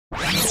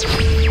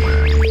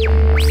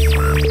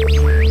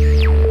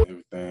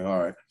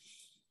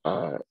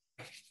All right.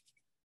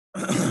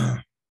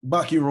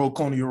 Bakiro,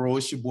 Koniro,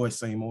 it's your boy,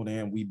 same old,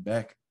 and we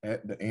back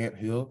at the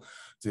AntHill.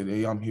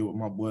 Today, I'm here with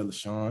my boy,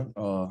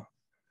 LeSean.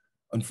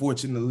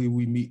 Unfortunately,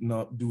 we meeting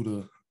up due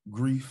to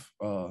grief,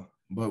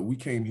 but we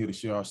came here to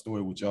share our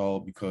story with y'all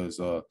because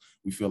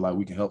we feel like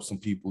we can help some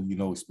people, you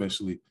know,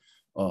 especially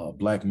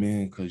Black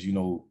men, because, you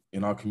know,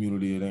 in our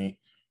community, it ain't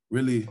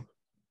really,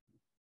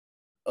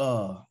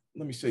 let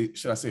me say,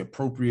 should I say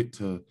appropriate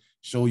to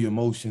show your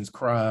emotions,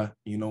 cry,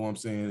 you know what I'm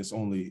saying? It's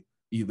only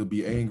either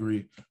be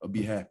angry or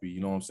be happy,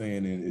 you know what I'm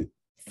saying? And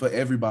for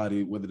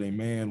everybody, whether they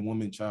man,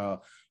 woman,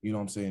 child, you know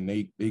what I'm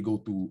saying, they go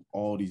through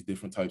all these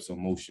different types of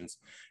emotions.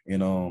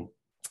 And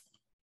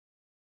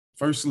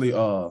firstly,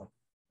 I'll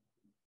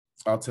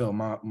tell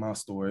my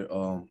story.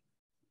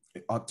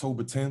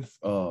 October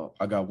 10th,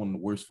 I got one of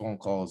the worst phone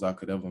calls I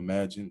could ever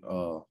imagine.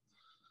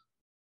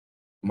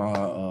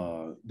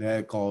 My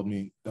dad called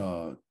me,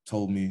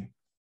 told me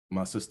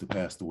my sister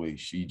passed away.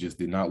 She just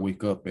did not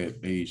wake up at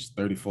age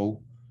 34.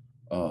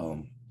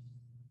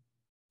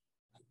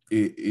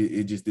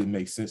 It just didn't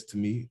make sense to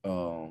me.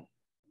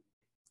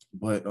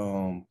 But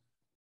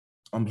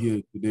I'm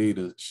here today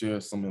to share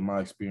some of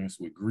my experience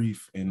with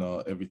grief and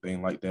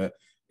everything like that.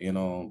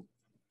 And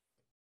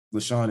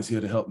LeSean is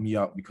here to help me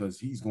out because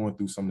he's going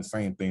through some of the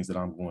same things that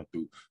I'm going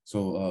through.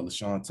 So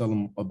LeSean, tell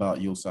him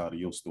about your side of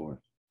your story.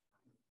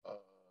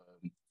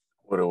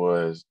 What it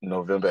was,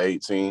 November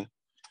 18th.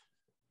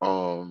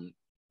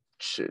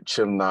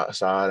 Chilling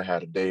outside. I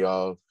had a day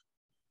off.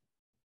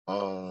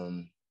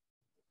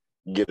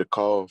 Get a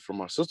call from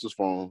my sister's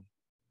phone,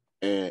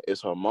 and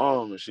it's her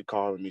mom, and she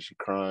calling me, she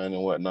crying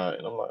and whatnot.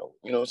 And I'm like,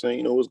 you know what I'm saying?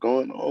 You know what's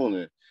going on?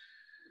 And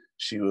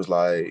she was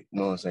like, you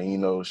know what I'm saying? You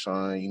know,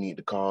 Sean, you need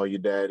to call your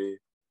daddy.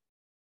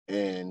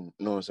 And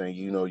you know what I'm saying?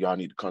 You know, y'all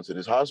need to come to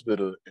this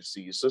hospital and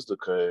see your sister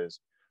because,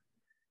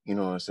 you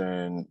know what I'm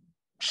saying,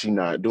 she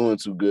not doing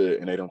too good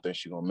and they don't think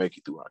she gonna make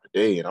it throughout the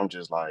day. And I'm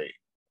just like,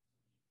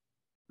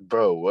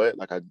 bro, what?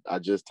 Like I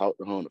just talked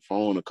to her on the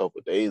phone a couple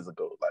of days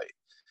ago. Like,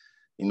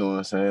 you know what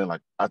I'm saying?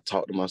 Like I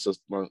talked to my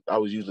sister. I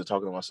was usually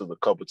talking to my sister a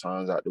couple of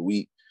times out the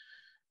week.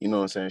 You know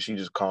what I'm saying? She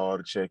just called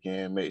to check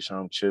in, make sure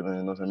I'm chilling,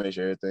 you know what I'm saying, make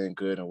sure everything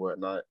good and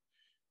whatnot.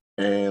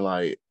 And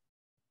like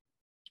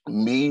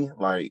me,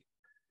 like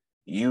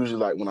usually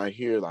like when I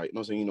hear like, you know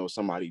what I'm saying, you know,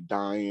 somebody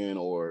dying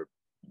or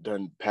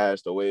done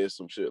passed away or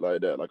some shit like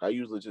that, like I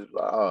usually just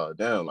like, oh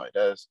damn, like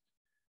that's,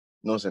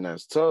 you know what I'm saying,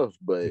 that's tough.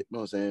 But you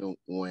know what I'm saying,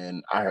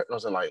 when I heard, you know what I'm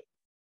saying, like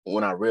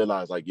when I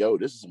realized like, yo,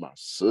 this is my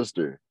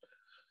sister,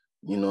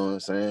 you know what I'm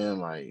saying?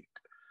 Like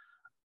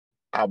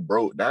I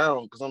broke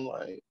down because I'm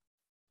like,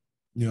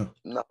 Yeah.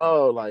 no,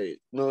 like, you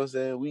know what I'm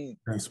saying? We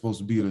ain't supposed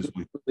to be this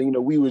way. You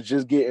know, we was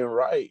just getting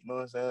right, you know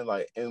what I'm saying?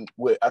 Like, and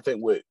what I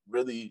think what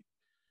really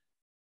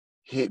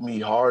hit me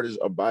hardest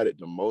about it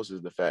the most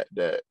is the fact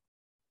that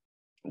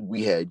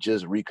we had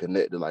just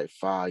reconnected like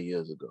 5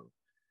 years ago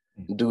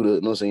due to,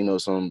 you know what I'm saying, you know,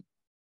 some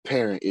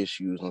parent issues,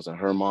 you know what I'm saying?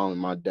 Her mom and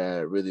my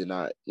dad really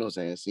not, you know what I'm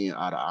saying, seeing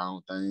eye to eye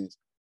on things.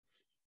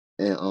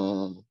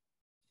 And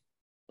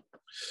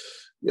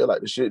yeah,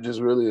 like the shit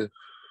really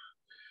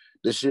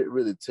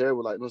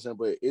terrible, like, you know what I'm saying?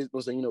 But it's, you know what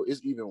I'm saying, you know,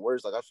 it's even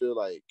worse. Like I feel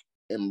like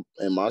in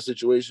my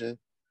situation,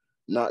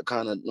 not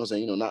kind of, you know what I'm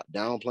saying, you know, not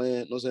downplaying, you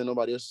know what I'm saying,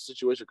 nobody else's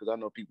situation, because I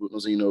know people, you know what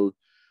I'm saying, you know,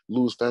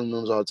 lose family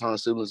members all the time,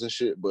 siblings and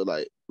shit. But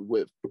like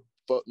what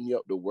fucked me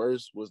up the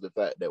worst was the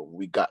fact that when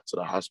we got to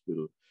the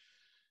hospital,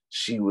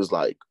 she was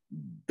like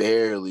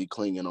barely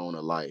clinging on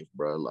to life,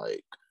 bro.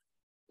 Like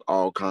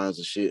all kinds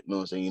of shit, you know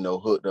what I'm saying, you know,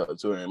 hooked up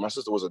to her. And my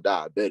sister was a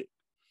diabetic.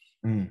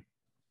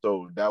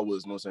 So that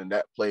was, you know what I'm saying,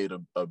 that played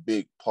a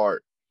big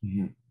part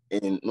in, you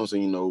know what I'm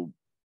saying, you know,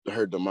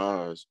 her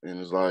demise. And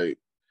it's like,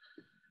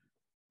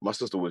 my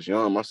sister was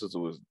young. My sister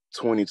was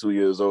 22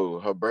 years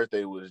old. Her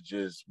birthday was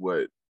just,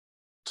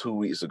 2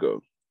 weeks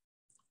ago.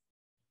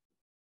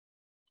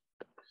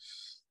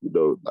 You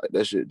know, like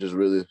that shit just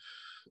really,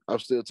 I'm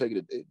still taking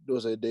it, you know what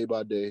I'm saying, day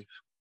by day.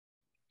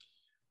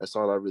 That's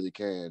all I really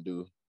can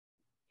do.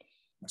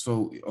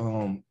 So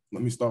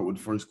let me start with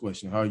the first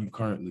question. How are you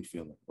currently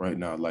feeling right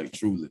now? Like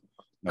truly.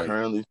 Like,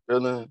 currently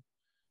feeling,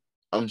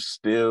 I'm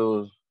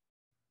still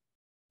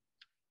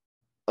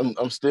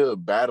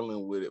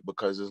battling with it,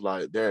 because it's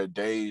like there are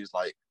days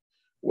like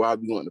where I'll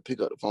be wanting to pick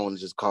up the phone and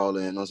just call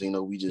in, you know what I'm saying, you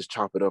know, we just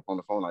chop it up on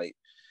the phone. Like, you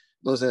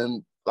know what I'm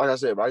saying? Like I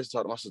said, I used to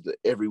talk to my sister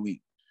every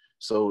week.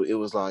 So it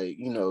was like,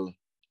 you know,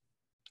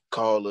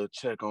 call her,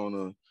 check on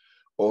her,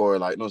 or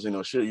like, you know what I'm saying, you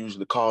know, she'll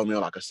usually call me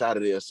on like a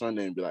Saturday or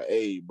Sunday and be like,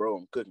 hey, bro,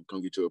 I'm cooking,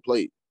 come get you a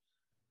plate.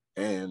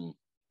 And,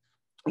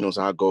 you know,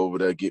 so I go over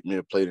there, get me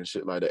a plate and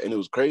shit like that. And it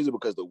was crazy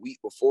because the week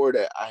before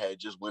that, I had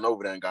just went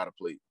over there and got a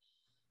plate.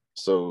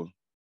 So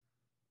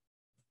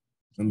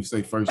let me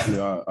say firstly,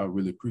 I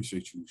really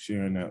appreciate you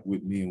sharing that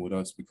with me and with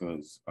us,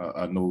 because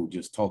I know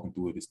just talking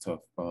through it is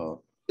tough.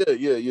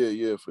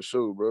 Yeah, for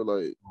sure, bro.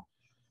 Like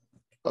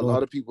a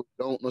lot of people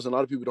don't listen. A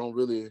lot of people don't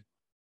really, you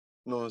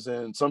know what I'm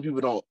saying. Some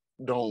people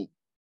don't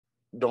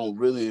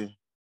really,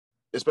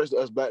 especially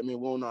us Black men,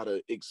 won't know how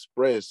to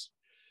express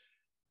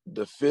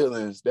the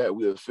feelings that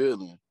we're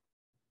feeling.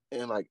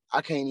 And like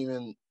I can't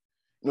even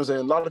You know what I'm saying?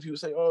 A lot of people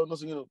say, oh, no,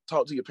 so, you know,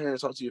 talk to your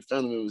parents, talk to your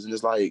family members. And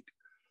it's like,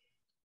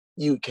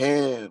 you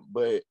can,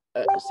 but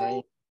at the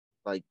same,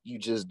 like, you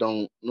just don't,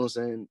 you know what I'm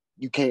saying?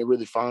 You can't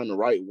really find the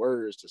right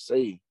words to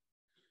say.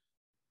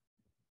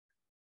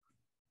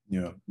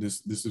 Yeah,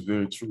 this is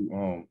very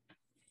true.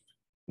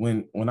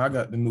 When I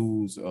got the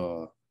news,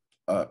 I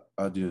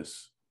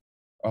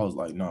was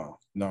like, nah.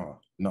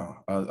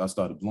 I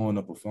started blowing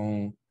up a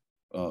phone,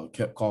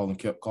 kept calling.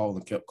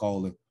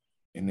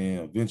 And then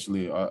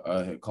eventually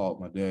I had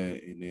called my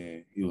dad, and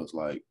then he was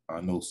like,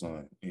 I know,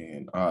 son.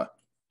 And I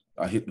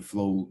hit the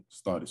floor,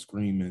 started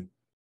screaming.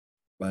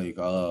 Like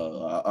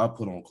I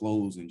put on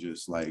clothes and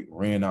just like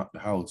ran out the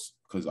house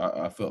because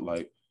I felt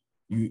like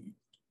you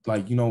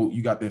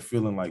you got that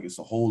feeling like it's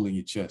a hole in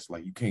your chest,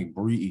 like you can't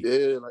breathe.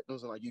 Yeah, like, you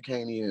know, like you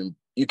can't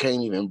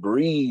even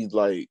breathe.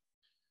 Like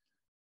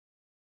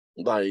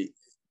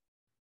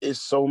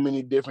it's so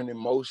many different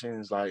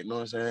emotions. Like, you know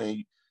what I'm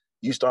saying?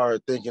 You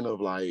start thinking of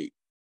like,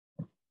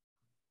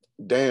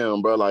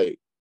 damn, bro, like,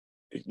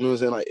 you know what I'm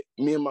saying? Like,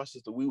 me and my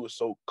sister, we were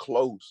so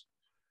close.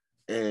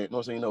 And you know what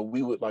I'm saying, you know,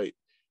 we would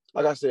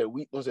like I said,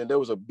 we, you know what I'm saying, there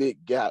was a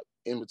big gap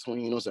in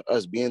between, you know what I'm saying,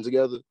 us being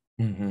together.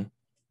 Mm-hmm.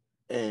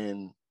 And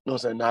you know what I'm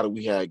saying, now that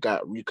we had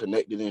got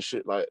reconnected and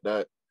shit like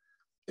that,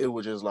 it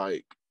was just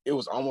like, it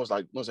was almost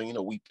like, you know what I'm saying, you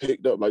know, we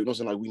picked up, like, you know what I'm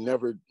saying, like we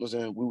never, you know what I'm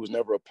saying, we was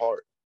never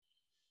apart.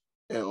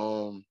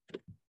 And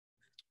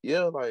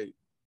yeah, like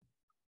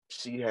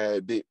she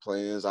had big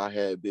plans, I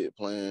had big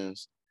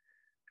plans.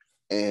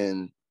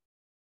 And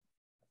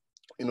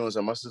you know what I'm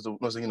saying, my sister, you know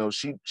what I'm saying, you know,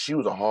 she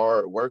was a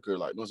hard worker.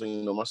 Like, you know what I'm saying,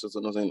 you know, my sister,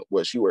 you know what I'm saying,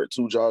 well, she worked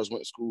 2 jobs,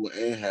 went to school,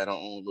 and had her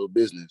own little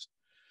business.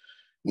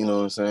 You know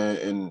what I'm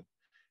saying?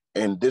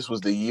 And this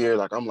was the year,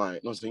 like, I'm like,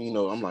 you know what I'm saying, you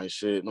know, I'm like,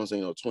 shit, you know what I'm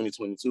saying, you know,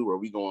 2022, bro,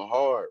 we going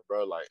hard,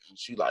 bro. Like, and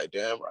she like,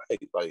 damn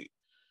right. Like, you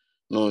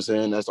know what I'm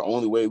saying? That's the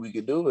only way we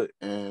could do it.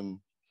 And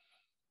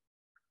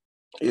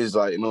it's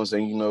like, you know what I'm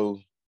saying, you know,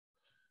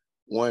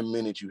 1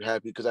 minute you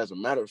happy. Because as a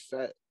matter of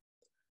fact,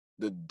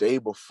 the day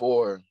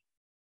before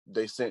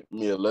they sent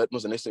me a letter,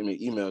 they sent me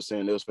an email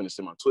saying they was finna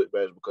send my twit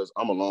badge because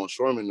I'm a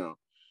longshoreman now.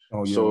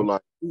 Oh yeah. So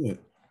like, Yeah. you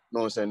know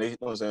what I'm saying? They, you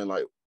know what I'm saying?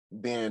 Like,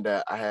 being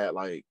that I have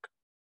a, you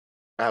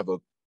know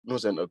what I'm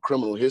saying, a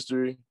criminal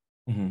history,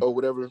 Mm-hmm. or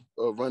whatever,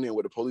 running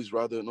with the police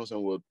rather, you know what I'm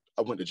saying? Well,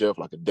 I went to jail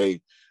for like a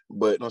day.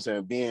 But you know what I'm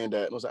saying, being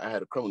that, you know what I'm saying, I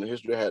had a criminal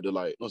history, I had to,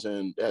 like, you know what I'm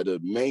saying, I had to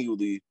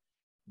manually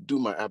do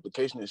my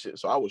application and shit.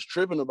 So I was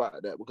tripping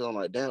about that because I'm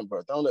like, damn, bro,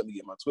 if they don't let me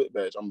get my twit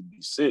badge, I'm gonna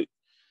be sick.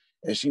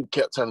 And she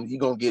kept telling me, you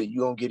gonna get it, you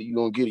gonna get it, you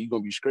gonna get it, you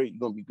gonna be straight, you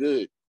gonna be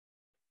good.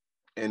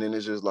 And then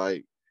it's just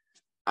like,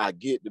 I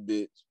get the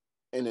bitch.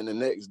 And then the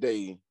next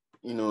day,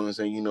 you know what I'm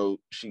saying, you know,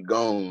 she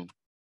gone.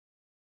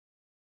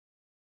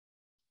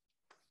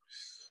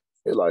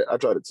 It's like, I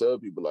try to tell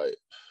people, like,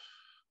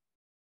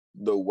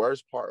 the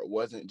worst part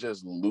wasn't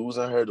just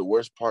losing her. The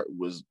worst part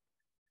was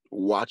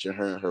watching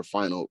her in her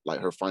final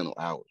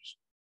hours.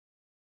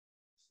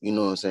 You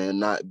know what I'm saying?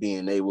 Not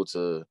being able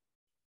to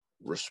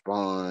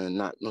respond,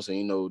 not, you know what I'm saying,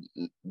 you know,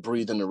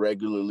 breathing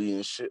irregularly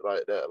and shit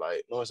like that. Like,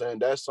 you know what I'm saying?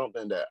 That's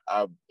something that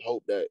I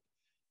hope that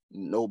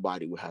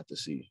nobody would have to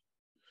see.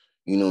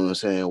 You know what I'm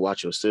saying?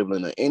 Watch your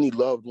sibling or any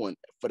loved one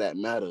for that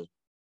matter,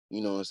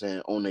 you know what I'm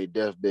saying, on their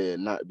deathbed,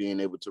 not being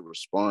able to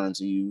respond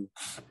to you.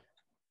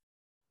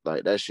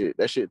 Like, that shit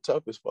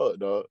tough as fuck,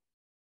 dog.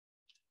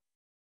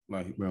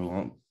 Like,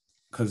 bro,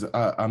 because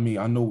I mean,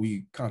 I know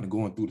we kind of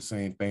going through the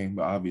same thing,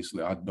 but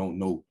obviously I don't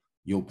know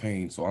your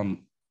pain, so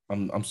I'm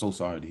so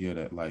sorry to hear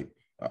that. Like,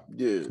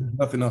 Yeah.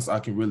 nothing else I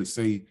can really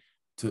say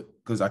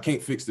because I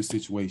can't fix the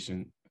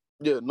situation.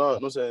 Yeah, no,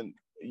 I'm saying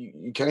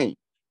you can't.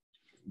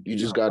 You Yeah,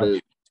 just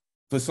gotta.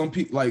 for some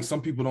people, like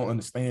some people don't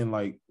understand.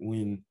 Like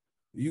when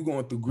you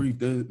going through grief,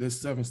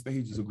 there's 7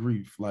 stages of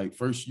grief. Like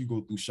first you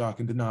go through shock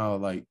and denial.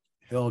 Like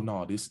hell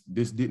no, this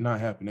did not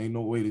happen. Ain't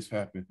no way this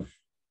happened.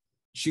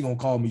 She gonna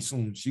call me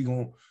soon. She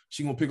gonna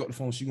pick up the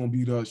phone. She gonna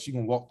be there. She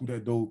gonna walk through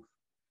that door.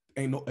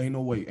 Ain't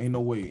no way. And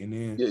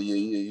then when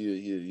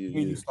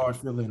you Yeah. start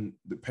feeling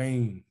the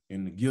pain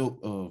and the guilt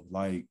of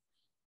like,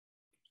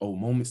 oh,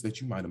 moments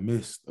that you might have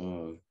missed,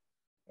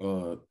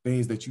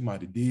 things that you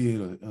might have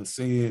did or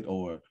said,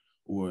 or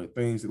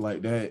things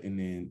like that. And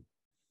then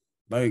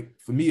like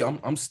for me,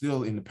 I'm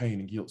still in the pain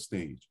and guilt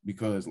stage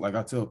because like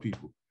I tell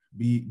people,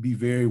 be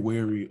very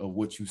wary of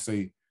what you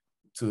say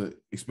to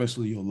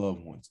especially your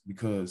loved ones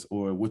because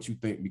or what you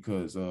think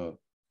because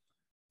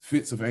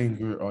fits of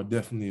anger are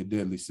definitely a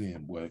deadly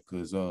sin, boy.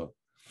 Because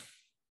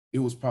it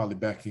was probably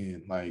back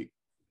in like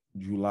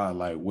July,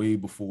 like way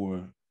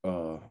before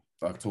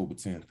October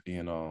 10th.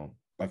 And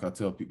like I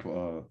tell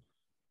people,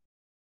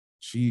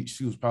 she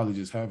was probably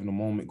just having a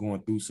moment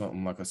going through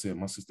something. Like I said,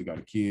 my sister got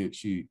a kid.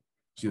 She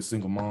a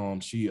single mom.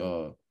 She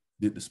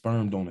did the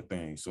sperm donor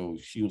thing. So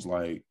she was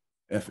like,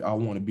 I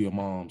want to be a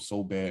mom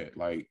so bad.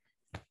 Like,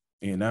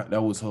 and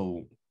that was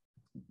her,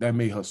 that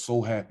made her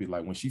so happy.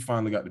 Like when she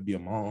finally got to be a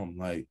mom,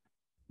 like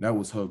that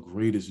was her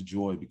greatest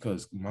joy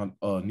because my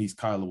niece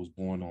Kyla was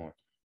born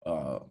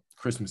on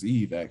Christmas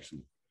Eve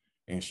actually.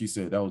 And she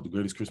said that was the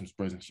greatest Christmas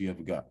present she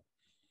ever got.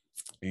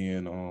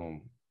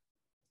 And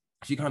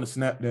she kind of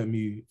snapped at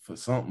me for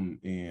something,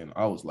 and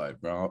I was like,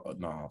 bro,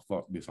 nah,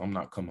 fuck this. I'm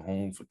not coming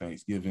home for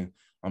Thanksgiving.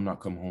 I'm not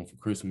coming home for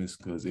Christmas,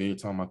 because every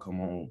time I come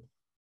home,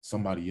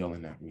 somebody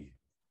yelling at me.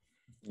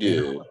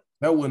 Yeah. And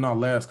that wasn't our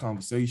last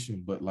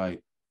conversation, but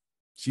like,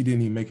 she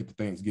didn't even make it to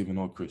Thanksgiving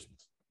or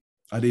Christmas.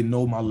 I didn't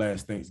know my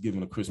last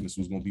Thanksgiving or Christmas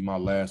was gonna be my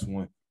last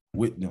one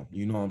with them.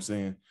 You know what I'm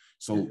saying?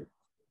 So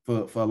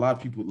for a lot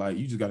of people, like,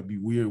 you just gotta be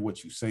weird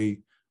what you say.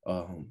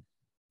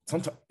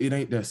 Sometimes it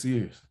ain't that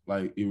serious.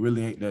 Like, it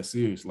really ain't that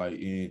serious. Like,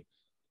 and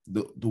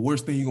the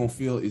worst thing you're gonna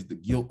feel is the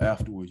guilt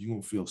afterwards. You're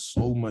gonna feel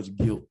so much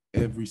guilt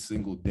every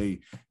single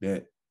day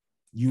that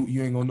you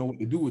ain't gonna know what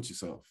to do with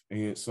yourself.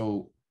 And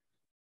so,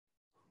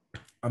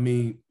 I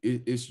mean,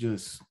 it's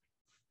just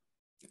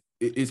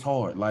it's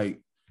hard. Like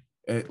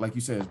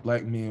you said, as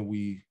Black men,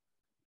 we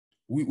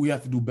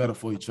have to do better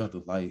for each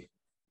other. Like,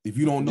 if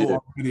you don't know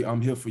already,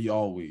 I'm here for you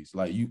always.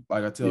 Like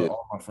I tell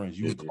all my friends,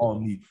 you can call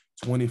me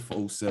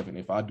 24/7.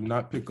 If I do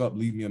not pick up,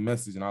 leave me a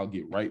message and I'll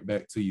get right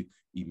back to you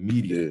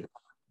immediately.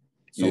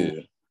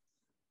 So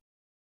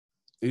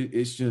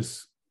it's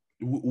just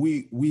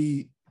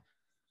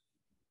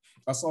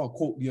I saw a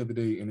quote the other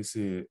day, and it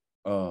said,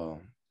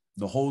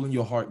 the hole in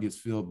your heart gets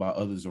filled by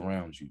others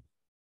around you.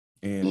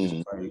 And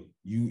it's like,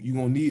 you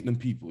gonna need them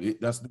people.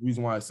 That's the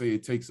reason why I say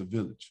it takes a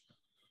village.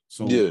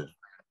 So yeah,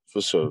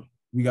 for sure.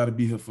 We got to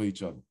be here for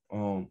each other.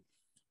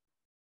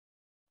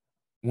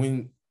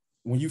 When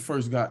you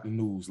first got the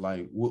news,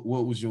 like, what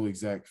was your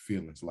exact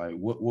feelings? Like,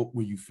 what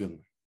were you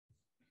feeling?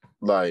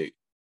 Like,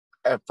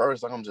 at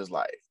first, like, I'm just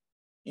like,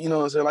 you know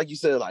what I'm saying? Like you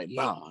said, like,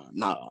 nah. You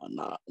know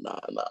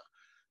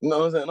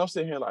what I'm saying? I'm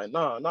sitting here like,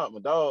 nah, not my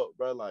dog,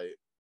 bro. Like,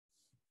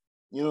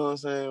 you know what I'm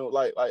saying?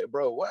 Like,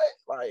 bro, what?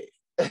 Like,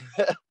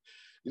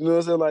 you know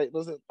what I'm saying? Like,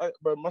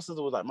 bro, my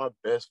sister was like my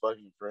best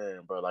fucking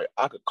friend, bro. Like,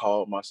 I could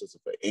call my sister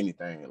for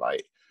anything.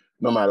 Like,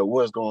 no matter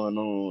what's going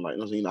on, like,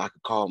 you know, I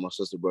could call my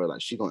sister, bro.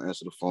 Like, she gonna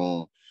answer the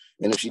phone.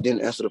 And if she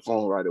didn't answer the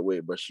phone right away,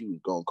 bro, she was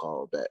gonna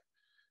call back.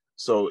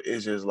 So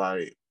it's just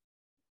like,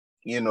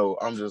 you know,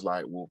 I'm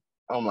like,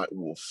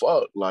 well,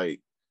 fuck. Like,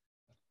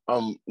 you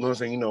know what I'm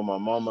saying? You know, my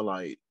mama,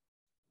 like,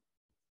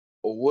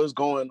 what's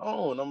going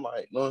on? I'm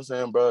like, you know what I'm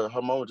saying, bro?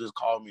 Her mama just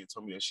called me and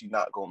told me that she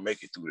not gonna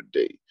make it through the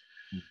day.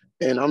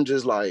 And I'm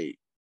just like,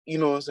 you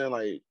know what I'm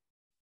saying?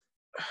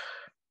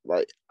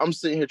 Like I'm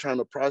sitting here trying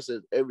to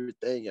process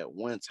everything at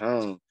one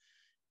time.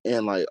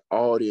 And like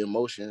all the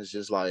emotions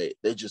just like,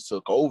 they just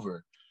took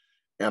over.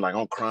 And like,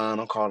 I'm crying,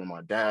 I'm calling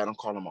my dad, I'm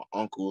calling my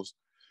uncles,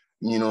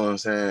 you know what I'm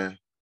saying?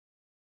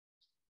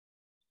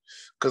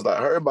 Cause like,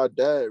 her and my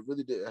dad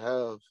really didn't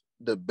have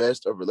the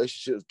best of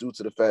relationships due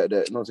to the fact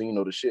that, you know what I'm saying, you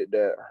know, the shit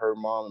that her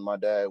mom and my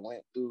dad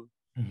went through.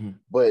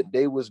 But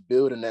they was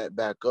building that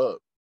back up.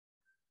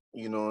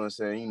 You know what I'm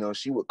saying? You know,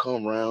 she would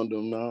come around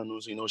them,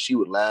 you know, she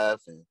would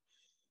laugh, and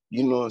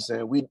you know what I'm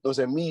saying? We, you know what I'm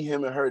saying, me,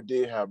 him, and her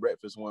did have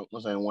breakfast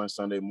one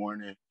Sunday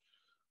morning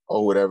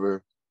or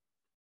whatever.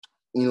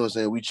 You know what I'm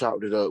saying? We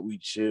chopped it up, we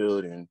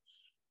chilled, and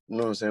you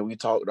know what I'm saying, we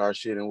talked our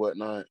shit and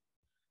whatnot.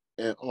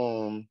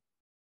 And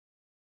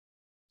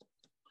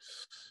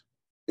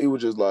it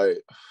was just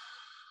like,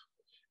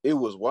 it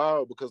was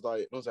wild because, like,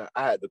 you know what I'm saying,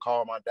 I had to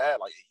call my dad,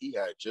 like, he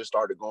had just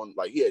started going,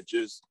 like, he had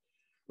just,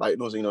 like, you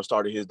know what I'm saying, you know,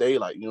 started his day,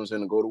 like, you know what I'm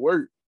saying, to go to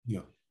work.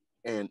 Yeah.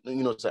 And you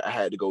know what I'm saying, I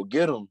had to go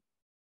get him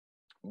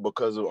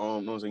because of, you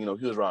know what I'm saying, you know,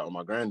 he was riding with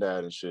my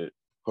granddad and shit.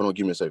 Hold on,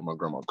 give me a second, my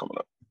grandma coming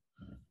up.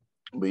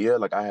 But yeah,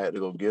 like, I had to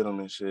go get him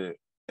and shit.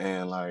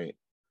 And like,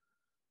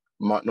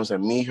 you know what I'm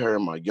saying, me, her,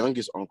 and my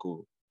youngest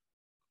uncle,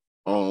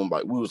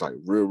 like, we was like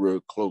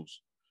real close.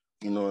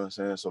 You know what I'm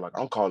saying? So like,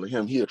 I'm calling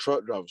him. He a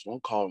truck driver, so I'm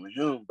calling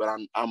him. But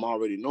I'm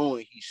already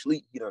knowing he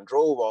sleep. He done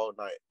drove all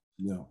night.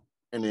 Yeah.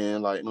 And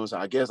then, like, you know what I'm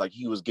saying, I guess like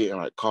he was getting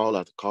like call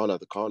after call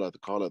after call after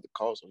call after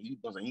call. So he, you know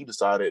what I'm saying, he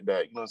decided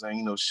that, you know what I'm saying,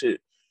 you know,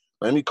 shit,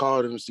 let me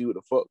call him and see what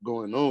the fuck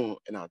going on.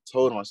 And I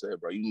told him, I said,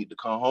 bro, you need to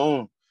come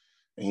home.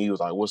 And he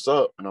was like, what's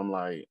up? And I'm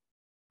like,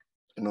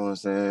 you know what I'm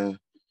saying,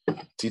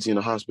 TT in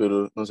the hospital,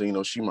 you know what I'm saying, you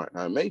know, she might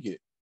not make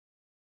it.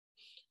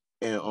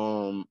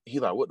 And he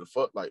like, what the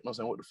fuck? Like, you know what I'm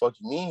saying, what the fuck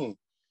you mean?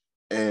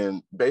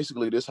 And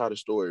basically, this how the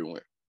story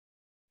went.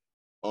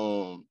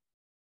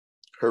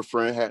 Her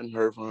friend hadn't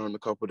heard from her in a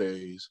couple of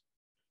days,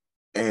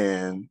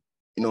 and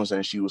you know what I'm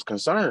saying, she was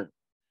concerned.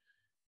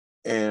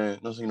 And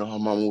you know, her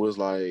mama was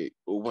like,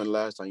 well, when the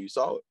last time you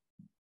saw it?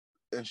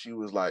 And she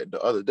was like,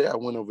 the other day I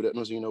went over there,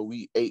 you know,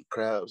 we ate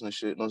crabs and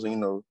shit, you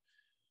know,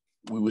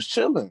 we was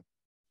chilling.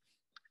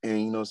 And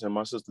you know what I'm saying,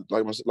 my sister,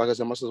 like I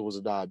said, my sister was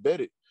a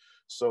diabetic.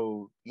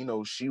 So, you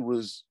know, she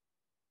was,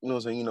 you know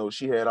what I'm saying, you know,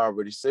 she had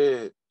already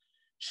said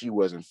she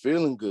wasn't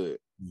feeling good.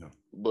 Yeah.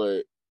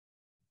 But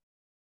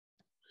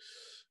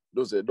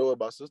those that know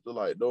my sister,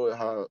 like, knowing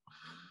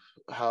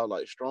how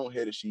like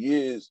strong-headed she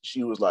is,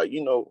 she was like,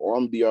 you know, oh,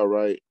 I'm gonna be all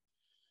right.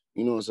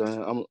 You know what I'm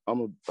saying?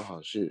 I'm a,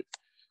 oh shit.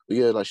 But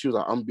yeah, like, she was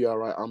like, I'm gonna be all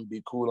right, I'm gonna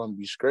be cool, I'm gonna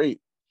be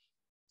straight.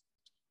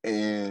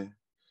 And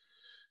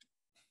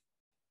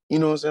you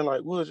know what I'm saying?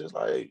 Like, we was just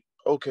like,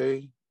 okay,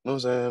 you know what I'm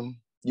saying?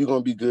 You're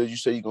gonna be good. You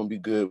say you're gonna be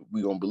good.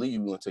 We're gonna believe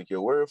you. We're gonna take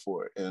your word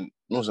for it. And you know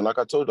what I'm saying? Like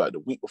I told you, like the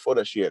week before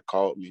that, she had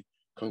called me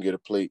come get a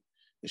plate.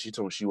 And she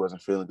told me she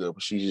wasn't feeling good,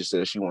 but she just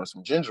said she wanted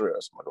some ginger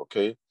ale. So I'm like,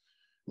 okay. You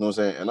know what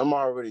I'm saying? And I'm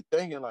already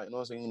thinking, like, you know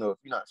what I'm saying? You know, if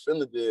you're not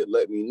feeling good,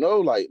 let me know.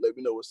 Like, let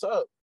me know what's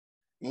up.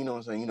 You know what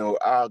I'm saying? You know,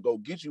 I'll go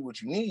get you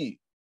what you need.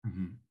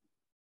 Mm-hmm.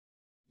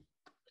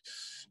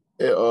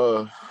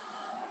 And,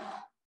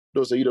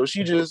 they'll say, you know,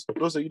 she just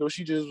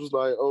was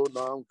like, oh,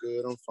 no, I'm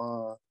good. I'm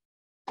fine.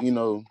 You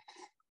know,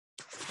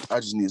 I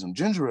just need some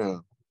ginger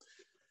ale.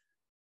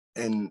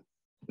 And,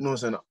 you know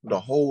what I'm saying? The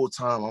whole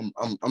time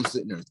I'm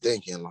sitting there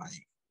thinking,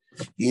 like,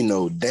 you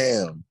know,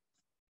 damn.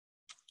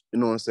 You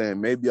know what I'm saying?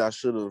 Maybe I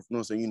should have, you know what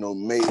I'm saying, you know,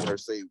 made her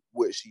say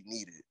what she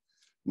needed.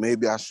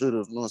 Maybe I should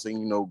have, you know what I'm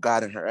saying, you know,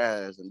 got in her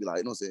ass and be like,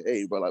 you know what I'm saying,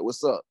 hey, bro, like,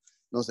 what's up? You know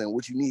what I'm saying?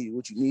 What you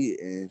need?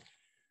 And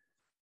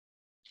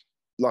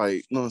like,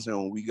 you know what I'm saying,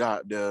 when we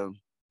got there,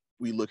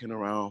 we looking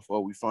around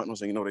for, we find, you know what I'm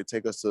saying, you know, they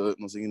take us to, you know what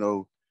I'm saying, you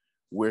know,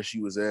 where she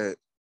was at.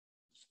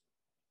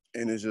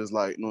 And it's just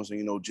like, you know what I'm saying,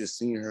 you know, just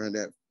seeing her in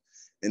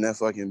that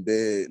fucking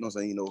bed, you know what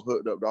I'm saying, you know,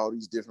 hooked up to all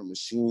these different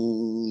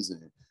machines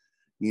and,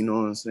 you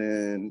know what I'm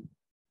saying?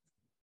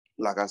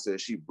 Like I said,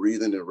 she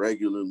breathing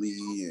irregularly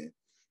and, you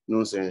know what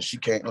I'm saying, she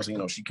can't, you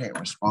know, she can't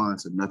respond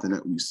to nothing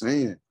that we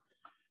saying.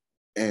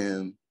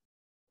 And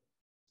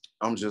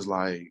I'm just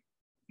like,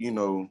 you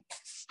know,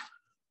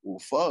 well,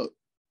 fuck.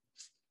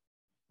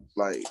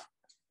 Like,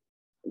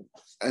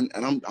 and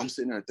I'm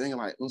sitting there thinking,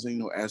 like, you know what I'm saying,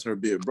 you know, as her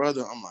big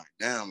brother, I'm like,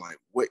 damn, like,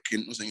 what can,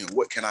 you know what I'm saying, you know,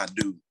 what can I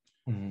do?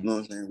 Mm-hmm. You know what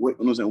I'm saying? What, you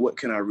know what I'm saying, what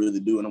can I really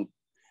do? And I'm,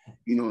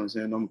 you know what I'm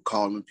saying, I'm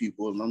calling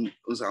people and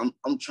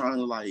I'm trying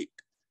to like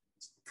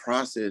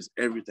process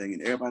everything,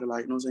 and everybody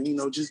like, you know what I'm saying, you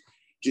know, just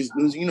you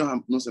know how, you know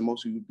what I'm saying,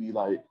 most people be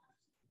like,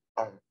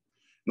 all right,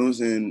 you know what I'm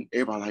saying,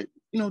 everybody like,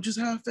 you know, just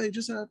have faith,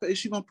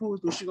 she gonna pull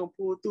it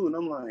through, and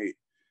I'm like,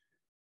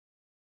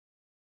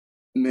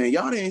 man,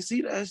 y'all didn't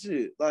see that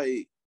shit,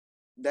 like,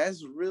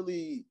 that's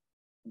really,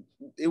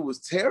 it was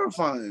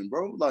terrifying,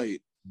 bro,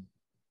 like,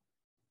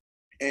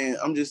 and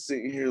I'm just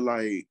sitting here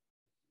like,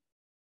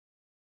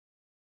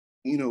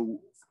 you know,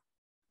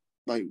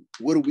 like,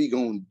 what are we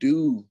gonna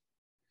do?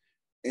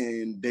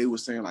 And they were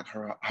saying like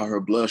how her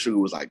blood sugar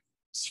was like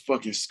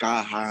fucking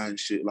sky high and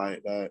shit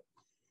like that.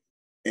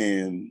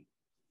 And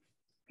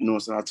you know what I'm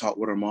saying, I talked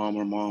with her mom.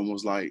 Her mom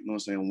was like, you know what I'm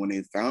saying, when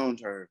they found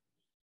her,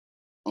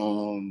 you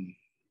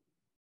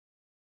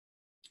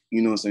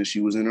know what I'm saying, she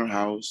was in her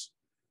house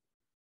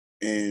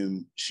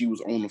and she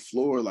was on the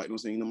floor, like, you know what I'm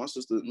saying, you know, my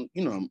sister,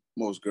 you know,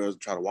 most girls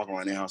try to walk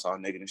around their house all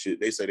naked and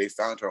shit. They say they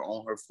found her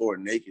on her floor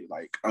naked,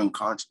 like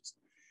unconscious.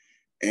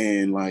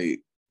 And like,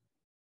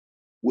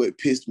 what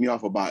pissed me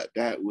off about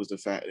that was the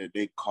fact that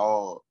they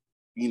called,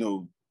 you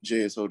know,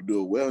 JSO to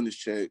do a wellness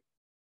check.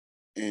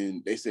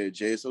 And they said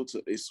JSO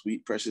took a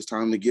sweet, precious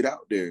time to get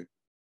out there.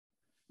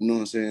 You know what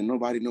I'm saying?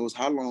 Nobody knows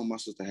how long my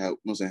sister had, you know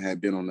what I'm saying, had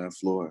been on that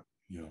floor.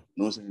 Yeah. You know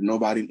what I'm saying?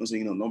 Nobody, you know what I'm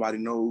saying, you know, nobody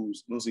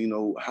knows, you know what I'm saying, you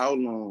know, how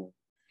long,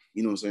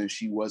 you know what I'm saying,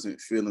 she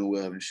wasn't feeling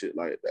well and shit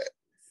like that.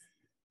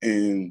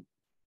 And,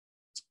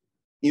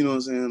 you know what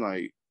I'm saying,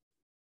 like,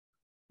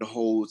 the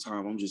whole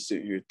time I'm just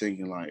sitting here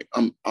thinking, like,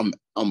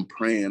 I'm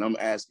praying, I'm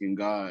asking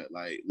God,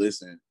 like,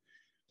 listen,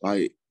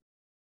 like,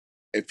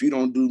 if you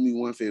don't do me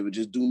one favor,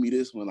 just do me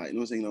this one. Like, you know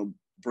what I'm saying? You know,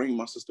 bring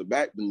my sister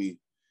back to me.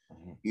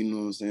 You know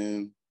what I'm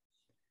saying?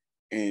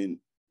 And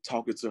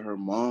talking to her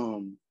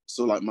mom.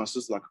 So like my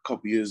sister, like a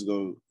couple years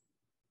ago,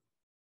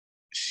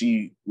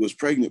 she was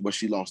pregnant, but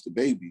she lost a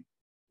baby.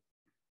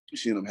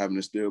 She ended up having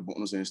a stillborn, you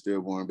know what I'm saying,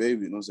 stillborn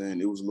baby. You know what I'm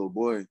saying? It was a little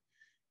boy.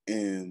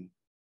 And,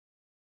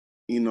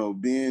 you know,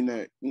 being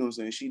that, you know what I'm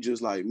saying, she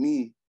just like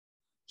me,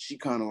 she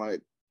kind of like, you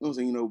know what I'm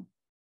saying, you know,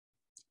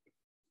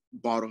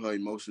 bottle her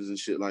emotions and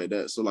shit like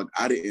that. So like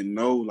I didn't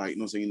know, like, you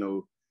know what I'm saying, you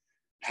know,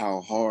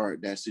 how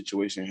hard that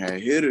situation had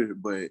hit her,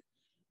 but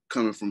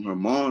coming from her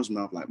mom's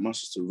mouth, like my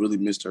sister really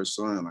missed her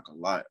son like a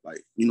lot.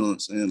 Like, you know what I'm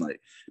saying? Like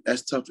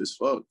that's tough as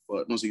fuck. But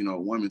you know, so, you know,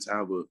 a woman to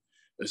have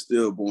a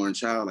stillborn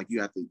child, like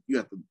you have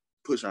to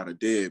push out a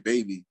dead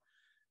baby.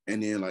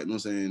 And then like, you know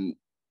what I'm saying,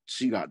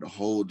 she got to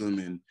hold them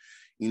and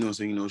you know what I'm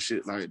saying, you know,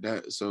 shit like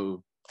that.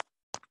 So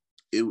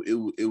it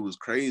was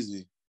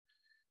crazy.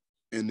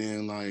 And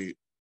then like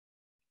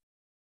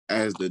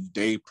as the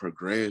day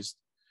progressed,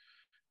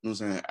 you know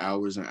what I'm saying,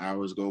 hours and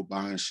hours go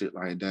by and shit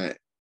like that.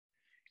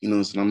 You know what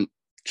I'm saying? I'm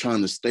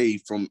trying to stay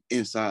from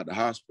inside the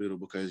hospital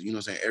because, you know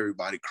what I'm saying,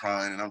 everybody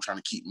crying and I'm trying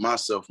to keep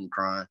myself from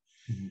crying.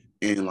 Mm-hmm.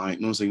 And like,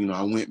 you know what I'm saying, you know,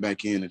 I went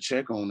back in to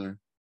check on her.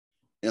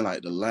 And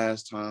like the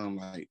last time,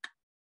 like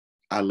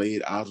I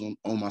laid eyes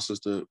on my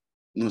sister,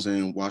 you know what I'm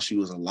saying, while she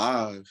was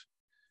alive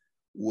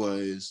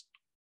was,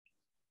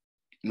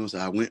 you know what I'm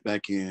saying, I went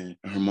back in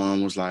and her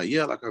mom was like,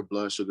 yeah, like her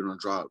blood sugar gonna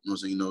drop. You know what I'm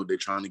saying, you know, they're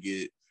trying to get,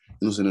 you know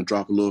what I'm saying, to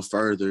drop a little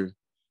further, you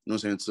know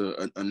what I'm saying,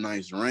 to a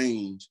nice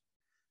range.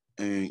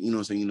 And, you know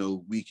what I'm saying, you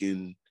know, we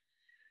can,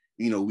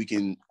 you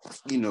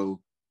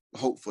know,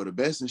 hope for the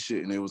best and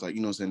shit. And they was like,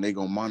 you know what I'm saying, they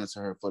gonna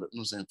monitor her for the, you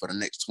know what I'm saying, for the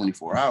next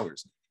 24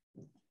 hours.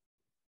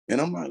 And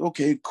I'm like,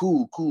 okay,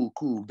 cool,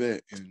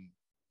 bet. And,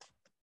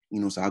 you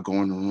know, so I go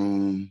in the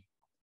room,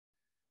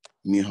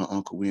 me and her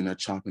uncle, we end up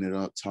chopping it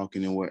up,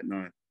 talking and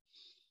whatnot.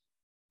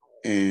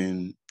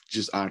 And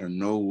just out of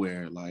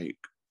nowhere, like,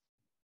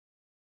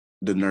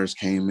 the nurse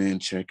came in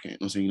checking,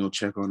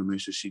 check on her, make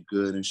sure she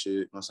good and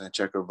shit.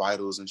 Check her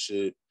vitals and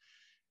shit.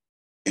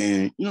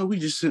 And, we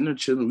just sitting there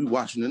chilling, we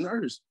watching the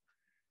nurse.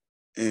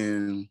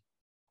 And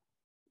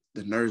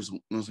the nurse,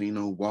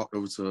 walked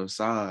over to her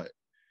side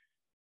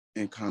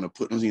and kind of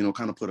put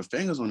her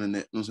fingers on her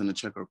neck, to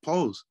check her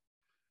pulse.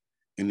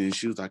 And then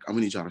she was like, I'm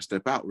gonna need y'all to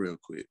step out real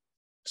quick.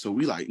 So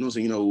we like,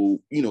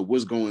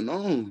 what's going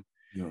on?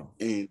 Yeah.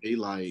 And they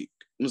like,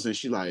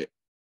 she like,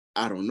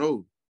 I don't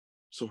know.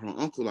 So her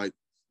uncle like,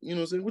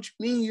 what you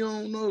mean you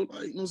don't know?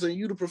 Like,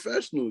 you the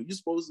professional. You're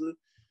supposed to,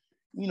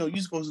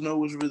 know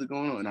what's really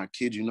going on. And I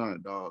kid you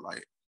not, dog,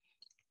 like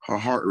her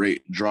heart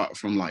rate dropped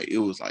from like, it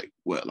was like,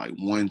 what, like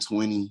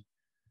 120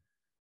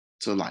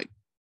 to like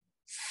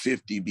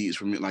 50 beats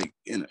from it, like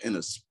in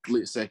a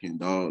split second,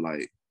 dog.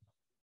 Like,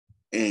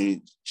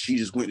 and she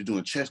just went to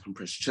doing chest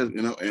compression,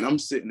 and I'm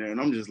sitting there and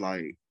I'm just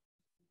like,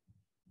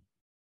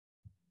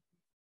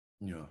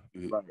 yeah,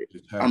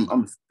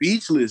 I'm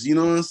speechless, you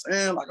know what I'm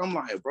saying? Like, I'm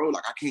like, bro,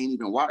 like I can't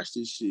even watch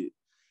this shit.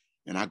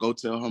 And I go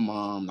tell her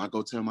mom, and I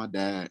go tell my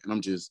dad, and I'm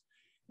just,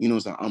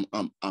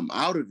 I'm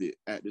out of it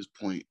at this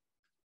point.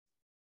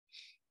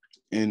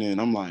 And then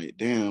I'm like,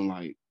 damn,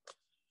 like,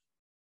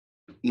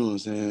 you know what I'm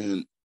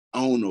saying? I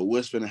don't know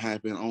what's gonna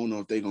happen. I don't know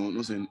if they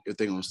gonna, if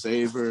they gonna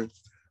save her.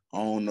 I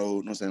don't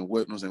know,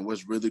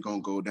 what's really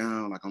gonna go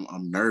down. Like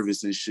I'm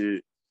nervous and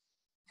shit.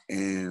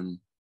 And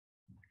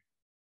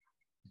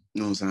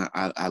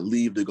I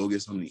leave to go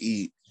get something to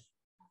eat.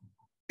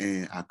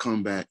 And I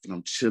come back and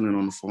I'm chilling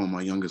on the phone with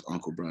my youngest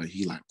uncle, bro.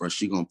 He like, bro,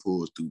 she gonna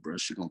pull through, bro.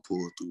 She gonna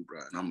pull through,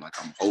 bro. And I'm like,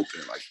 I'm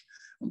hoping, like,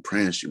 I'm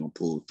praying she gonna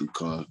pull through,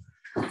 car.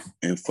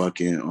 And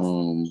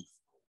fucking,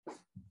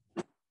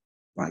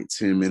 like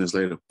 10 minutes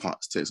later,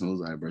 Pops text and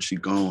was like, bro, she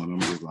gone. I'm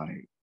just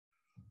like,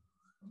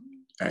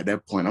 at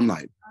that point, I'm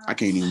like, I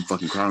can't even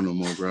fucking cry no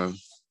more, bro.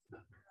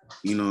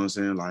 You know what I'm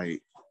saying?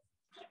 Like,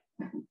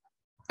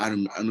 I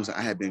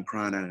had been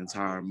crying that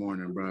entire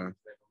morning, bro.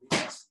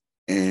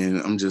 And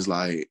I'm just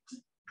like,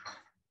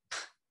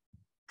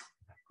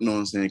 you know what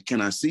I'm saying?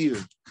 Can I see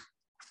her?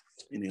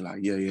 And they're like,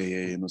 yeah.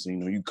 You know what I'm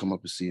saying? You come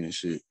up and see her and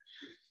shit.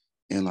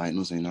 And like, you know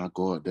what I'm saying? I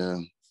go up there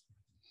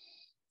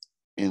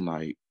and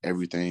like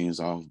everything's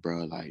off,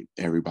 bro. Like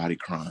everybody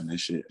crying and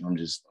shit. And I'm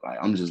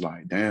just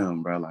like,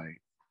 damn, bro.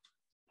 Like,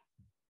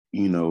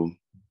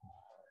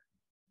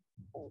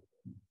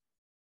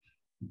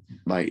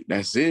 like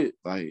that's it.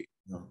 Like,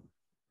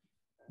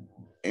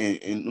 and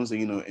you know what I'm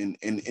saying,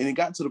 and it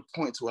got to the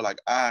point to where like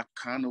I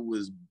kind of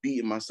was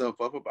beating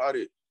myself up about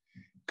it.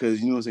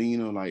 Cause you know what I'm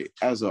saying, like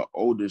as an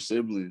older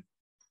sibling,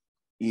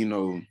 you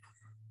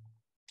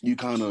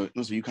kind of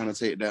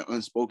take that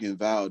unspoken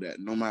vow that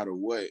no matter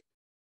what,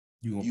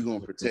 you're gonna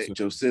protect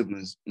your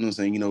siblings, you know what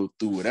I'm saying,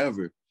 through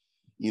whatever.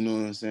 You know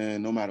what I'm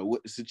saying? No matter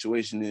what the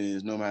situation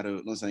is, no matter, you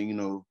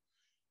know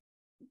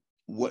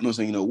what I'm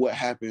saying, what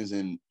happens.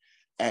 And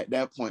at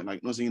that point,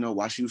 like, you know what I'm saying,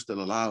 while she was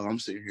still alive, I'm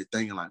sitting here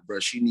thinking like, bro,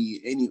 she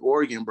need any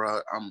organ,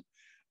 bro.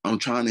 I'm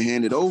trying to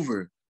hand it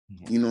over.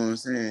 You know what I'm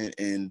saying?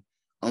 And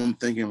I'm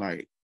thinking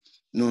like,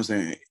 you know what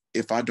I'm saying,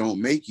 if I don't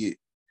make it,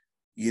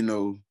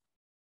 and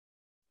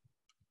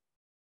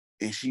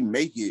she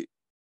make it,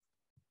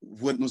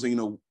 what, you know what I'm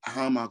saying,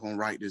 how am I gonna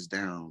write this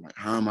down? Like,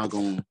 how am I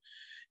gonna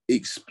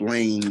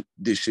explain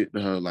this shit to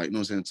her? Like, you know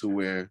what I'm saying, to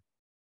where,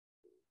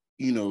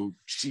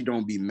 she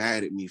don't be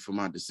mad at me for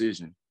my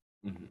decision.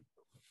 Mm-hmm.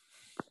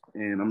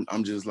 And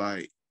I'm just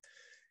like,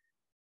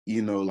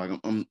 like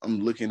I'm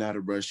looking at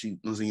her, bro. She,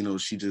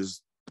 she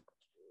just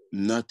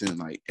nothing.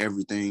 Like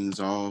everything's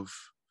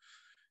off.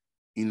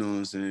 You know what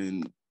I'm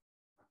saying?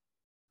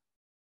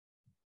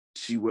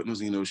 She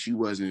wasn't, she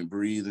wasn't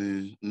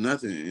breathing,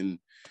 nothing.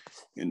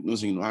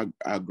 And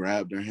I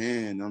grabbed her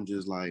hand. I'm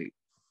just like,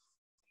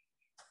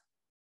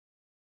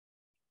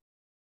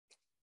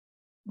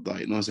 you know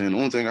what I'm saying? The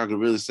only thing I could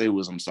really say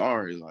was I'm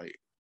sorry. Like,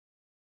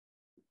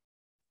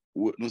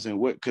 what, you know what I'm saying?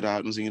 What could I,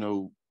 you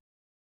know,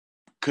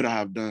 could I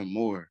have done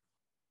more?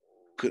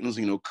 Could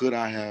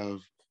I have,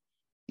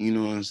 you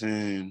know what I'm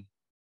saying?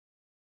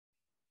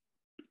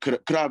 Could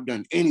I have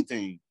done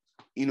anything?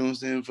 You know what I'm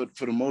saying?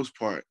 For the most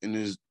part. And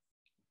there's,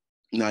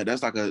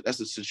 that's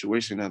a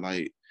situation that,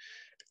 like,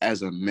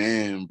 as a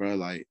man, bro,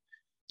 like,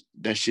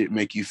 that shit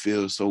make you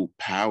feel so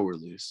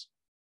powerless.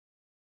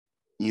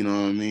 You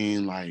know what I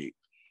mean? Like,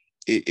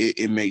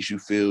 it makes you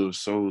feel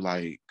so,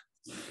 like,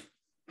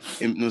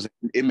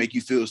 it make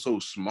you feel so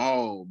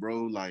small,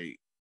 bro. Like,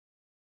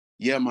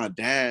 yeah, my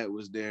dad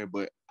was there,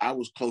 but I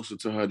was closer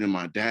to her than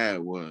my dad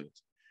was.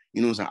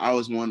 You know what I'm saying? I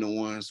was one of the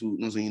ones who, you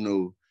know what I'm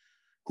saying,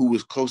 who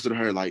was closer to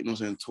her, like, you know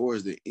what I'm saying,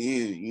 towards the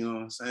end, you know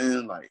what I'm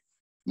saying? Like,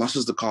 my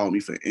sister called me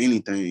for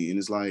anything, and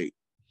it's like,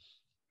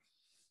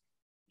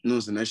 you know what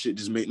I'm saying, that shit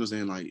just make, you know what I'm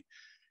saying, like,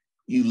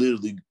 you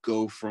literally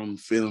go from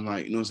feeling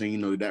like, you know what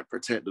I'm saying, that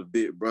protective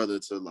big brother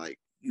to, like,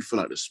 you feel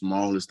like the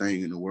smallest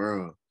thing in the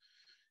world.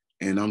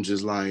 And I'm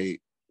just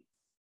like,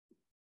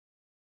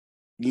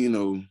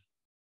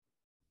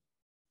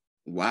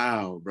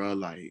 wow, bro,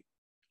 like,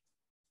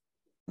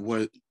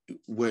 what, you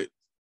know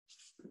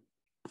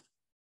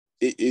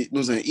what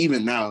I'm saying,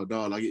 even now,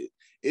 dog, like,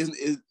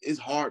 it's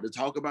hard to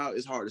talk about,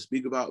 it's hard to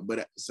speak about, but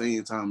at the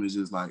same time, it's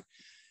just like,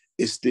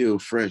 it's still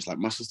fresh. Like,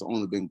 my sister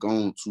only been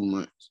gone 2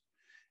 months.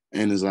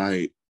 And it's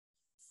like,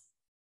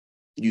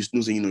 you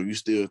know, you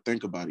still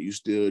think about it. You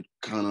still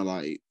kind of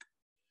like,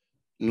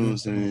 you know what I'm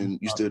saying?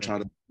 You still try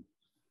to.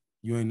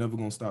 You ain't never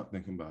gonna stop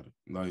thinking about it.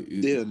 Like,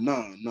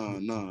 Nah. You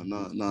know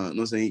what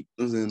I'm saying?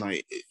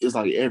 Like, it's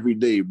like every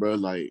day, bro.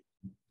 Like,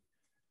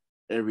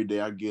 every day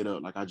I get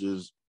up, like, I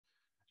just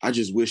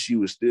wish you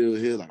was still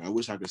here. Like, I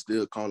wish I could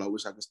still call. I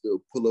wish I could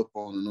still pull up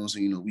on, you know what I'm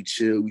saying? You know, we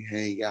chill, we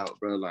hang out,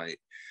 bro. Like,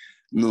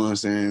 you know what I'm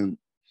saying?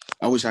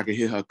 I wish I could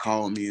hear her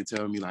call me and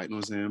tell me, like, you know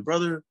what I'm saying?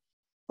 Brother,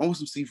 I want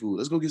some seafood.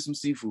 Let's go get some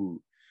seafood.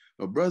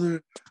 But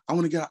brother, I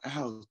want to get out the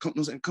house. Come, you know what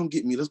I'm saying? Come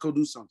get me. Let's go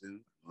do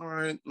something. All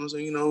right. You know what I'm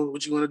saying? You know,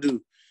 what you want to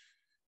do?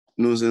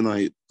 You know what I'm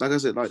saying? Like I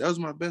said, like, that was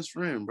my best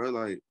friend, bro.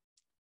 Like,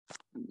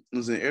 you know what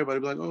I'm saying? Everybody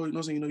be like, oh, you know what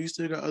I'm saying? You know, you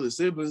still got other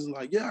siblings. And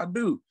like, yeah, I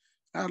do.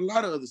 I had a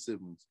lot of other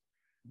siblings.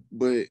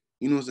 But,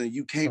 you know what I'm saying?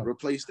 You can't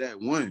replace that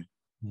one.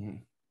 mm-hmm. You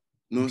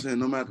know what I'm saying?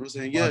 No matter what I'm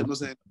saying, yeah, you know what I'm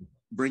saying?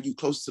 Bring you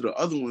close to the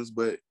other ones,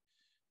 but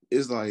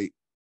it's like,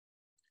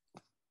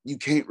 you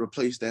can't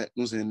replace that,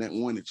 you know what I'm saying, that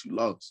one that you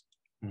lost.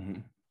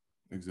 Mm-hmm.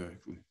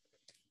 Exactly.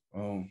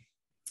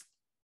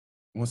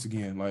 Once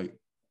again, like,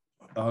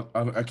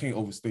 I can't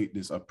overstate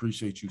this. I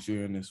appreciate you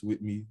sharing this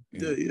with me.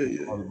 And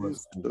Yeah. all of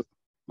us.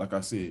 Like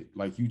I said,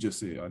 like you just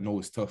said, I know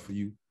it's tough for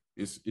you.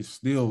 It's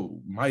still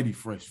mighty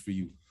fresh for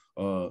you.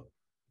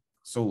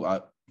 So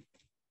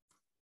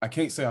I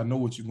can't say I know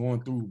what you're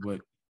going through,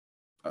 but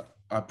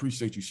I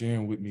appreciate you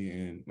sharing with me.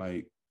 And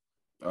like,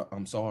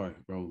 I'm sorry,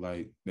 bro.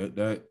 Like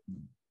that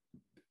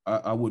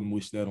I wouldn't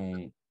wish that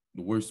on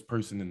the worst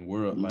person in the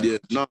world. Like, yeah,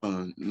 no, hell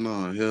no.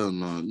 You know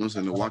what I'm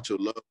saying? To watch your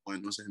loved one,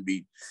 you know what I'm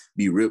saying,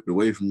 be ripped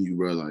away from you,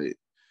 bro. Like,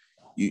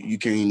 you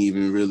can't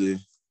even really, you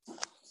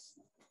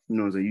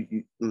know what I'm saying? You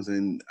know what I'm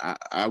saying?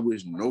 I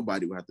wish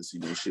nobody would have to see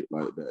no shit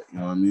like that. You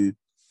know what I mean?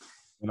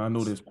 And I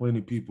know there's plenty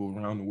of people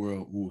around the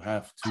world who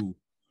have to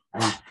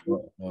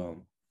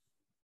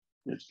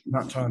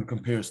not trying to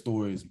compare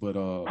stories, but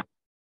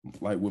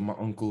like with my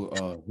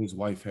uncle, his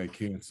wife had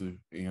cancer,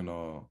 and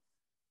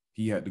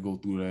he had to go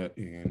through that,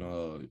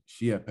 and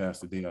she had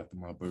passed the day after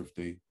my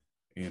birthday,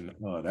 and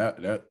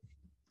that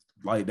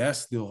like, that's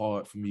still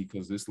hard for me,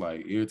 because it's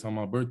like every time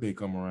my birthday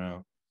come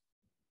around,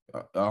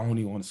 I don't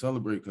even want to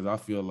celebrate, because I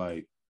feel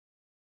like,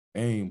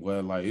 dang,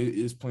 well, like,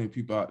 it's plenty of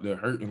people out there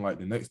hurting, like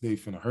the next day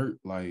finna hurt,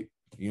 like,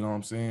 you know what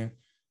I'm saying?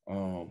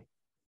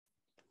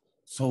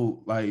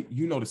 So, like,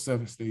 you know, the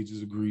 7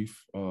 stages of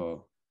grief,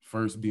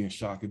 first being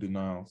shock and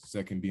denial,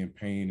 second being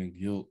pain and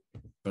guilt,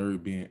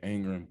 third being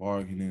anger and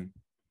bargaining,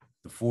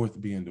 the fourth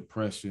being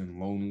depression,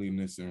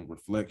 loneliness, and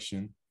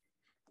reflection.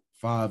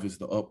 5 is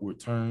the upward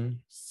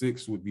turn.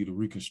 6 would be the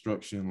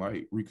reconstruction,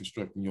 like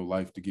reconstructing your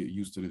life to get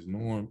used to this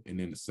norm. And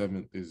then the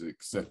 7th is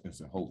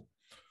acceptance and hope.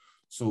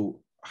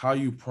 So how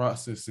you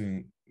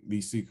processing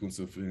these sequence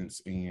of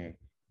events, and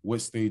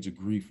what stage of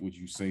grief would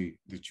you say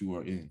that you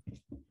are in?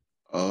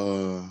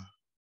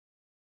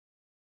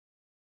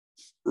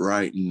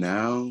 Right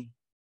now,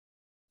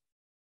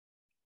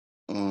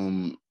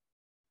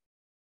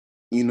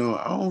 you know,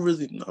 I don't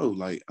really know.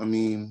 Like, I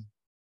mean,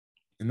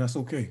 and that's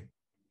okay.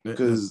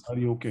 Because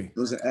okay.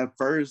 At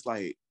first,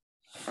 like,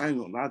 I ain't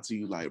gonna lie to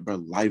you, like, bro,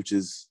 life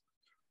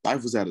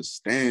was at a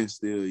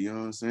standstill, you know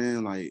what I'm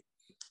saying? Like,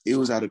 it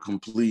was at a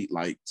complete,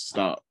 like,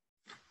 stop.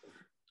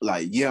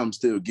 Like, yeah, I'm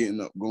still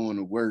getting up, going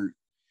to work,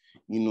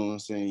 you know what I'm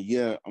saying?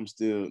 Yeah, I'm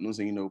still, you know what I'm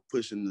saying, you know,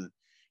 pushing the,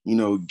 you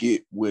know,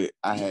 get what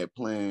I had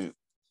planned.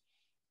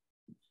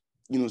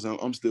 You know what I'm saying?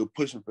 I'm still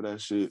pushing for that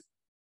shit.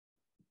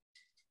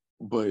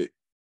 But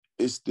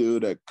it's still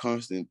that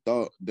constant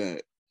thought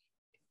that,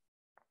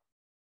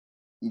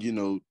 you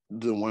know,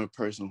 the one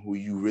person who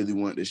you really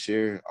want to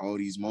share all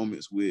these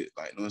moments with,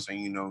 like, you know what I'm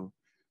saying, you know,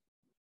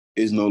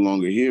 is no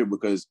longer here.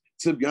 Because,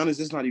 to be honest,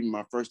 it's not even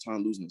my first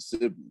time losing a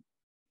sibling.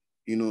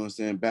 You know what I'm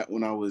saying? Back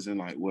when I was in,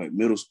 like,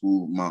 middle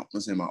school, my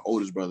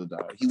oldest brother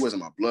died. He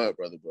wasn't my blood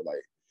brother, but,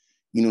 like,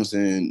 you know what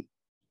I'm saying,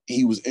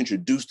 he was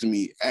introduced to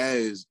me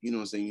as, you know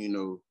what I'm saying, you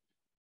know,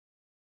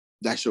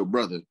 that's your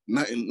brother.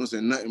 Nothing, you know what I'm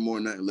saying, nothing more,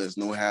 nothing less.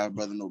 No half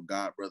brother, no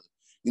god brother.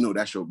 You know,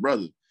 that's your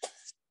brother.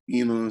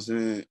 You know what I'm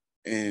saying?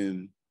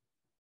 And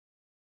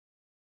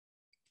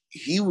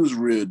he was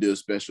real deal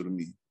special to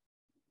me.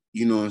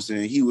 You know what I'm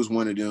saying? He was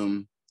one of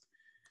them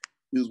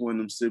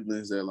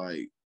siblings that,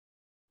 like,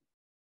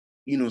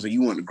 you know what I'm saying,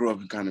 you want to grow up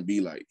and kind of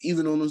be like,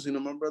 even though, you know,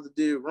 my brother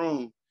did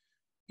wrong,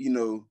 you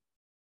know,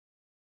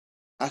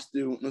 I still,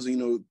 you know what I'm saying,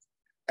 you know,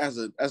 as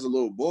a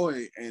little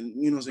boy, and,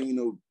 you know what I'm saying, you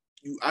know,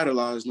 you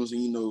idolize, you know what I'm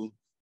saying, you know,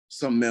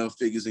 some male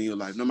figures in your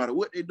life, no matter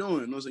what they're doing, you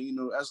know what I'm saying, you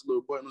know, as a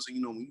little boy, you know what I'm saying,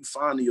 you know, when you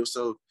find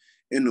yourself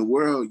in the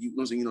world, you know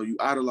what I'm saying, you know, you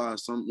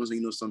idolize some, you know what I'm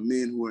saying, you know, some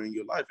men who are in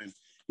your life, and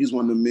he's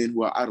one of the men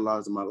who I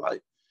idolized in my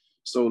life.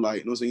 So, like,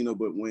 you know what I'm saying, you know,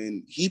 but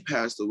when he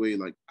passed away,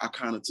 like, I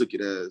kind of took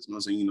it as, you know what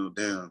I'm saying, you know,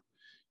 damn,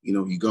 you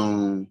know, he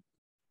gone,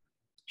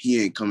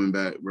 he ain't coming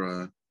back,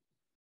 bro.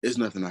 There's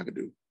nothing I could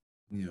do.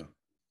 Yeah.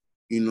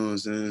 You know what I'm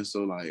saying?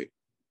 So, like,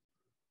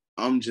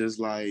 I'm just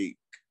like,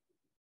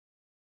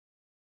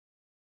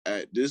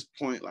 at this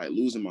point, like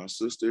losing my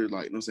sister,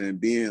 like, you know what I'm saying,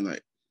 being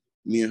like,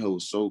 me and her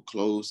was so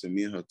close and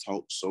me and her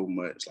talked so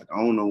much. Like, I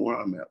don't know where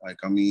I'm at. Like,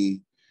 I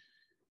mean,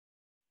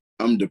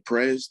 I'm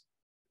depressed,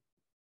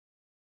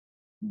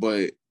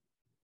 but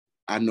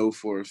I know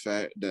for a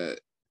fact that,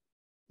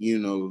 you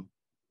know,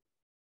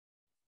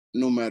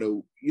 no matter,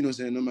 you know what I'm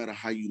saying, no matter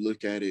how you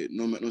look at it,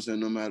 no matter, you know what I'm saying,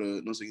 no matter, you know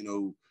what I'm saying, you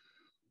know,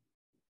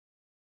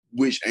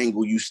 which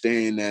angle you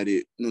stand at it, you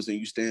know what I'm saying,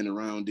 you stand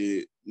around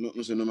it, you know what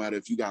I'm saying, no matter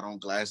if you got on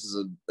glasses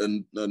or not,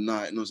 you know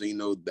what I'm saying, you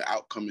know, the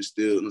outcome is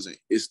still, you know what I'm saying,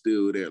 it's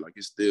still there. Like,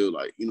 it's still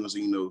like, you know what I'm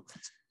saying, you know,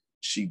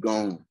 she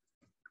gone.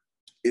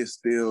 It's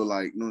still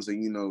like, you know what I'm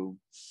saying, you know,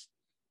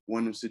 one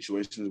of those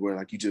situations where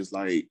like you just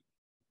like,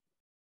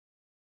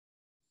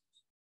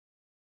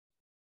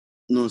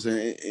 you know what I'm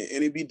saying,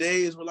 and it be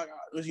days where like,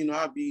 you know,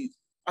 I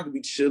could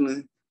be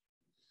chilling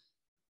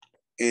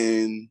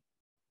and,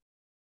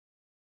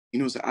 you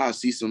know what I'm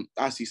saying,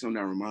 I see something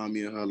that remind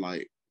me of her.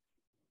 Like,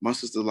 my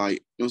sister, like, you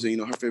know what I'm saying, you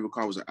know, her favorite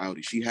car was an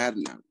Audi. She had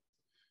an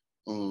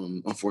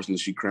Audi. Unfortunately,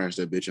 she crashed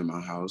that bitch in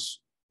my house.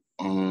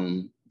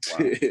 Wow.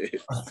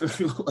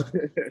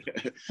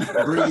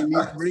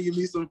 bringing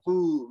me some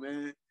food,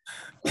 man.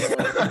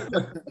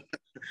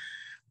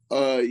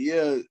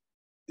 Yeah,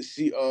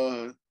 she, you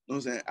know what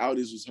I'm saying,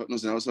 Audis was her, you know what I'm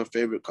saying, that was her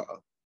favorite car.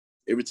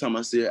 Every time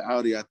I see an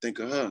Audi, I think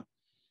of her.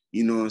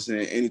 You know what I'm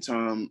saying?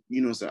 Anytime,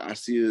 you know what I'm saying, I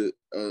see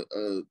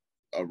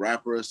a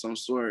rapper of some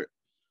sort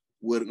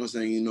with, you know what I'm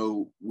saying, you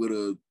know, with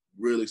a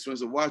real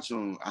expensive watch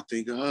on, I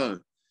think of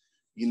her.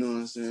 You know what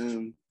I'm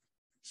saying?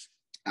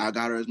 I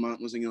got her as my, you know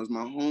what I'm saying, you know, as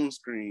my home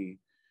screen.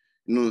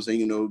 You know what I'm saying?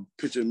 You know,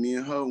 picture me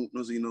and her, you know what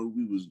I'm saying, you know,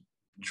 we was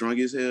drunk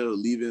as hell,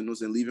 leaving, you know what I'm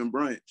saying, leaving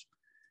brunch.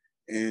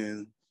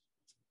 And,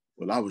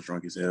 well, I was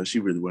drunk as hell. She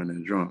really wasn't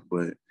that drunk,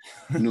 but,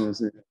 you know what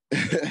I'm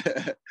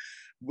saying?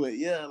 But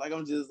yeah, like,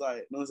 I'm just like,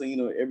 you know what I'm saying, you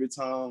know, every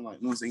time, like,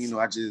 you know what I'm saying, you know,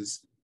 I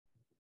just,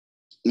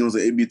 you know what I'm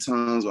saying, it be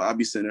times where I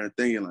be sitting there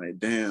thinking, like,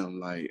 damn,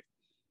 like,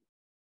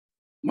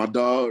 my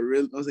dog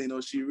really, you know what I'm saying, you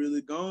know, she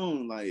really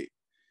gone, like,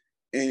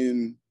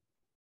 and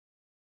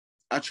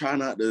I try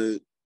not to,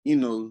 you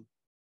know,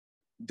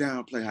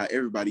 downplay how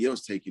everybody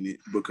else taking it,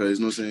 because,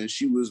 you know what I'm saying,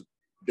 she was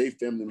their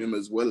family member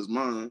as well as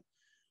mine.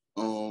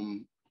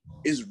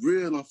 It's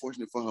real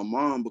unfortunate for her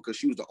mom because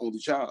she was the only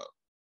child.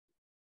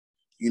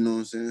 You know what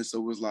I'm saying? So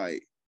it was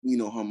like, you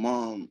know, her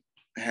mom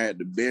had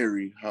to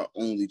bury her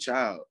only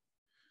child.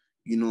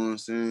 You know what I'm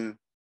saying?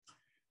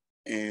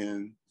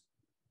 And,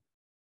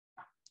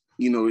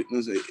 you know,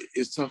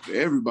 it's tough for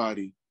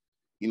everybody.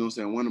 You know what I'm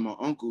saying? One of my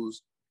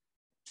uncles,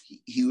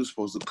 he was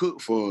supposed to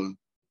cook for her.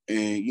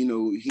 And, you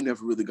know, he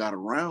never really got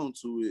around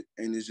to it.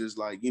 And it's just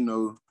like, you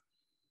know,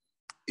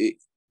 it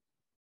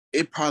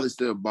probably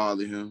still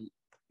bothered him,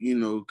 you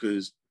know,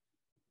 because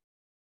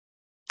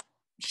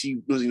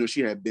she, you know,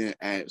 she had been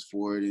asked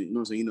for it. And, you know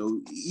what I'm saying? You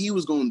know, he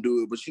was going to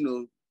do it, but, you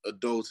know,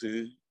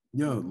 adulting.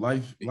 Yeah,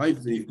 life get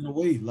in the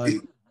way. Like,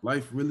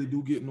 life really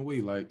do get in the way.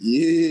 Like,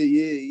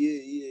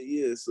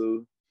 yeah.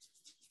 So,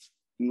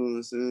 you know what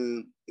I'm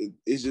saying?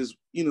 It's just,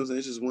 you know what I'm saying?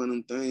 It's just one of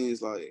them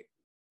things, like,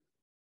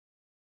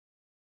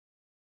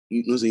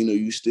 you know what I'm saying? You know,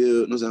 you still, you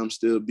know what I'm saying? I'm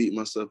still beating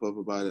myself up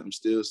about it. I'm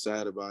still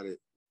sad about it.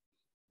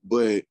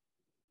 But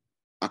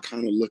I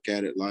kind of look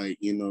at it like,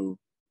 you know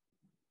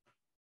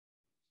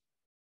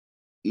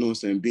what I'm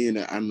saying? Being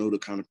that I know the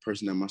kind of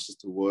person that my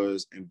sister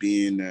was, and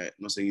being that, you know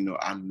what I'm saying, you know,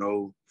 I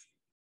know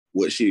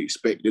what she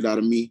expected out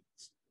of me.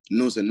 You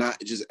know what I'm saying?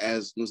 Not just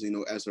as, you know what I'm saying, you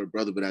know, as her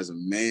brother, but as a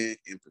man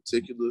in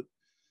particular.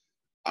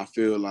 I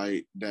feel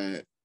like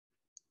that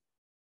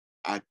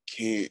I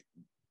can't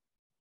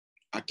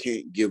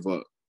give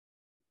up.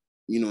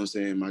 You know what I'm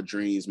saying? My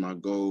dreams, my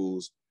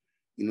goals,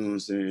 you know what I'm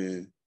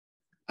saying?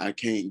 I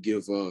can't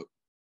give up,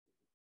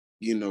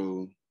 you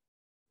know,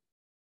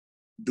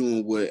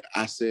 doing what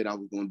I said I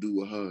was gonna do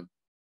with her. You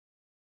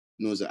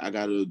know what I'm saying? I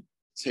gotta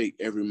take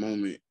every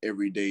moment,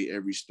 every day,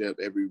 every step,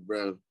 every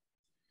breath,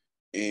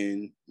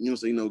 and, you know what I'm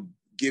saying, you know,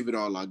 give it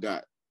all I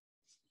got.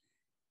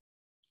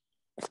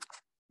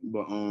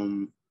 But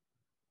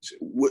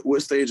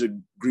what stage of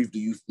grief do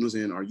you know what I'm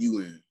saying, are you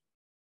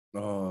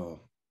in?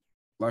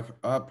 Like,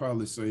 I'd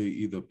probably say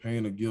either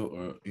pain or guilt,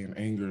 or in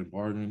anger and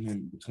bargaining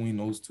in between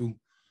those two.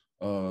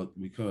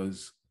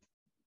 Because,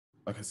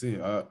 like I said,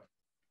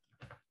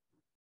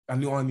 I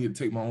know I need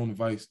to take my own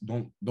advice.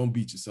 Don't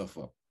beat yourself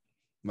up.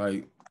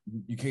 Like,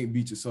 you can't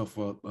beat yourself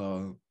up.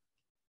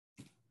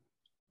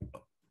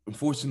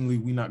 Unfortunately,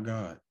 we not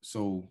God,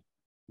 so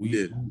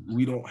we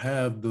don't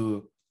have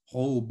the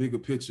whole bigger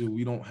picture.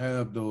 We don't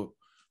have the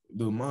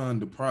mind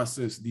to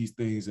process these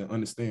things and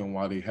understand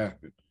why they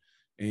happen.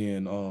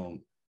 And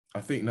I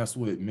think that's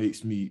what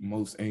makes me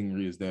most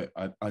angry, is that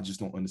I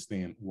just don't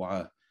understand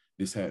why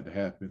this had to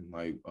happen.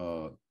 Like,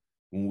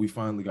 when we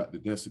finally got the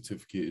death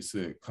certificate, it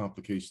said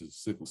complications of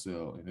sickle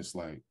cell. And it's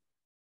like,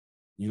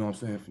 you know what I'm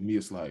saying? For me,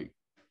 it's like,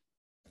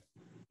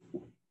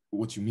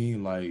 what you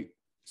mean? Like,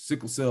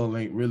 sickle cell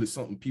ain't really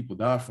something people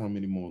die from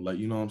anymore. Like,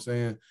 you know what I'm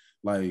saying?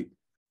 Like,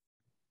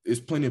 there's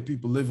plenty of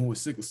people living with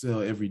sickle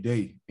cell every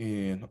day.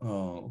 And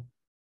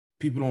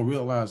people don't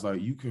realize,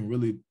 like, you can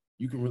really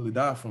you can really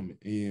die from it.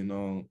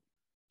 And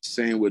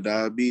same with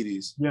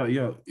diabetes.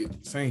 yeah,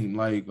 same.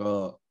 Like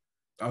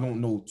I don't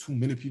know too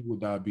many people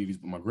with diabetes,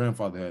 but my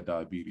grandfather had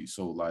diabetes,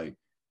 so like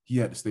he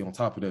had to stay on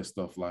top of that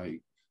stuff,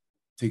 like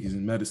taking his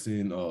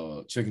medicine,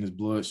 checking his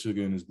blood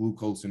sugar and his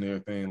glucose and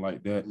everything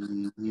like that.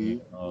 Mm-hmm.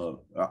 And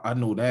I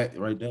know that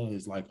right there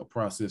is like a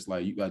process.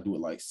 Like you gotta do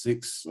it like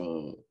 6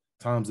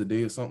 times a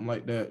day or something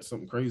like that,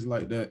 something crazy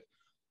like that.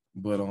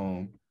 But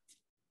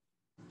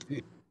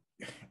it,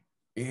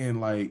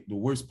 and like the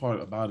worst part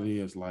about it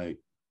is like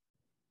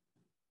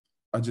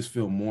I just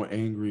feel more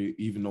angry,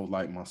 even though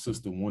like my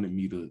sister wanted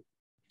me to,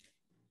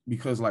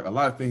 because like a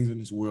lot of things in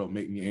this world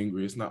make me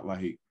angry. It's not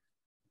like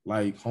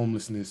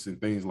homelessness and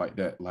things like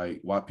that,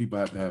 like why people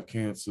have to have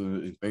cancer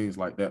and things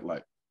like that,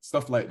 like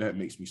stuff like that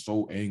makes me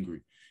so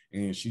angry.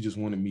 And she just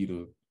wanted me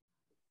to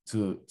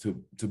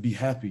be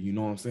happy, you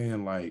know what I'm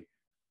saying? Like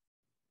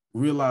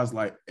realize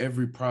like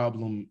every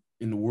problem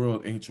in the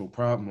world ain't your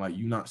problem. Like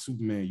you're not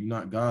Superman, you're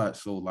not God.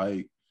 So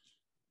like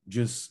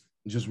just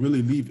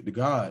really leave it to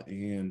God.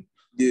 And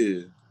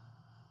Yeah.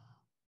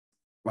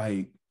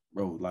 like,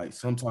 bro, like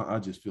sometimes I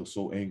just feel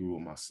so angry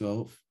with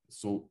myself.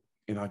 So,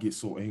 and I get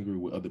so angry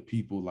with other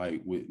people,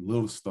 like with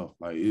little stuff,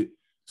 like it,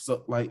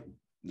 so like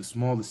the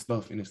smallest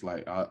stuff. And it's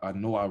like, I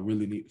know I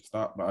really need to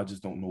stop, but I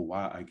just don't know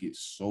why I get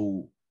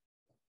so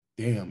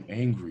damn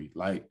angry.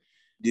 Like,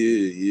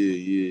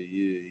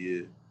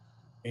 Yeah.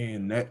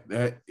 and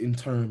that in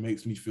turn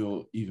makes me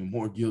feel even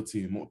more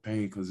guilty and more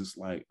pain. Cause it's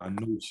like, I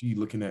know she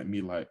looking at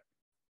me like,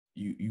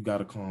 you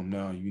gotta calm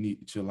down. You need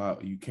to chill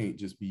out. You can't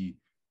just be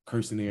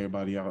cursing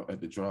everybody out at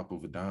the drop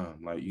of a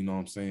dime. Like, you know what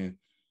I'm saying?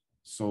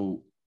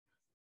 So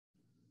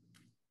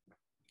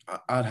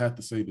I'd have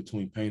to say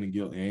between pain and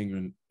guilt and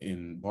anger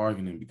and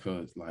bargaining,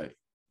 because like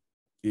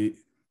it.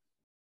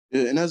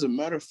 Yeah, and as a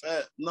matter of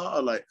fact, no,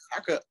 like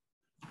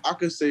I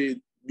could say,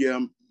 yeah,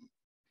 I'm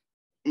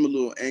a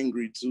little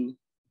angry too,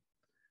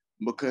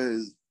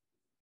 because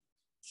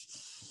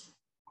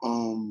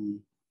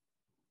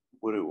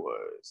what it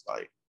was,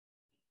 like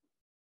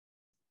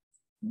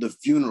the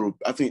funeral,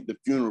 I think the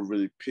funeral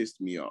really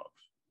pissed me off.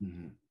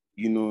 Mm-hmm.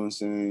 You know what I'm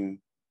saying?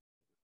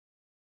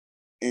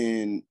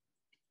 And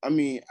I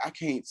mean, I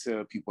can't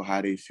tell people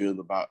how they feel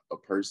about a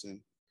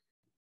person.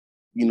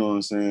 You know what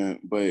I'm saying?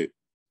 But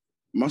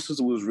my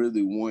sister was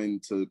really one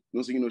to,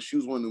 you know, she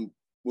was one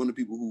of the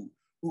people who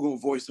gonna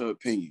voice her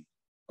opinion.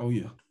 Oh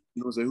yeah. You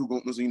know what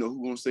I'm saying?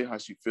 Who gonna say how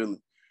she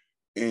feeling.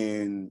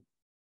 And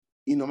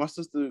you know, my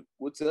sister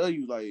would tell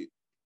you, like, you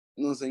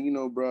know what I'm saying, you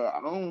know, bro,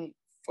 I don't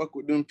fuck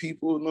with them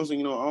people. You know what I'm saying?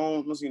 You know, I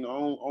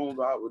don't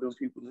vibe with them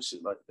people and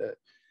shit like that.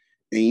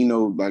 And you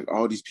know, like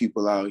all these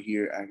people out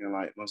here acting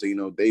like, you know what I'm saying, you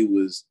know, they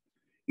was,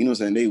 you know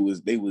what I'm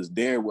saying, they was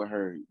there with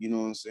her. You know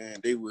what I'm saying?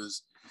 They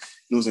was,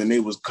 you know what I'm saying, they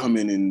was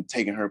coming and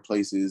taking her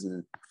places.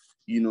 And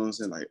you know what I'm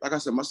saying? Like I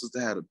said, my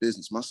sister had a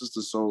business. My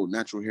sister sold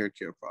natural hair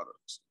care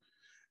products.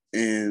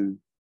 And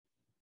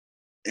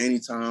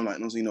anytime, like,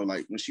 you know,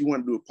 like when she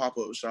wanted to do a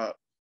pop-up shop,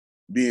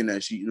 being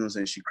that she, you know what I'm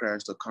saying, she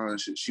crashed her car and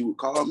shit, she would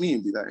call me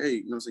and be like, hey,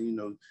 you know what I'm saying, you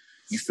know,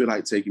 you feel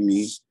like taking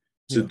me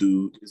to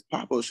do this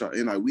pop-up shop.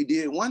 And like we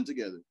did one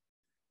together.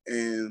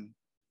 And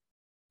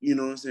you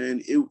know what I'm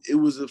saying, it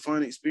was a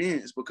fun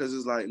experience, because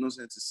it's like, you know what I'm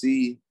saying, to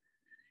see,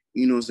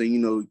 you know what I'm saying, you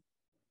know,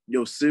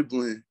 your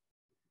sibling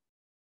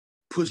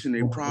pushing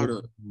a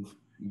product.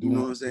 You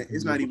know what I'm saying?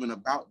 It's not even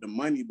about the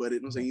money, but it, you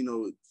know what I'm saying, you know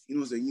what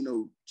I'm saying, you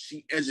know,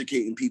 she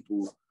educating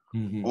people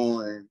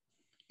on,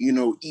 you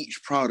know,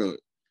 each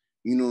product.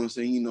 You know what I'm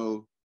saying? You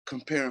know,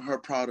 comparing her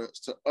products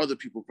to other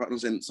people's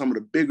products and some of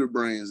the bigger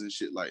brands and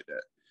shit like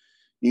that.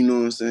 You know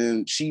what I'm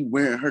saying? She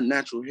wearing her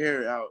natural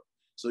hair out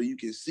so you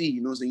can see,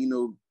 you know what I'm saying? You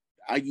know,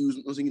 I use,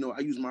 you know what I'm saying, you know, I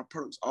use my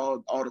products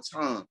all the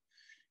time.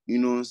 You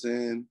know what I'm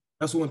saying?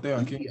 That's one thing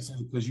I can't say,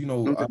 because you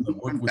know,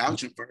 I'm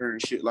vouching for her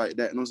and shit like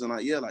that. You know what I'm saying?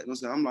 Like, yeah, like, you know what I'm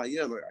saying? I'm like,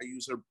 yeah, like I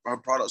use her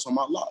products on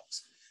my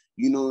locks.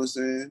 You know what I'm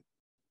saying?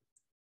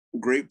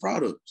 Great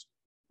products.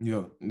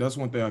 Yeah, that's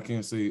one thing I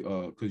can't say,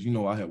 because you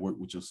know I had worked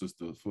with your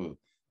sister for,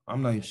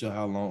 I'm not even sure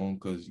how long,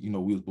 because you know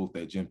we was both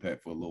at Gym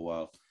Pack for a little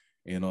while,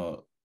 and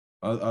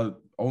I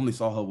only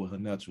saw her with her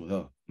natural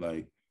hair.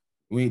 Like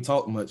we ain't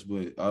talked much,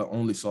 but I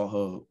only saw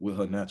her with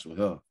her natural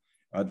hair.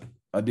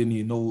 I didn't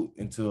even know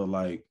until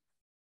like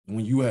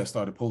when you had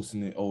started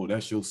posting it. Oh,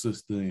 that's your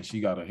sister, and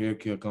she got a hair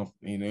care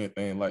company and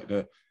everything like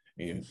that.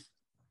 And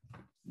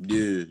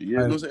yeah, you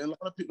know what I'm saying? A lot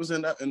of people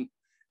saying that,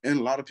 and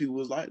a lot of people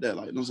was like that.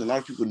 Like, you know what I'm saying? A lot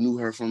of people knew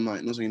her from, like,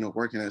 you know what I'm saying, you know,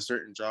 working at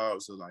certain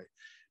jobs. So like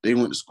they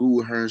went to school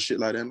with her and shit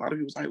like that. And a lot of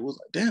people was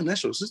like, damn,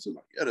 that's your sister.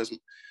 Like, yeah,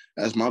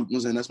 that's my, you know what I'm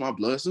saying, that's my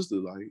blood sister.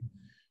 Like,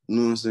 you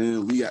know what I'm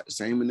saying? We got the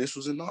same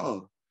initials and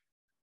all.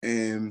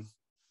 And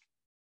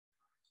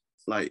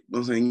like, you know what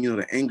I'm saying, you know,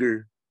 the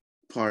anger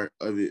part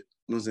of it,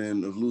 you know what I'm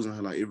saying, of losing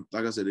her, like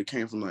I said, it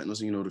came from, like, you know what I'm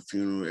saying, you know, the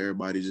funeral,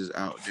 everybody just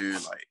out there,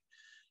 like,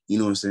 you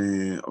know what I'm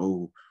saying,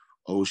 oh,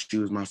 she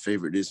was my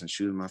favorite this and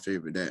she was my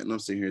favorite that. And I'm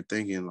sitting here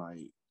thinking, like,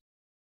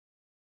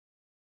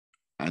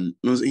 I you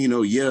know, you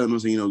know, yeah, you know,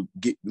 you know,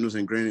 get, you know,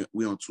 saying, granted,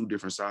 we on two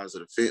different sides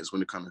of the fence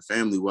when it comes to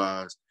family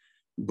wise,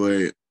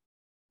 but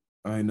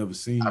I ain't never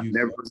seen you.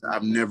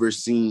 I've never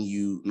seen you,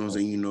 you know what I'm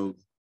saying, you know,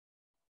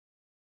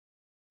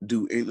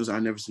 do anything. I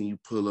never seen you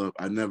pull up.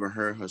 I never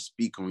heard her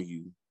speak on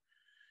you.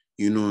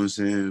 You know what I'm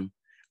saying?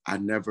 I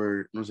never, you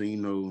know what I'm saying, you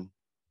know,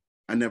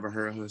 I never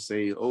heard her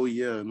say, oh yeah,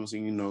 you know what I'm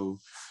saying, you know,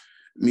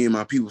 me and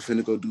my people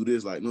finna go do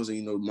this. Like, you know what I'm saying,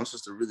 you know, my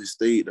sister really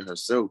stayed to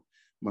herself.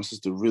 My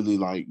sister really,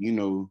 like, you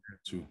know,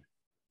 True.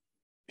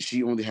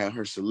 She only had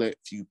her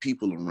select few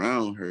people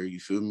around her, you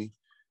feel me?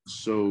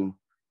 So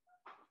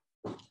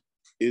it's,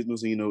 you know what I'm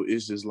saying, you know,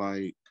 it's just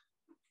like,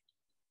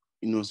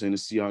 you know what I'm saying, to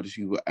see all these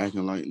people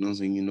acting like, you know what I'm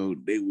saying, you know,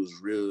 they was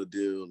real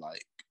deal,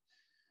 like,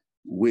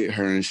 with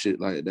her and shit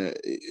like that.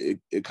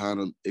 It kind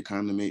of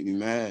made me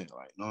mad,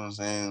 like, you know what I'm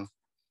saying?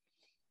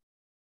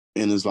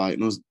 And it's like,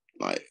 you know,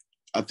 like,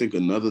 I think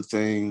another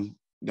thing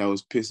that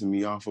was pissing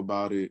me off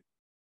about it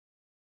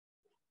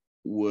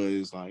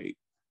was like,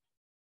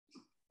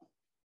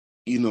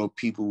 you know,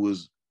 people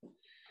was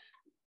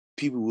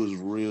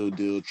real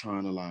deal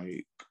trying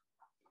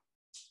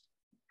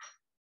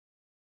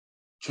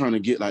to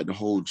get like the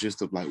whole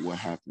gist of like what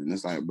happened.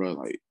 It's like, bro,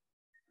 like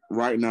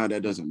right now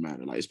that doesn't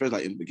matter. Like, especially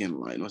like in the beginning,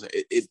 like, you know what I'm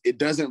saying? It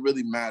doesn't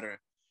really matter,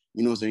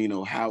 you know what I'm saying, you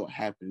know, how it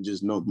happened.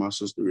 Just know my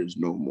sister is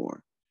no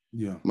more.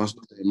 Yeah.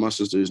 My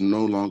sister is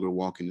no longer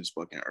walking this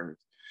fucking earth.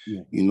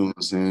 Yeah. You know what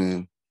I'm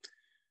saying?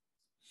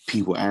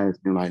 People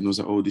asking like, you know what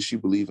I'm saying, oh, did she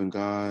believe in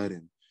God?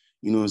 And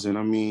you know what I'm saying?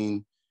 I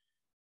mean,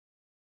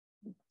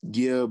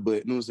 yeah, but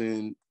you know what I'm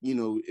saying, you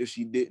know, if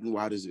she didn't,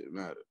 why does it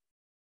matter?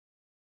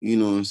 You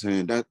know what I'm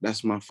saying?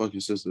 That's my fucking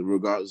sister,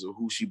 regardless of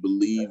who she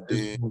believed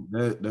in.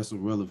 That's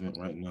irrelevant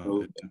right now. You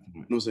know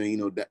what I'm saying? You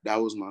know,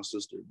 that was my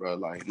sister, bro.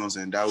 Like, you know what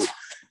I'm saying? That was,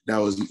 you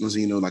know what I'm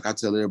saying, you know, like I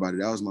tell everybody,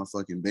 that was my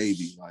fucking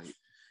baby. Like,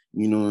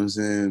 you know what I'm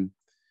saying?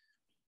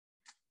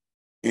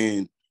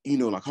 And, you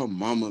know, like her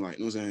mama, like,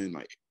 you know what I'm saying?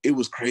 Like, it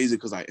was crazy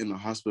because like in the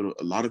hospital,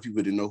 a lot of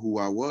people didn't know who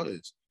I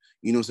was.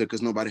 You know what I'm saying?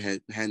 Because nobody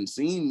hadn't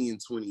seen me in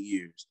 20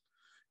 years.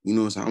 You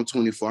know what I'm saying? I'm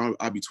 24,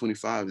 I'll be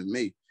 25 in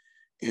May.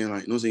 And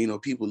like, you know what I'm saying, you know,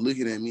 people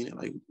looking at me and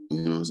like,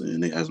 you know what I'm saying?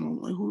 They ask me,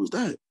 like, who's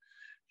that?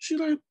 She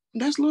like,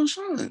 that's LeSean.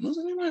 You know what I'm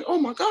saying? They're like, oh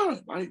my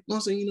God. Like, you know what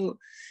I'm saying, you know.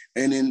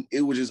 And then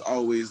it was just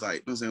always like, you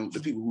know what I'm saying, the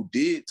people who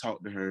did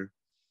talk to her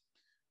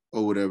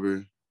or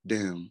whatever,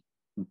 damn.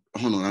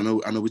 Hold on,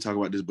 I know we talk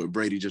about this, but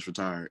Brady just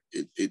retired.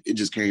 It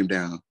just came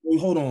down. Wait,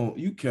 hold on,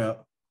 you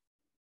cap.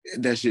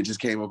 That shit just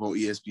came up on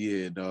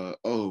ESPN, dog.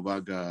 Oh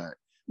my God.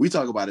 We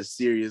talk about a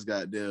serious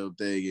goddamn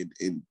thing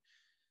and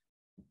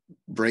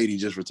Brady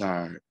just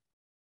retired.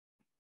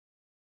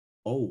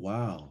 Oh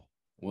wow.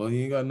 Well,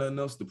 he ain't got nothing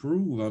else to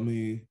prove. I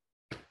mean,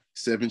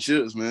 7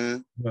 chips,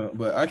 man.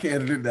 but I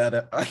can't edit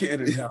that. I can't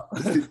edit it out.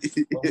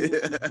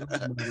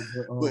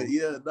 But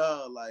yeah,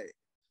 no, like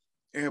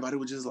everybody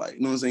was just like, you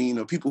know what I'm saying, you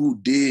know, people who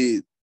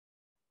did,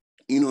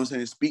 you know what I'm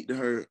saying, speak to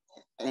her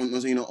on, you know what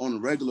I'm saying, you know, on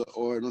the regular,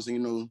 or you know what I'm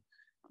saying, you know,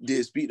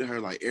 did speak to her,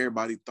 like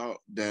everybody thought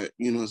that,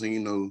 you know what I'm saying, you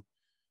know,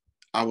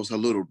 I was her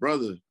little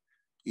brother,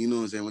 you know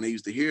what I'm saying, when they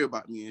used to hear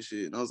about me and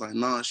shit. And I was like,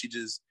 nah, she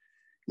just,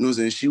 you know what I'm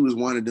saying, she was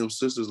one of them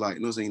sisters, like, you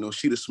know what I'm saying, you know,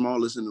 she the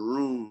smallest in the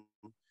room,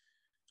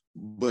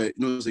 but you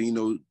know what I'm saying, you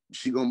know,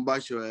 she gonna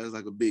bite your ass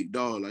like a big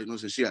dog. Like, you know what I'm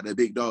saying, she got that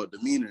big dog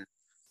demeanor,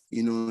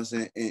 you know what I'm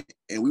saying,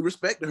 and we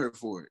respected her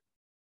for it.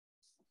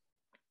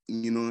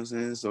 You know what I'm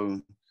saying?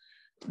 So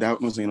that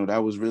was, you know,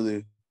 that was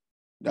really,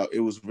 that it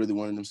was really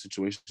one of them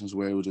situations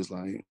where it was just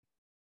like,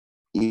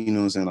 you know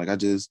what I'm saying, like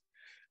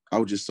I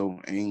was just so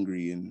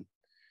angry, and you know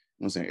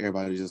what I'm saying,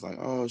 everybody just like,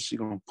 oh, she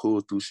gonna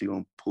pull through,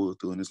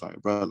 and it's like,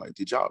 bro, like,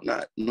 did y'all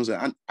not, you know what I'm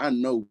saying, I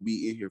know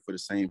we in here for the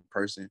same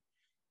person,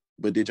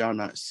 but did y'all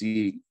not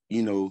see,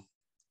 you know,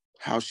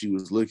 how she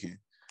was looking?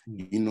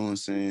 You know what I'm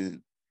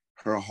saying?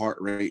 Her heart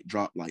rate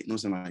dropped, like, you know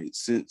what I'm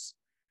saying,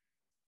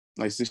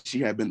 like since she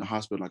had been in the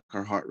hospital, like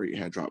her heart rate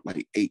had dropped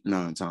like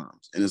 8-9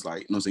 times. And it's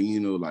like, you know what I'm saying, you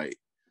know, like,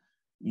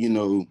 you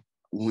know,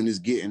 when it's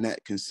getting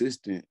that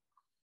consistent,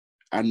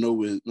 I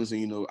know it's, you know what I'm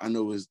saying, you know, I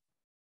know it's,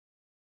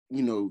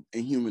 you know,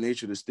 in human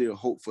nature to still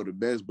hope for the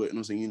best, but you know what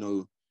I'm saying, you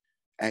know,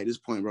 at this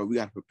point, bro, we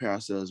got to prepare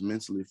ourselves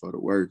mentally for the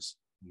worst.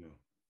 Yeah.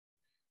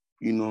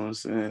 You know what I'm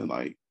saying?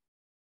 Like,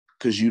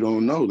 because you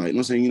don't know. Like, you know what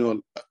I'm saying? You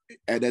know,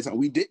 at that time,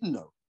 we didn't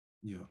know.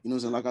 Yeah. You know what I'm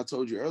saying? Like I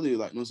told you earlier,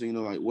 like, you know what I'm saying?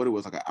 You know, like what it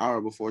was, like an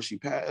hour before she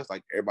passed,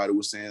 like everybody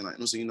was saying, like, you know what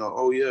I'm saying? You know,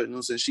 oh yeah, you know what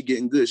I'm saying? She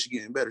getting good. She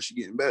getting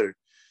better.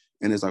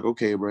 And it's like,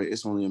 okay, bro,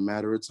 it's only a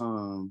matter of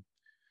time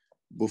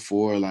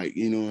before, like,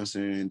 you know what I'm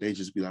saying? They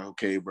just be like,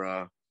 okay,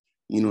 bro,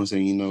 you know what I'm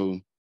saying? You know,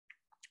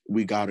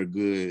 we got her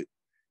good.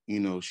 You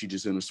know, she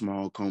just in a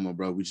small coma,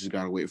 bro. We just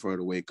got to wait for her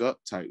to wake up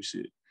type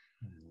shit.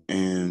 Mm-hmm.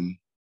 And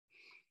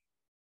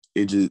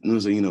it just, you know what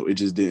I'm saying? You know, it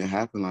just didn't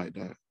happen like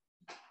that.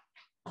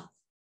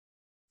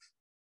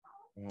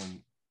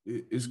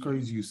 It's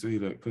crazy you say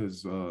that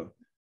because,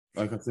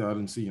 like I said, I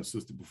didn't see your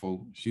sister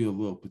before. She a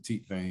little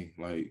petite thing,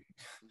 like,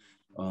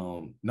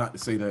 not to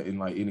say that in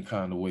like any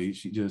kind of way.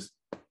 She just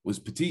was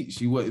petite.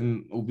 She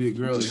wasn't a big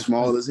girl. Just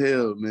small as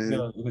hell, man.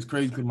 Yeah, it's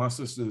crazy because my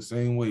sister the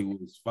same way,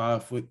 was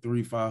 5'3",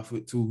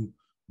 5'2",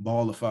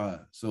 ball of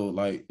fire. So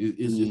like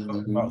it's just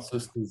something about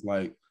sisters,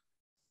 like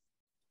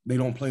they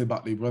don't play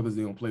about their brothers,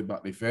 they don't play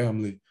about their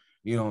family.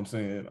 You know what I'm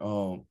saying?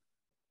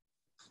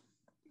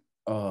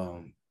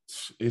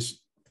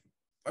 It's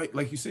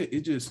like you said,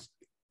 it just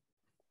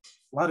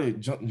a lot of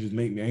junk just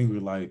make me angry.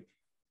 Like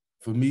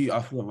for me,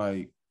 I feel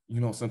like,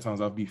 you know,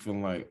 sometimes I be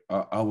feeling like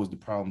I was the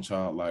problem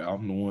child. Like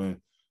I'm the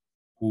one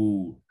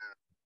who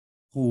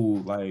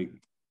who like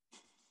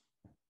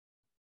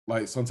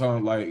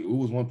sometimes like it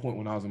was one point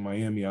when I was in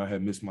Miami, I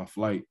had missed my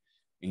flight,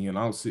 and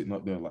I was sitting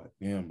up there like,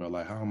 damn, bro,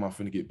 like how am I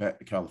finna get back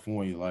to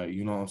California? Like,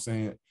 you know what I'm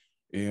saying?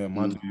 And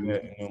my dad Mm-hmm.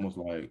 and them was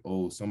like,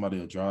 oh, somebody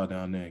will drive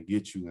down there and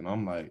get you. And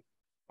I'm like,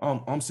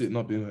 I'm sitting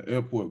up in the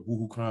airport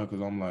boohoo crying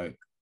because I'm like,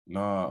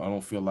 nah, I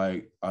don't feel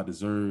like I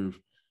deserve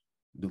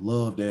the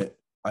love that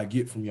I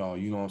get from y'all.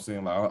 You know what I'm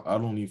saying? Like I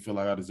don't even feel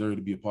like I deserve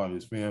to be a part of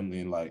this family.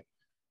 And like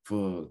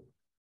for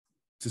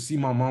to see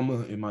my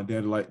mama and my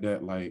daddy like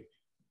that, like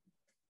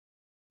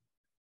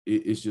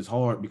it's just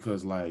hard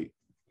because like,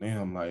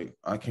 damn, like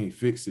I can't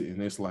fix it.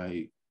 And it's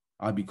like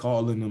I be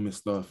calling them and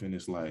stuff, and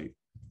it's like,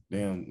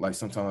 damn, like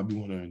sometimes I be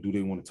wondering, do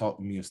they want to talk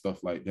to me and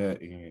stuff like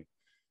that and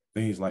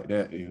things like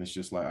that. And it's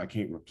just like I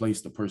can't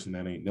replace the person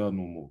that ain't there no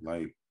more.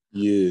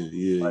 Yeah,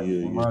 yeah, Like yeah,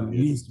 when yeah, my yeah.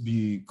 niece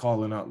be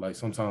calling out, like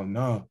sometimes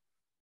now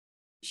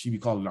she be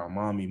calling out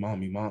mommy,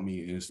 mommy,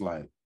 mommy. And it's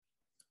like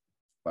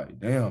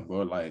damn,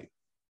 bro, like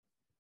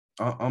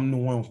I'm the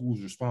one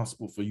who's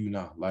responsible for you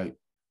now. Like,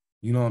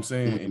 you know what I'm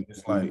saying? And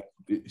it's Mm-hmm. like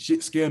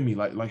shit scared me.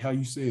 Like how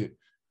you said,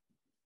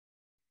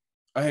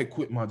 I had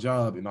quit my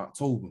job in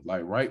October,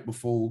 like right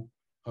before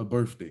her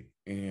birthday.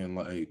 And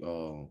like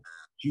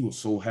she was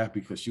so happy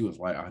because she was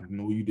like, I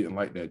know you didn't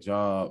like that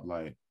job.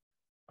 Like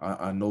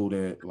I know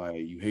that like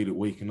you hated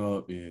waking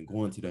up and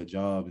going to that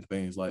job and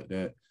things like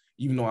that.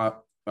 Even though I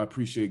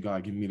appreciate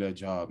God giving me that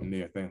job and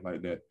everything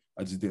like that,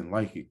 I just didn't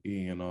like it.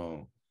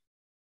 And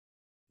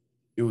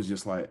it was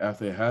just like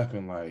after it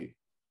happened, like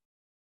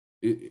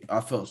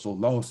I felt so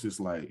lost. It's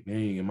like,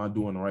 dang, am I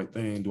doing the right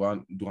thing? Do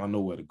I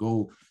know where to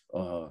go?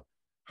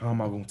 How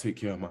am I gonna take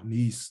care of my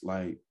niece?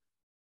 Like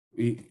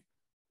it,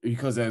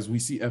 because as we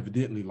see,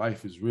 evidently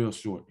life is real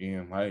short,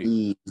 and like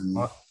Mm-hmm.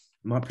 my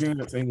my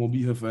parents ain't gonna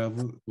be here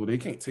forever, so they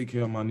can't take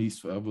care of my niece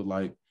forever.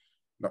 Like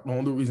the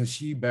only reason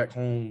she back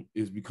home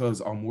is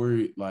because I'm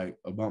worried like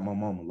about my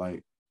mama.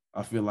 Like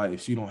I feel like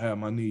if she don't have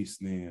my niece,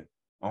 then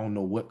I don't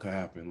know what could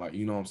happen. Like,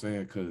 you know what I'm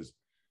saying? Because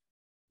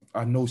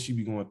I know she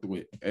be going through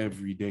it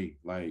every day.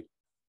 Like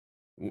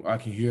I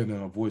can hear it in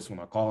her voice when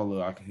I call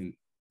her. I can,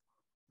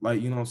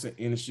 like, you know what I'm saying?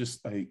 And it's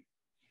just like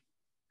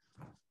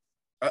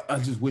I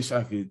just wish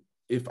I could,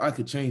 if I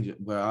could change it,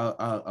 but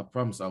I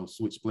promise I would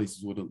switch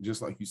places with her,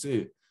 just like you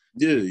said.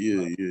 Yeah, And,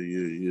 yeah, yeah,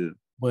 yeah, yeah.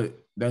 but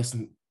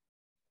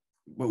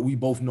but we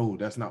both know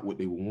that's not what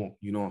they would want.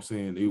 You know what I'm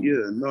saying?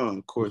 Yeah, no,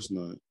 of course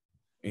not.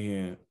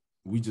 And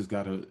we just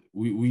gotta,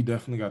 we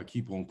definitely gotta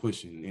keep on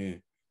pushing.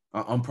 And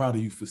I'm proud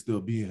of you for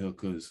still being here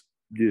because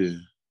Yeah.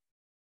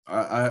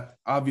 I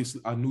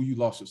obviously I knew you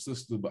lost your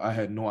sister, but I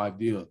had no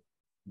idea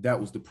that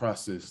was the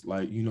process.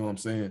 Like, you know what I'm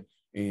saying?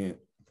 And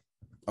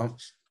I'm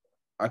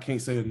I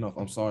can't say it enough.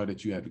 I'm sorry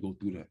that you had to go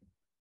through that.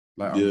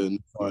 Like I'm Yeah,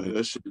 sorry no,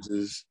 that shit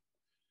just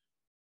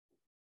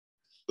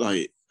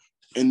like,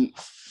 and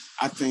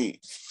I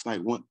think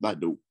like one like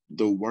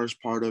the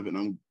worst part of it, and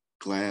I'm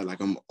glad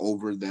like I'm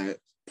over that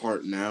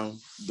part now.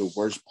 The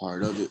worst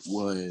part of it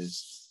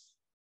was,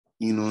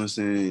 you know what I'm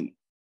saying,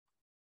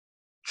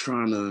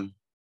 trying to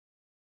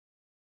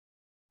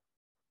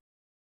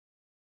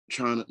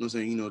you know what I'm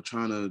saying,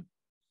 trying to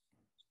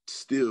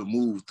still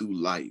move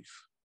through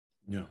life.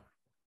 yeah.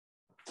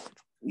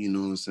 You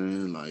know what I'm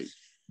saying? Like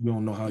You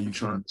don't know how you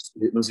trying can.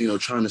 to,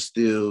 trying to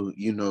still,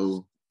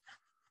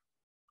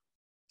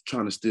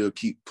 trying to still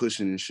keep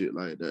pushing and shit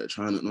like that.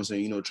 Trying to, you know what I'm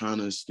saying, trying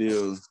to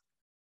still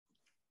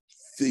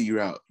figure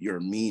out your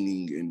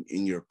meaning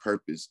and your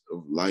purpose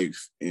of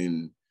life.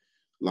 And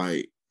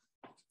like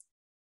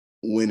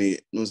when it, you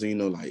know what I'm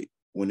saying, like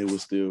when it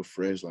was still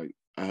fresh, like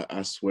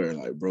I swear,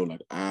 like bro,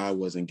 like I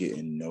wasn't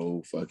getting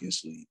no fucking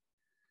sleep.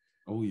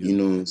 Oh yeah. You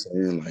know what I'm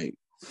saying? Like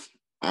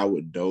I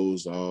would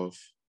doze off,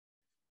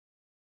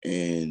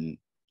 and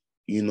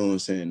you know what I'm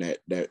saying,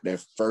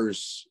 that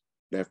first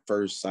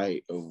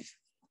sight of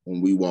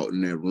when we walked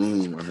in that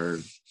room with her,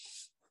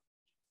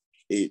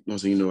 it,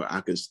 you know,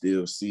 I could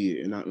still see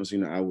it. And I,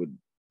 I would,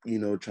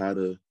 try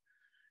to,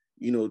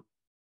 you know,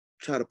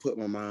 try to put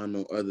my mind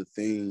on other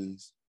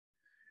things.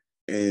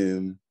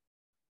 And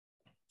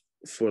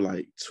for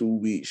like 2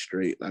 weeks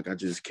straight, like I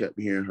just kept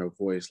hearing her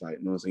voice, like,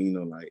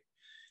 like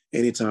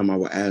anytime I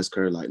would ask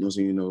her, like,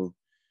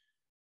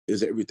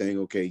 is everything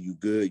okay? You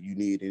good? You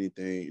need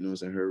anything? You know what I'm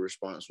saying? Her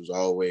response was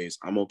always,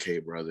 I'm okay,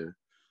 brother.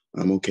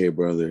 I'm okay,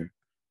 brother.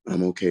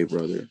 I'm okay,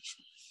 brother.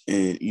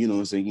 And you know what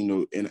I'm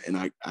saying, and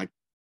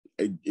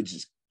it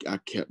just, I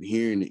kept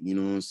hearing it, you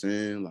know what I'm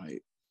saying?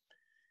 Like,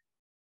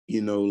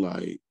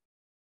 like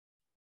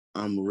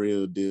I'm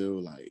real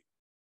deal, like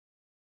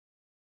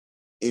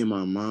in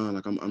my mind,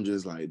 like I'm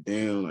just like,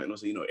 damn, like,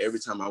 every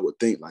time I would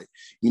think, like,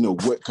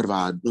 what could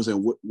have I,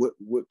 saying,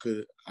 what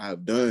could I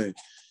have done?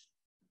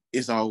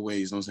 It's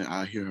always, saying,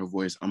 I hear her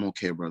voice, I'm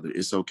okay, brother.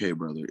 It's okay,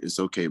 brother. It's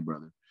okay,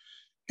 brother.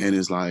 And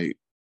it's like,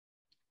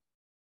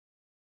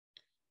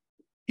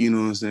 you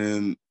know what I'm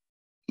saying,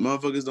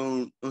 motherfuckers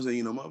don't,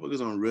 motherfuckers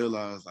don't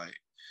realize, like,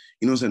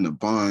 you know what I'm saying, the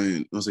bond, you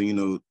know what I'm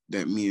saying,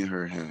 that me and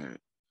her had.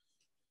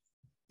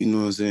 You know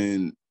what I'm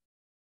saying?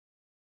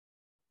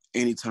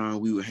 Anytime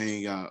we would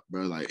hang out,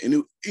 bro, like, and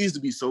it used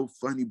to be so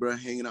funny, bro,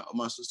 hanging out with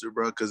my sister,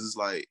 bro, because it's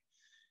like,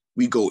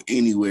 we go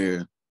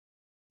anywhere.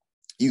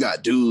 You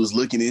got dudes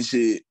looking and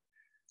shit.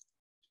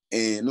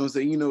 And you know what I'm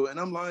saying, and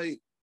I'm like,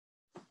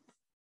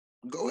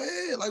 go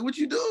ahead, like, what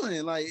you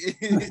doing? Like,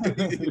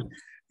 you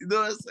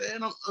know what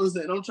I'm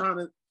saying? I'm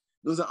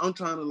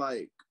trying to,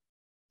 like,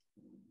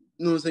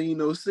 you know what I'm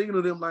saying,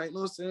 signal them, like, you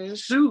know what I'm saying,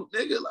 shoot, nigga,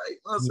 like, you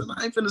know what I'm saying,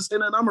 I ain't finna say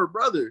that I'm her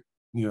brother.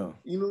 Yeah.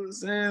 You know what I'm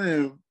saying?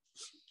 And,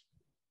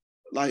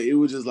 like, it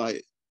was just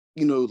like,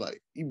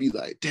 like, you'd be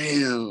like,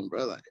 damn,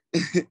 bro, like,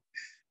 and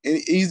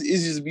it's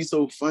just be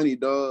so funny,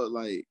 dog,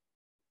 like,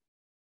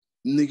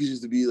 niggas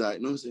used to be like,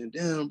 you know what I'm saying,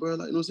 damn, bro,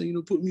 like, you know what I'm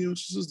saying, put me on your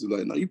sister,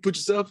 like, no, you put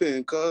yourself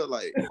in, cuz,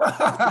 like, you know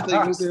what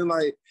I'm saying,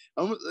 like,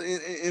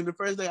 and the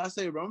first thing I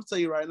say, bro, I'm gonna tell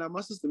you right now,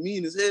 my sister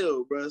mean as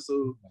hell, bro, so,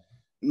 you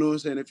know what I'm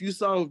saying, if you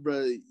soft,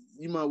 bro,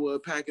 you might well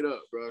pack it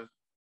up, bro.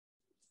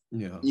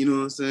 Yeah. You know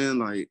what I'm saying,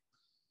 like,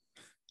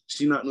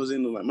 she not, you know what I'm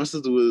saying, like, my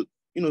sister was,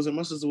 you know what I'm saying,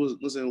 my sister was, you know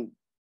what I'm saying,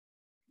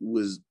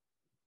 was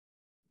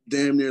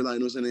damn near, like, you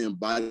know what I'm saying, the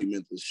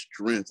embodiment, the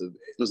strength of it,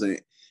 you know what I'm saying,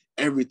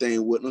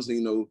 everything, what, you know what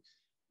I'm saying,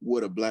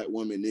 what a black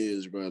woman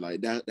is, bro,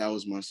 like, that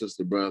was my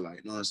sister, bro, like,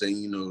 you know what I'm saying,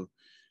 I'm, you know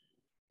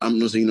what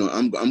I'm saying,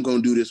 I'm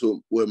gonna do this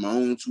with my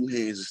own two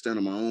hands instead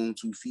of my own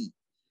 2 feet.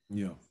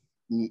 Yeah.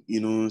 You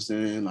know what I'm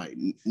saying? Like,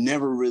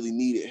 never really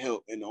needed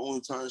help. And the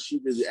only time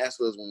she really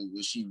asked us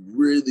when she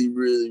really,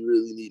 really,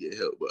 really needed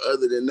help. But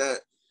other than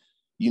that,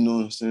 you know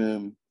what I'm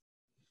saying?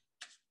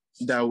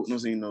 That, you know what I'm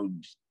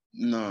saying?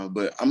 No,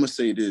 but I'm gonna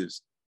say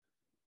this.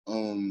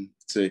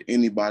 To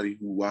anybody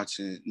who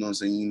watching, you know what I'm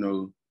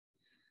saying,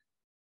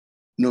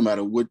 no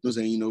matter what, you know what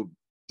I'm saying,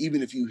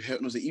 even if you help, you know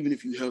what I'm saying, even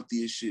if you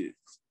healthy as shit,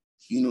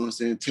 you know what I'm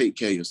saying, take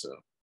care of yourself.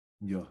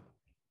 Yeah.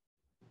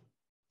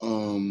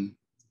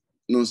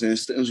 You know what I'm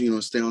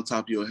saying? Stay on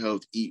top of your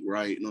health, eat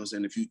right. You know what I'm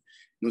saying? If you, know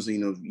what I'm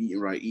saying, eating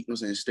right, you know what I'm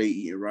saying, stay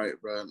eating right,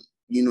 bro.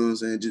 You know what I'm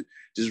saying?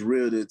 Just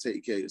real to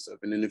take care of yourself.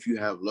 And then if you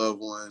have loved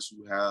ones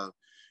who have,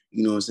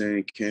 you know what I'm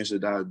saying, cancer,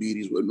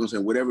 diabetes, you know what I'm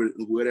saying, whatever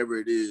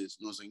it is,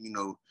 you know what I'm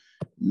saying,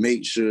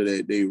 make sure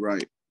that they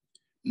right.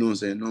 You know what I'm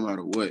saying? No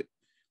matter what. You know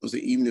what I'm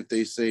saying? Even if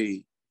they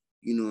say,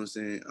 you know what I'm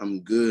saying,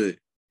 I'm good,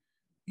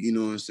 you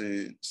know what I'm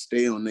saying,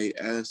 stay on their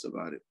ass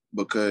about it.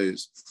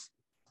 Because,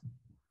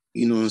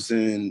 you know what I'm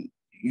saying,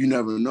 you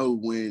never know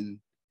when,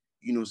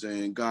 you know what I'm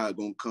saying, God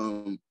gonna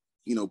come,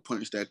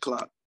 punch that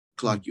clock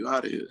you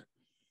out of here.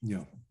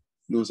 Yeah.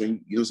 You know what I'm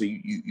saying? You know what I'm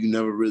saying? You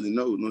never really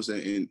know. You know what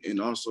I'm saying?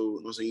 And also, you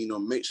know what I'm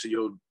saying, make sure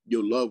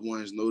your loved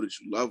ones know that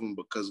you love them,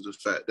 because of the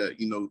fact that,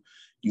 you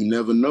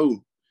never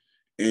know.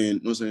 And you know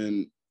what I'm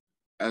saying,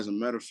 as a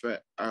matter of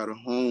fact, I had a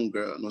home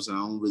girl, you know what I'm saying,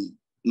 I don't really,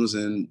 you know what I'm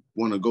saying,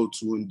 want to go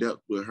too in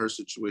depth with her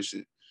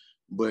situation.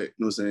 But you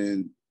know what I'm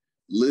saying,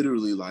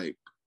 literally, like,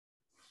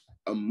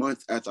 a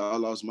month after I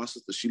lost my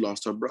sister, she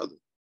lost her brother.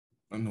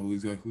 I know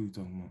exactly what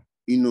you're talking about.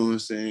 You know what I'm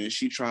saying?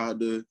 She tried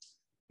to,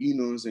 you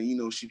know what I'm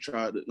saying, she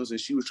tried to, you know what I'm saying,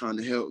 she was trying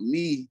to help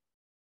me,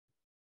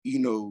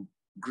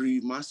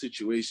 grieve my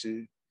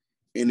situation.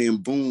 And then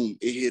boom,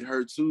 it hit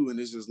her too. And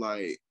it's just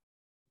like,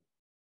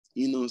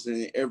 you know what I'm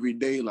saying, every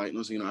day, like, you know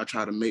what I'm saying, I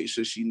try to make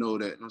sure she know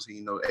that, you know what I'm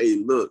saying, hey,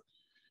 look,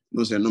 you know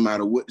what I'm saying, no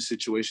matter what the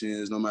situation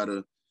is, no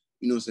matter,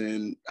 you know what I'm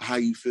saying, how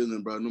you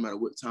feeling, bro, no matter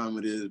what time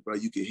it is, bro,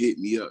 you can hit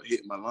me up,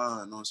 hit my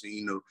line, you know what I'm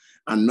saying,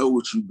 I know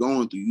what you're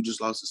going through. You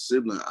just lost a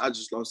sibling. I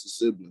just lost a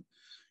sibling.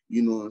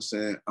 You know what I'm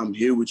saying? I'm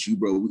here with you,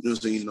 bro. You know what I'm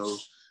saying?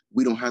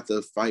 We don't have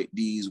to fight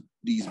these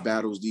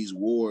battles, these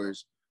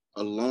wars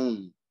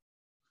alone.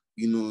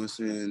 You know what I'm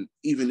saying?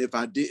 Even if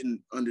I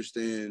didn't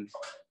understand,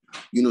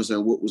 you know what I'm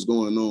saying, what was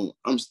going on,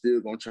 I'm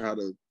still gonna try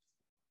to,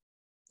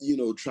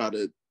 try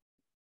to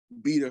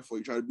be there for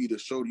you, try to be the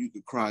shoulder you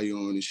could cry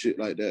on and shit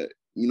like that.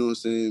 You know what I'm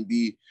saying?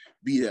 Be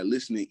that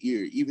listening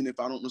ear. Even if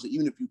I don't know,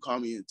 even if you call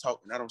me and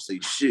talk and I don't say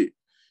shit,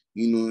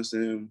 you know what I'm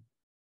saying?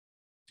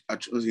 I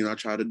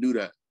try to do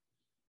that.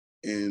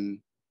 And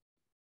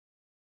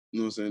you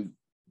know what I'm saying?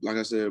 Like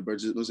I said, bro,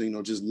 just, you know what I'm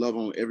saying, just love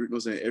on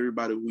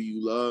everybody who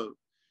you love.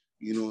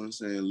 You know what I'm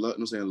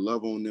saying?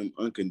 Love on them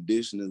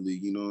unconditionally.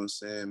 You know what I'm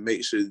saying?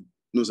 Make sure, you know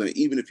what I'm saying,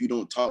 even if you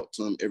don't talk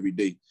to them every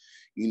day,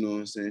 you know what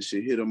I'm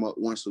saying, hit them up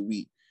once a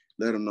week.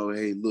 Let them know,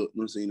 hey, look, you know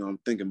what I'm saying, I'm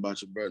thinking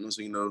about your brother. You know what I'm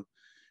saying, you know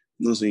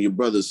what I'm saying, your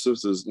brothers,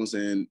 sisters, you know what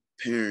I'm saying,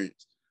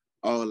 parents,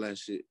 all that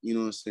shit. You know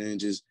what I'm saying?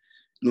 Just,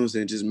 you know what I'm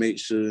saying, just make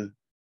sure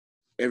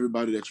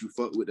everybody that you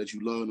fuck with, that you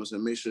love, you know what I'm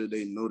saying, make sure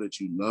they know that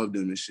you love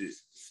them and shit.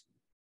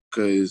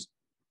 Cause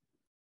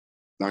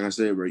like I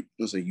said, right, you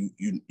know what I'm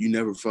saying, you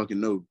never fucking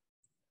know.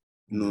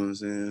 You know what I'm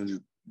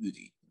saying?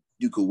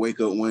 You could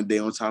wake up one day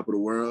on top of the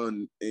world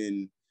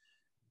and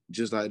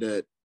just like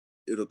that,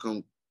 it'll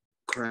come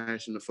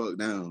crashing the fuck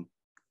down.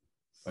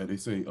 Like they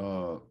say,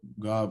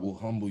 God will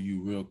humble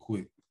you real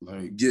quick.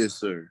 Like, yes,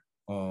 sir.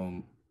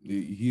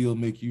 he'll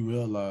make you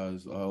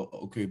realize,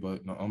 okay,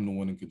 but no, I'm the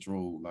one in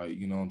control. Like,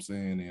 you know what I'm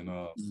saying? And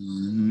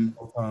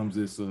sometimes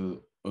it's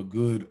a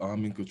good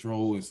I'm in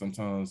control, and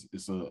sometimes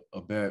it's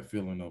a bad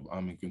feeling of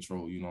I'm in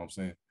control. You know what I'm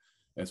saying?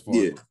 As far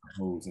as Yeah. it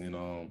goes. And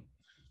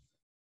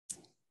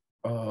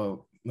uh,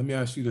 let me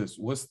ask you this: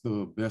 what's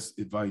the best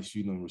advice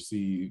you done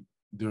received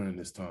during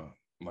this time,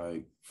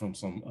 like from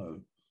some?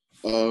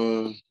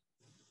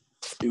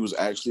 It was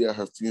actually at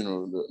her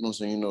funeral. You know what I'm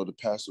saying? You know, the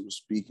pastor was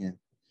speaking,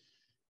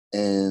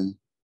 and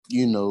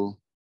you know,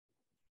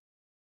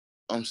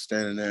 I'm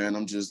standing there, and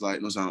I'm just like,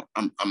 you know what I'm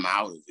saying? I'm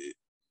out of it,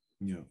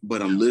 Yeah,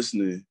 but I'm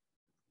listening,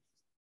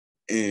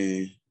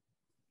 and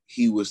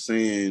he was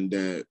saying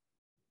that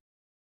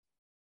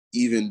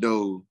even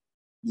though,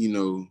 you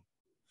know,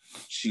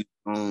 she's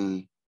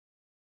gone,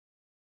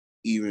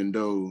 even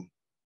though,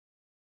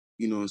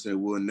 you know what I'm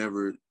saying, we'll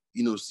never,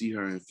 you know, see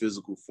her in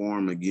physical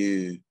form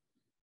again,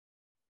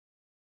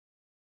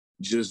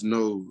 just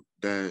know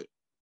that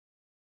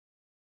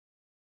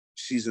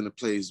she's in a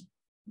place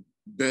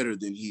better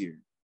than here.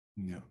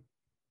 yeah,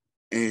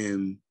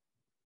 And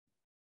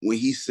when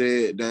he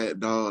said that,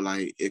 dog,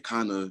 like it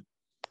kind of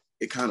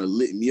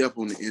lit me up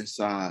on the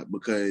inside,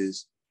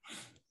 because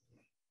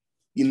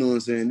you know what I'm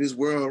saying, this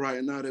world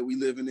right now that we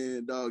living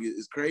in, dog,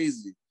 is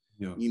crazy.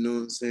 yeah, You know what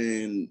I'm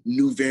saying?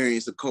 New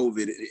variants of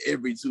COVID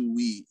every 2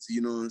 weeks.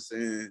 You know what I'm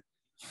saying?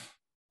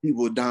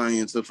 People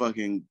dying to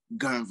fucking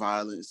gun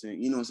violence,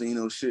 and you know what I'm saying, you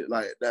know, shit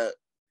like that.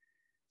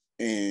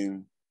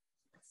 And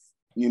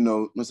you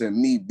know what I'm saying,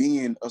 me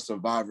being a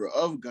survivor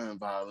of gun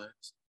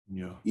violence,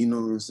 yeah, you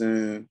know what I'm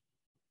saying,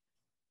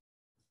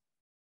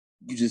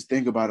 you just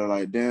think about it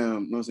like,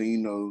 damn, you know what I'm saying, you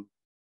know,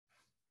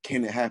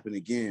 can it happen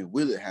again?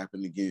 Will it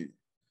happen again?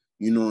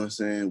 You know what I'm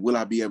saying? Will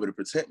I be able to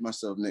protect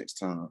myself next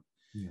time?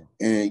 yeah,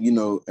 And, you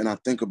know, and I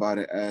think about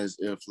it as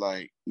if,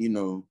 like, you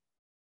know,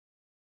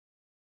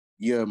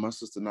 yeah, my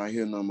sister not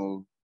here no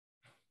more,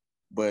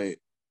 but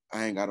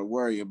I ain't got to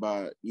worry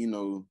about, you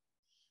know,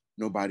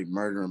 nobody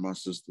murdering my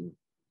sister.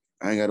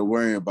 I ain't got to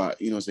worry about,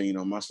 you know what I'm saying, you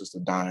know, my sister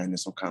dying in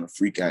some kind of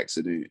freak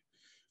accident,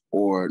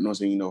 or, you know what I'm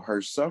saying, you know,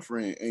 her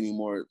suffering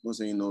anymore, you know what I'm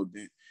saying, you know,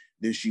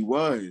 than she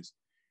was.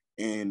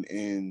 And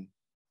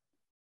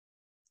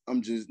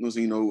I'm just, you know what I'm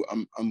saying, you know,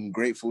 I'm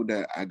grateful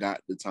that I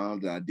got the time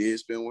that I did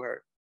spend with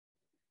her.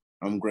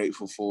 I'm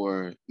grateful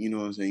for, you know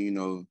what I'm saying, you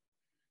know,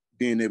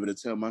 being able to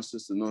tell my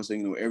sister, you know what I'm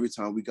saying, you know, every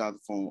time we got the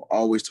phone, I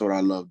always told her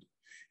I loved her.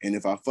 And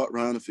if I fuck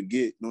around and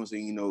forget, you know what I'm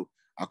saying, you know,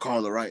 I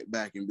call her right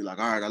back and be like,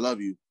 all right, I love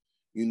you.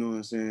 You know what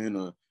I'm saying?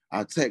 Or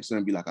I text her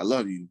and be like, I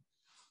love you.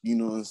 You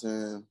know what I'm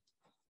saying?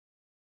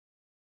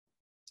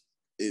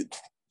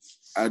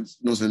 I, you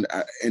know what I'm saying?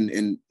 And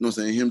you know what I'm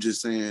saying? Him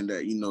just saying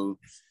that, you know,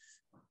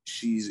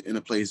 she's in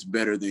a place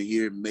better than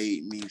here you know, it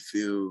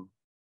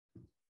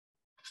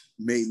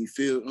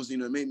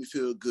made me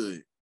feel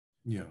good.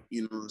 yeah,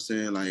 You know what I'm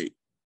saying? Like,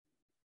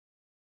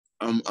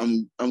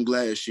 I'm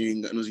glad she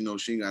ain't got, you know,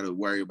 she ain't got to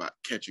worry about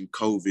catching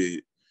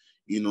COVID.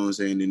 You know what I'm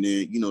saying? And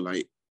then, you know,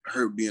 like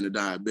her being a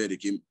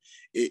diabetic,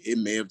 it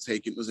may have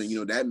taken, you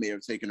know, that may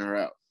have taken her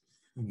out.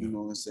 yeah, You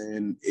know what I'm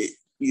saying?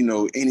 You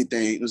know,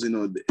 anything, you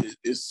know,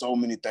 it's so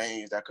many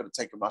things that could have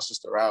taken my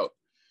sister out.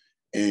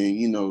 And,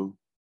 you know,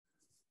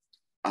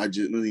 I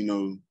just, you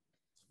know,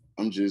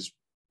 I'm just,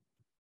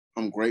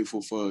 I'm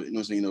grateful for, you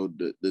know, you know,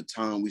 the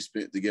time we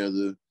spent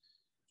together.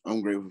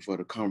 I'm grateful for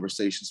the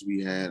conversations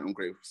we had. I'm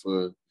grateful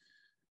for,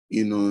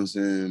 you know what I'm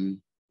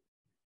saying,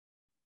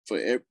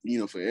 you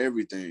know, for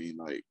everything.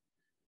 Like,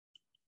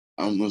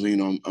 you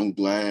know, I'm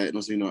glad, you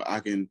know, you know, I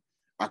can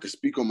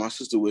speak on my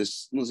sister with,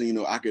 you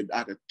know, I could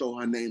throw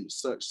her name to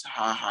such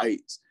high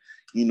heights,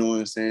 you know what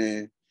I'm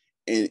saying,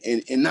 and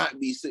not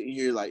be sitting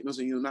here like,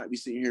 you know, not be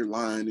sitting here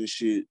lying and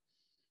shit,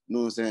 you know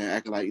what I'm saying,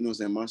 acting like, you know what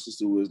I'm saying, my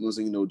sister was,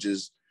 you know,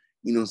 just,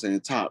 you know what I'm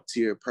saying, top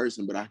tier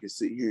person, but I can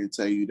sit here and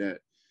tell you that,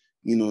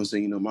 you know what I'm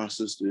saying, you know, my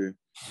sister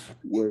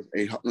was a,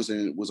 you know what I'm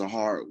saying, was a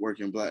hard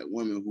working Black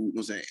woman who, you know what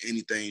I'm saying,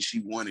 anything she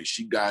wanted,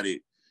 she got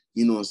it,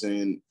 you know what I'm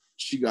saying,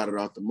 she got it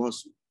out the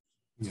muscle.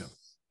 yeah,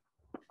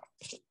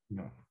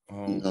 yeah.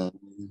 You know?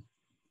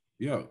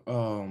 Yeah.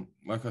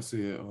 Like I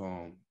said,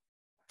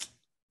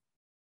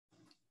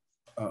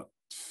 uh,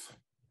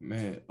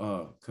 man,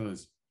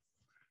 cause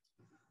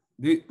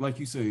like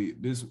you say,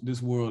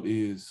 this world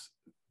is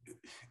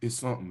it's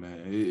something,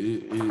 man.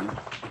 It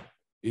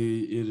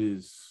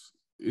is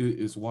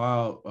it's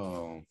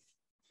wild.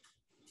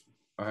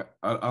 I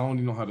don't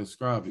even know how to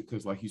describe it,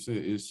 because like you said,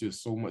 it's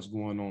just so much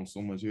going on,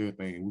 so much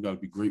everything. We got to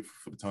be grateful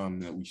for the time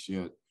that we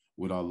shared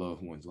with our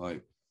loved ones.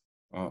 Like,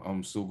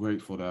 I'm so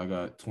grateful that I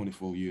got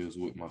 24 years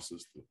with my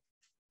sister,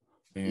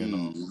 and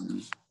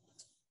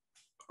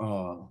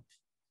uh,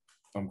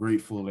 I'm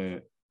grateful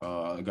that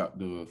I got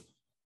to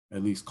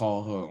at least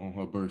call her on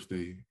her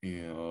birthday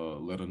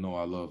and let her know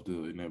I loved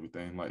her and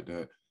everything like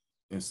that,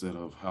 instead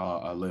of how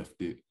I left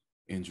it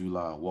in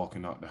July,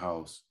 walking out the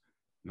house,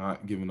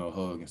 not giving her a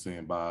hug and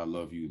saying bye, I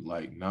love you.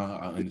 Like, now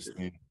I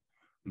understand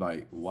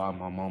like why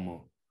my mama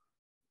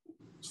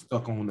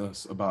stuck on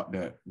us about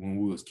that when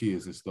we was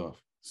kids and stuff,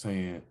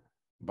 saying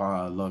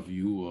bye, I love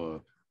you,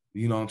 or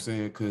you know what I'm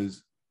saying?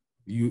 Because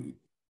you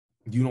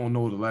don't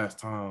know the last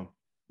time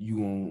you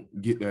gonna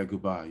get that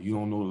goodbye. You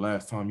don't know the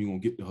last time you gonna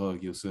get to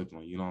hug your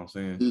sibling. You know what I'm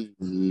saying?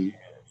 Mm-hmm.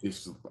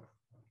 It's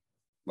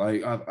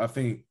like I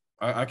think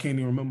I can't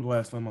even remember the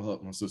last time I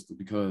hugged my sister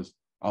because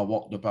I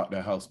walked up out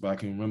that house, but I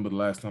can remember the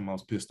last time I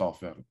was pissed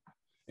off at her.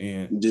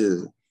 And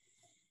Yeah.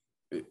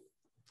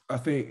 I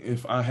think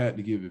if I had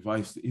to give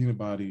advice to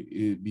anybody,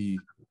 it'd be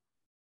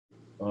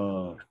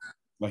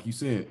like you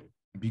said,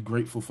 be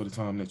grateful for the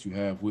time that you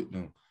have with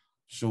them.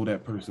 Show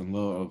that person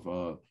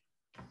love.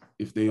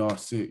 If they are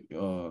sick,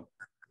 do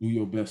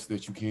your best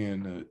that you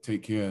can to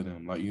take care of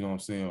them. Like, you know what I'm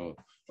saying?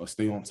 Or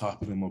stay on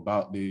top of them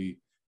about their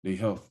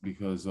health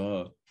because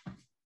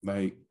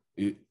like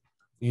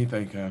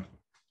anything can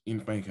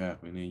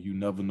happen and you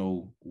never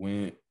know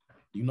when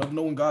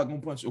God gonna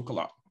punch your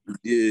clock.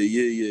 Yeah.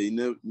 You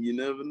never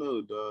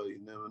know, dog. You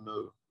never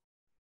know.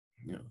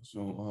 Yeah.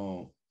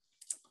 So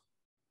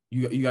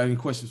you got any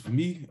questions for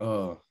me?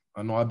 I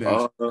know I've been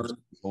asking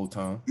this whole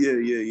time.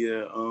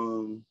 Yeah.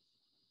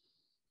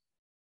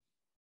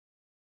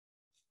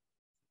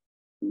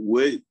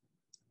 What,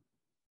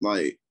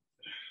 like,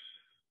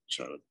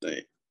 trying to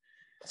think.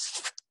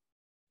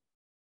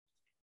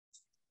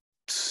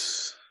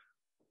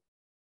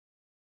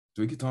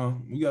 Take your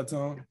time. We got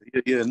time.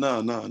 Yeah.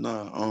 Nah.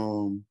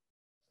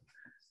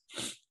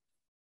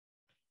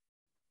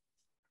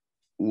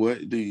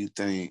 What do you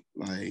think?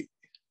 Like,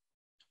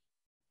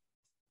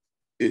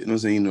 it,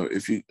 you know,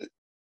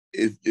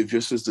 if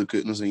your sister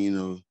could,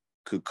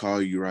 could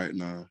call you right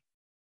now,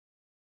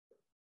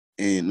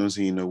 and what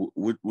you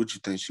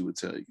think she would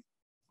tell you?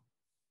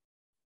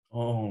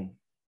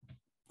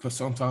 Because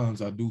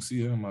sometimes I do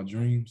see her in my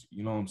dreams.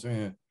 You know what I'm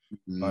saying?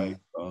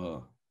 Mm-hmm.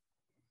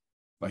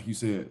 Like you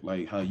said,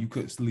 like how you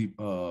couldn't sleep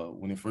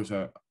when at first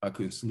I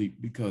couldn't sleep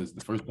because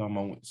the first time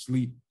I went to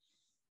sleep,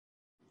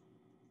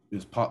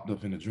 just popped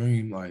up in a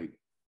dream, like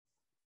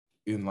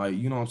in like,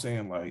 you know what I'm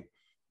saying? Like,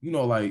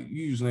 like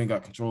you usually ain't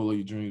got control of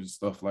your dreams and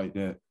stuff like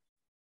that.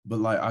 But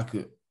like I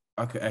could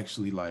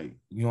actually like,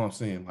 you know what I'm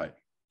saying?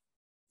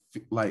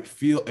 Like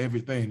feel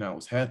everything that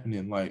was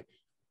happening like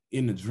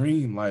in the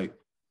dream. Like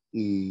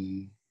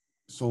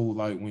so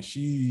like when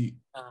she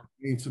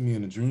came to me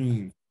in a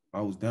dream,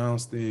 I was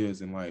downstairs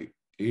and like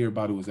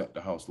everybody was at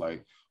the house,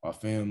 like our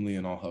family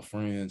and all her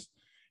friends.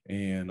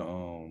 And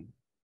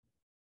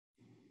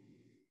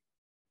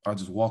I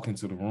just walk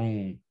into the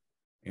room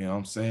and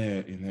I'm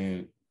sad. And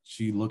then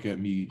she looked at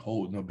me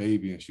holding her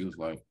baby and she was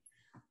like,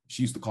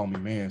 she used to call me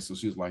man. So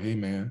she was like, hey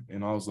man.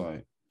 And I was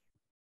like,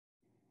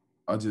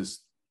 I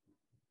just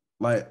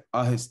like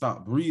I had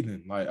stopped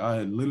breathing. Like I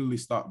had literally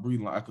stopped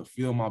breathing. Like I could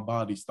feel my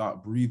body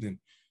stop breathing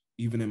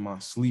even in my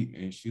sleep.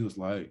 And she was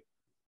like,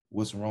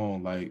 what's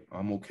wrong? Like,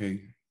 I'm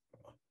okay.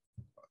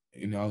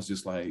 And I was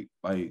just like,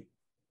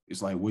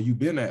 it's like, where you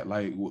been at?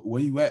 Like,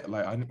 where you at?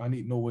 Like, I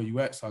need to know where you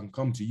at so I can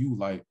come to you.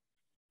 Like,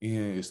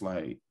 and it's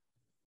like,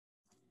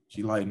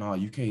 she like, nah,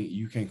 you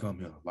can't come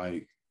here.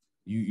 Like,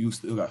 you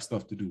still got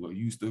stuff to do. Or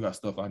you still got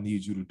stuff I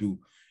need you to do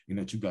and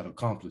that you got to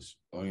accomplish.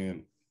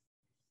 And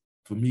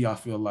for me, I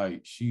feel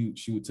like she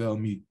would tell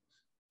me,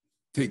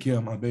 take care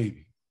of my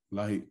baby.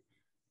 Like,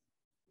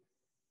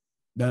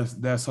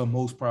 that's her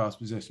most prized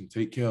possession.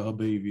 Take care of her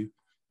baby,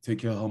 take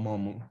care of her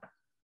mama,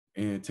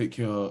 and take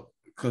care of,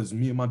 because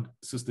me and my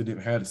sister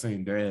didn't have the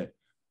same dad.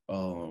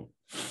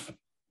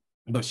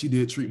 But she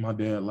did treat my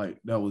dad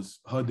like that was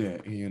her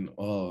dad and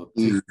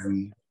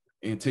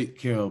take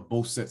care of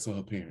both sets of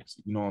her parents.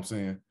 You know what I'm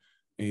saying?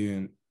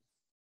 And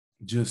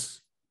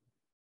just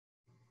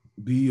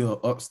be a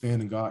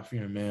upstanding,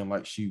 God-fearing man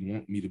like she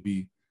want me to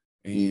be.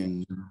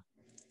 And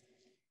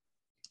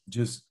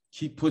just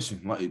keep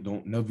pushing. Like,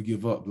 don't never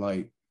give up.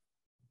 Like,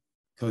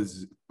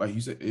 because like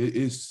you said,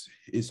 it's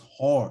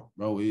hard,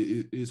 bro.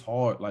 It's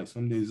hard. Like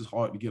some days it's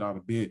hard to get out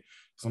of bed.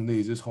 Some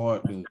days it's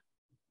hard to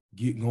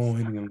get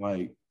going and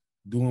like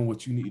doing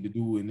what you need to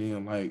do. And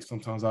then like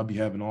sometimes I'll be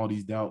having all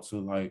these doubts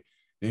of like,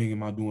 dang,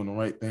 am I doing the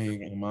right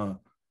thing? Am I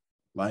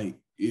like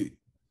it?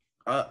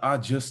 I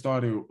just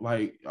started,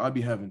 like I'll be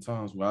having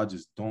times where I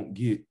just don't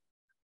get,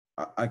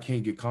 I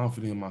can't get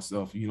confident in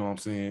myself, you know what I'm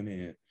saying?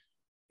 And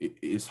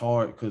it's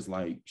hard because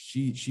like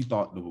she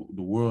thought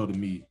the world of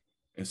me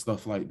and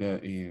stuff like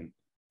that. And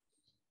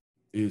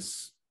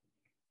it's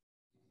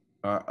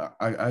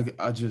I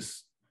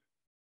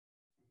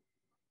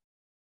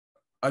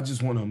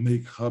just want to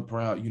make her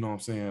proud, you know what I'm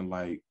saying?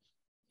 Like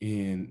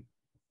in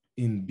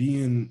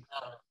being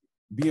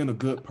a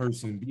good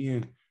person,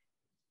 being,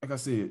 like I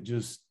said,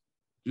 just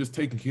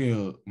taking care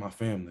of my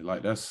family.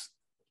 Like that's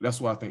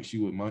why I think she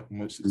would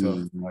much to tell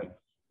me, like,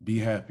 be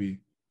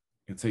happy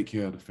and take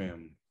care of the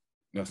family.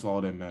 That's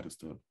all that matters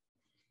to her.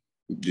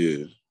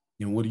 Yeah.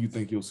 And what do you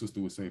think your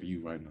sister would say to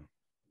you right now?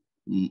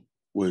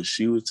 What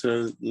she would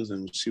tell me,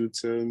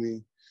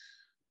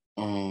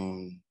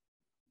 don't,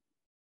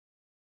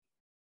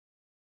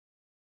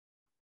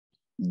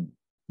 you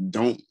know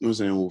what I'm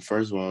saying? Well,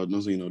 first of all,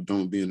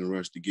 don't be in a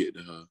rush to get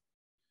to her.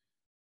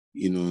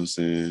 You know what I'm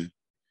saying?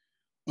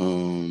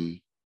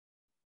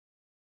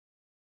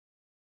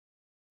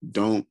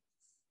 Don't,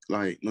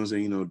 like, you know what I'm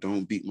saying, you know,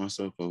 don't beat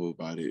myself up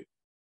about it.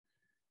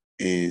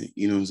 And,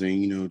 you know what I'm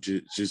saying, you know,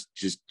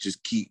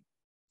 just keep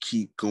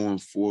going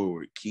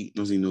forward. Keep, you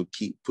know what I'm saying, you know,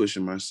 keep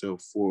pushing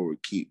myself forward.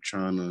 Keep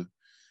trying to,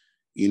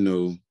 you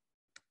know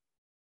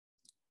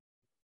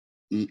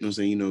what I'm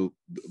saying, you know,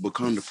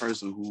 become the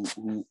person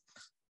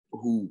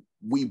who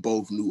we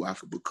both knew I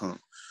could become.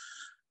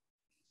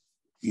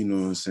 You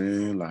know what I'm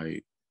saying?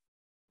 Like,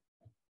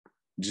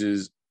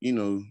 just, you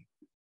know,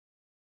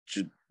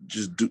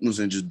 just do, you know what I'm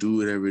saying, just do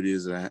whatever it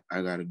is that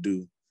I gotta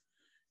do.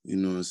 You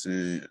know what I'm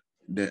saying?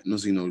 That,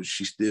 you know,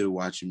 she's still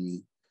watching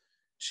me.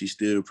 She's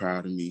still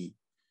proud of me.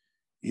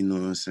 You know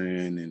what I'm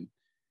saying?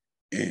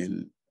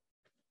 And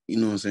you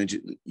know what I'm saying?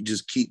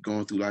 Just keep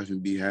going through life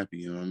and be happy.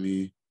 You know what I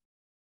mean?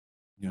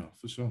 Yeah,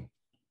 for sure.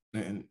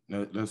 And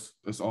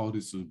that's all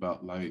this is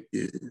about. Like,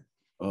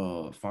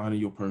 finding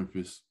your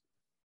purpose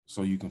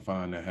so you can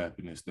find that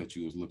happiness that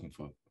you was looking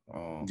for.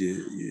 Yeah.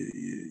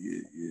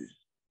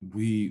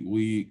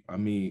 I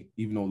mean,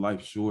 even though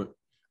life's short,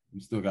 we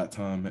still got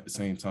time. At the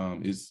same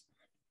time, it's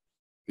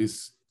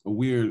a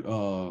weird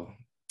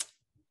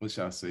what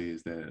should I say,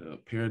 is that a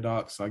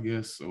paradox, I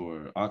guess,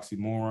 or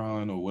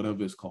oxymoron, or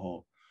whatever it's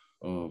called,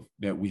 of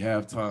that we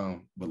have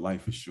time but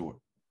life is short.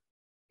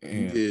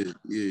 And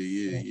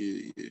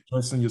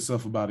stressing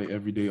yourself about it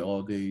every day,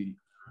 all day,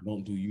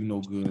 don't do you no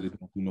good. It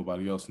don't do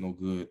nobody else no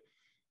good.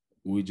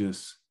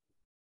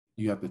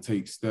 You have to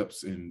take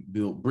steps and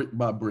build brick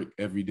by brick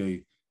every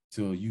day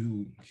till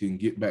you can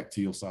get back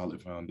to your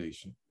solid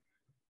foundation.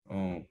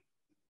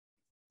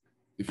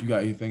 If you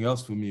got anything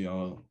else for me,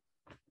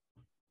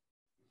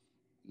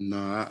 no,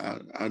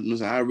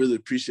 I really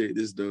appreciate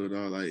this though.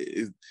 Like,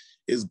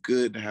 it's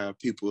good to have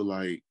people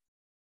like,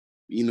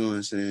 you know what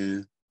I'm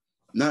saying,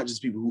 not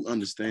just people who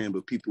understand,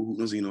 but people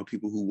who, you know,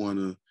 people who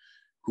wanna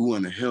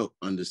help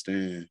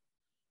understand.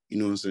 You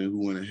know what I'm saying?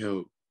 Who wanna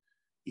help,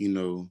 you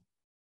know,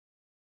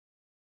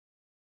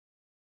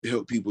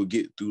 help people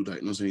get through, like,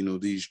 you know what I'm saying, you know,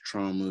 these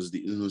traumas,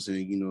 you know what I'm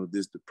saying, you know,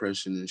 this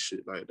depression and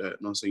shit like that. You know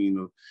what I'm saying? You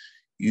know,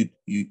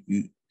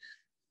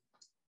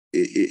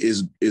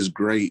 it's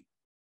great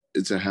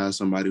to have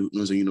somebody who, you know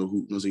what I'm saying, you know, who,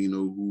 you know what I'm saying, you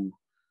know, who,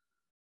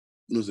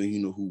 you know what I'm saying, you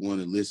know, who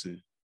want to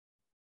listen.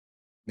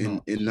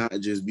 And not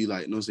just be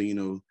like, you know what I'm saying, you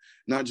know,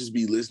 not just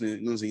be listening, you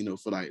know what I'm saying, you know,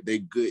 for like they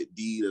good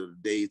deed of the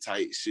day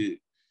type shit,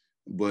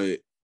 but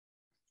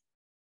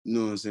you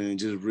know what I'm saying,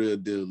 just real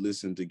deal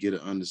listen to get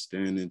an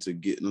understanding, to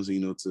get, you know what I'm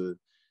saying, you know,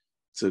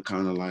 to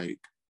kind of like,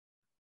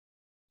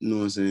 you know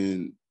what I'm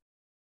saying,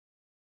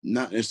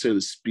 not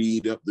necessarily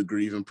speed up the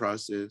grieving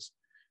process,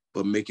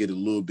 but make it a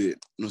little bit,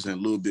 you know what I'm saying,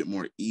 a little bit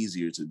more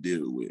easier to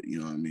deal with, you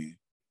know what I mean?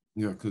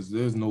 Yeah, because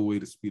there's no way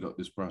to speed up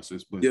this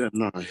process. But yeah,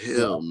 no,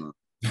 hell no.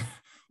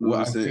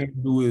 What I can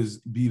do is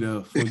be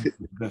there for you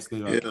the best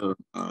that I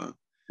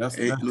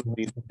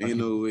can. Ain't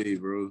no way,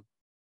 bro.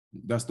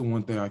 That's the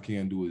one thing I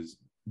can do, is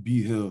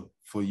be here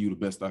for you the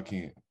best I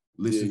can.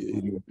 Listen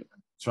to you,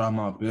 try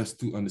my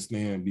best to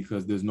understand,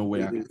 because there's no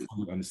way I can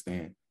fully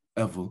understand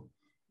ever.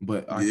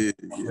 But I can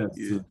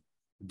to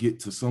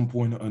get to some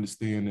point of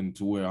understanding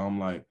to where I'm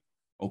like,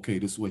 okay,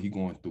 this is what he's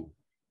going through.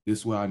 This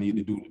is what I need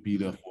to do to be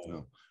there for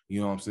him. You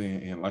know what I'm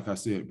saying? And like I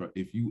said, bro,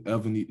 if you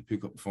ever need to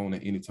pick up the phone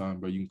at any time,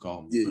 bro, you can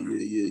call me.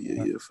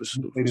 Yeah, for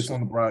sure. Say this on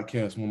the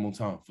broadcast one more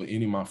time for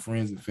any of my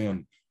friends and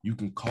family. You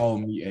can call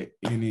me at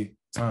any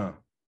time.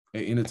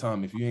 At any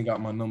time. If you ain't got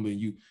my number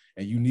and you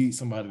need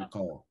somebody to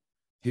call,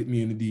 hit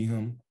me in the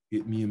DM,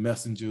 hit me in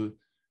Messenger,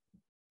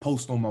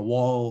 post on my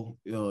wall,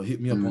 hit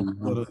me up on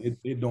Twitter.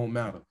 It don't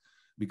matter,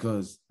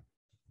 because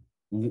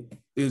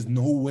there's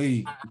no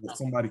way that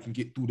somebody can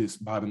get through this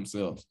by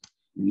themselves.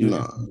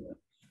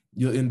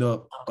 You'll end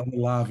up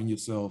unaliving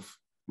yourself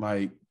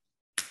like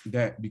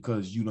that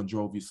because you done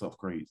drove yourself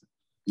crazy.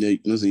 Yeah, you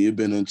know what I'm saying? You've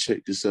been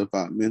unchecked yourself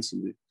out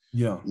mentally.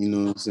 Yeah. You know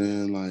what I'm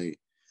saying? Like,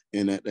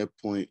 and at that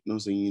point, you know what I'm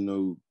saying, you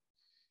know,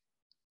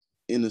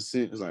 in a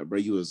sense, like, bro,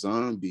 you a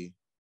zombie.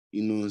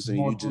 You know what I'm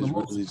saying? You just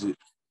really just, you know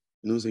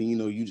what I'm saying? You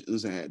know, you know what I'm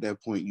saying, at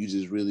that point, you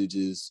just really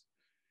just,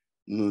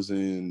 you know what I'm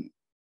saying?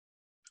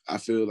 I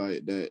feel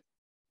like that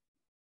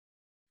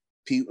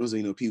people,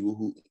 you know, people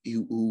who would,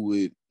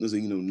 you know,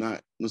 you know,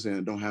 not, you know,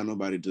 saying, don't have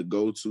nobody to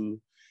go to,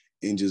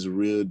 and just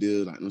real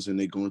deal, like, you know, saying,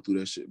 they going through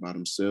that shit by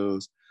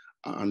themselves.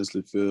 I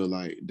honestly feel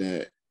like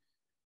that,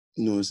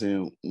 you know what I'm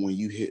saying, when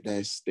you hit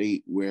that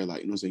state where,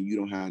 like, you know what I'm saying, you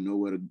don't have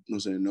nowhere to, you know what I'm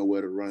saying,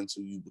 nowhere to run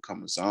to, you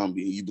become a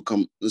zombie, and you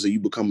become, you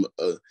become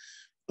a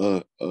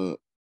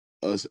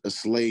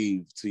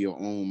slave to your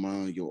own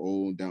mind, your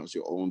own doubts,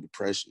 your own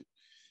depression.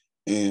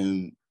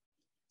 And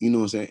you know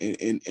what I'm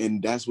saying,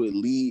 and that's what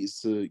leads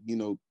to, you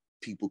know,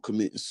 people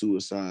committing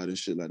suicide and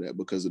shit like that,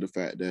 because of the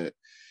fact that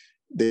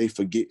they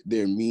forget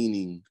their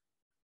meaning,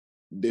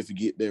 they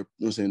forget their, you know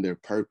what I'm saying, their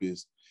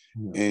purpose.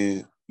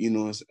 And you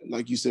know,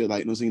 like you said, like,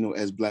 you know what I'm saying, you know,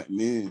 as Black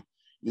men,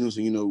 you know, so,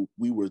 you know,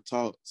 we were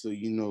taught to,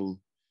 you know,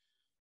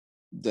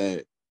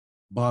 that,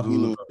 you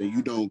know, that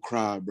you don't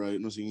cry, bro. You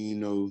know what I'm saying, you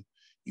know,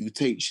 you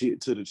take shit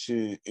to the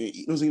chin. And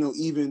you know what I'm saying, you know,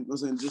 even, you know what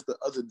I'm saying, just the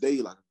other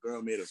day, like, a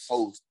girl made a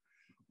post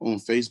on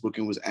Facebook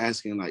and was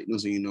asking, like, you know what I'm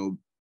saying, you know,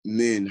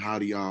 men, how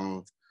do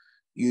y'all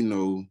you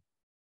know,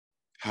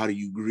 how do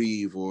you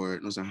grieve, or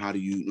you know, how do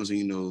you know,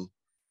 you know,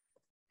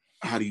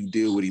 how do you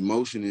deal with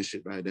emotion and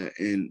shit like that?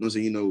 And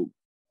you know,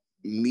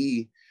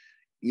 me,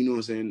 you know what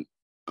I'm saying,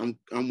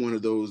 I'm one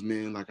of those,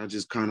 man, like I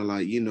just kind of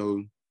like, you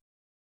know,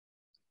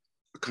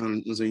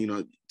 kind of, you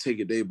know, take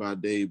it day by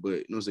day,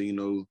 but you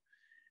know,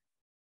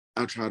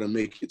 I try to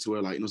make it to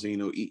where, like, you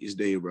know, each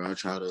day, bro, I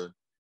try to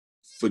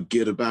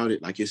forget about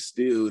it. Like, it's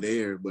still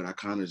there, but I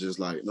kind of just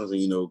like,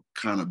 you know,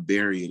 kind of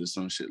bury it or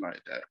some shit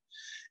like that.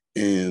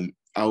 And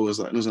I was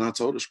like, I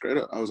told her straight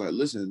up, I was like,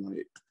 listen,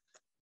 like,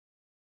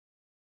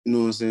 you know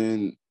what I'm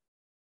saying?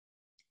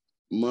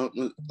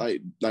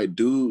 Like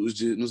dudes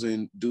just, you know what I'm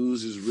saying?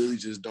 Dudes just really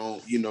just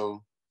don't, you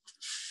know,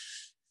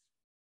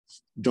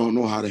 don't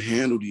know how to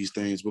handle these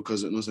things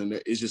because, you know what I'm saying,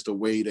 that it's just the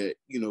way that,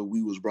 you know,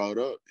 we was brought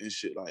up and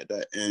shit like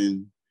that.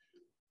 And,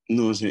 you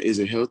know what I'm saying? Is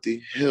it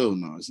healthy? Hell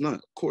no, it's not.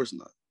 Of course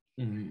not.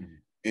 Mm-hmm.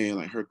 And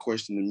like her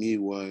question to me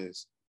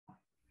was,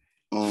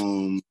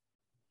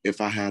 if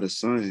I had a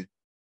son,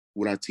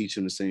 would I teach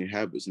him the same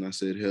habits? And I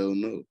said, hell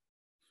no.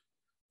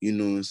 You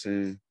know what I'm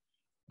saying?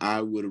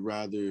 I would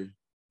rather,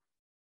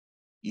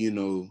 you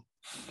know,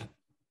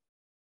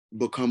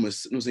 become a,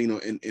 you know,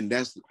 and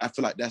that's, I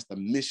feel like that's the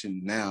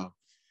mission now,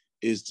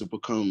 is to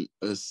become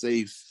a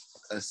safe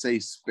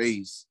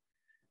space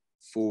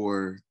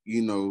for,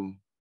 you know,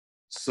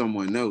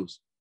 someone else.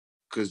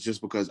 Because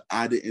just because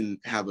I didn't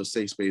have a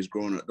safe space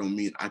growing up don't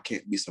mean I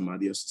can't be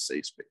somebody else's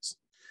safe space.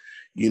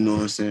 You know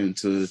what I'm saying?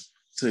 To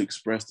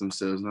express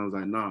themselves. And I was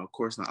like, nah, of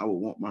course not. I would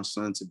want my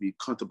son to be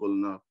comfortable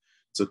enough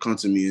to come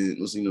to me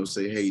and, you know,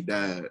 say, hey,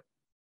 dad,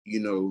 you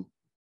know,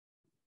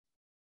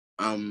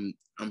 I'm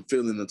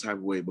feeling the type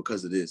of way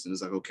because of this. And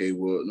it's like, okay,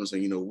 well, you know what I'm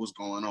saying, you know, what's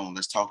going on?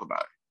 Let's talk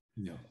about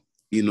it. Yeah.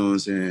 You know what I'm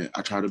saying?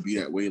 I try to be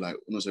that way, like, you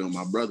know what I'm saying, with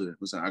my brother. You know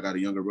what I'm saying? I got a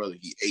younger brother,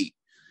 he 8.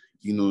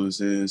 You know what I'm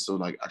saying? So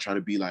like I try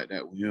to be like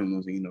that with him. You know what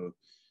I'm saying? You know,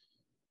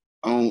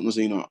 I don't, you know,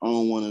 you know, I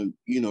don't want to,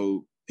 you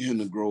know, him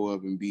to grow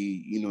up and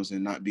be, you know what I'm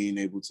saying, not being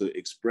able to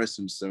express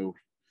himself.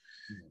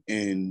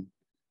 And you know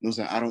what I'm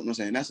saying, I don't, you know what I'm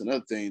saying, that's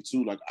another thing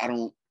too. Like I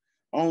don't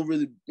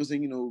really, you know what I'm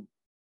saying, you know,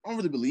 I don't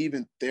really believe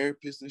in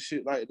therapists and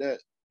shit like that,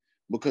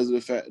 because of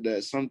the fact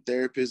that some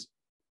therapists,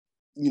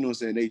 you know what I'm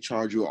saying, they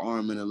charge you an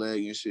arm and a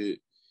leg and shit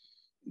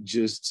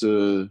just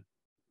to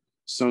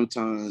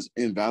sometimes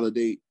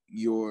invalidate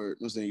your, you know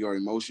what I'm saying, your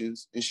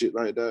emotions and shit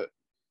like that.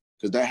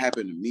 Because that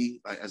happened to me,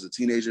 like as a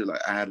teenager.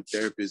 Like I had a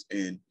therapist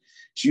and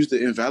she used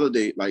to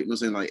invalidate, like, you know what I'm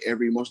saying, like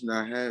every emotion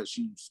that I had,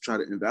 she used to try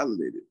to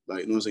invalidate it.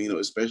 Like, you know what I'm saying, you know,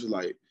 especially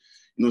like, you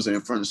know what I'm saying,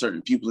 in front of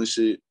certain people and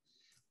shit.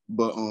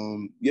 But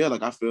yeah,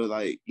 like I feel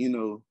like, you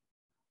know,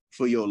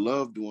 for your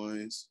loved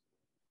ones,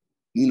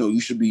 you know,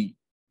 you should be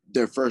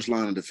their first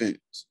line of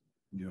defense.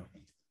 Yeah.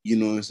 You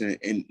know what I'm saying?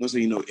 And you know what I'm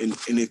saying, you know,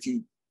 and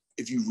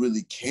if you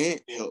really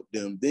can't help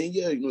them, then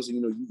yeah, you know what I'm saying,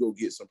 you know, you go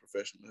get some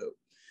professional help.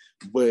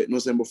 But you know what I'm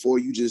saying, before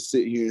you just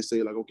sit here and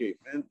say, like, okay,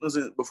 man, you know what I'm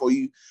saying, before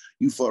you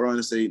fuck around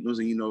and say, you know what I'm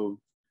saying, you know,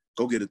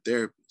 go get a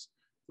therapist.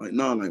 Like,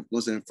 no, like, you know what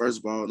I'm saying, first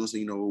of all, you know what I'm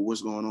saying, you know,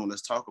 what's going on?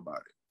 Let's talk about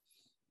it.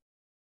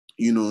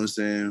 You know what I'm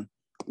saying?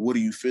 What are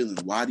you feeling?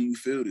 Why do you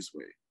feel this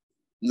way?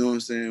 You know what I'm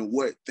saying?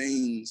 What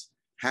things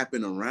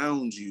happen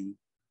around you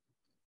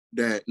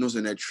that, you know what I'm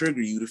saying, that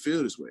trigger you to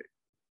feel this way?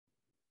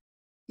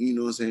 You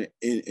know what I'm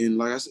saying? And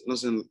like I said, you know what I'm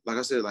saying, like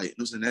I said, like, you know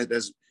what I'm saying,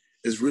 that's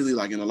it's really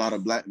like in a lot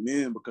of black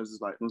men, because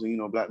it's like, you know what I'm saying, you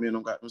know, black men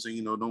don't got, you know what I'm saying,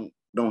 you know,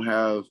 don't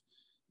have,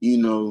 you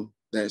know,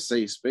 that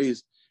safe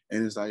space.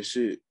 And it's like,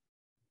 shit,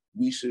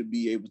 we should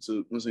be able to, you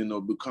know what I'm saying, you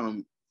know,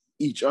 become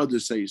each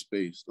other's safe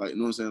space. Like, you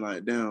know what I'm saying?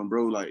 Like, damn,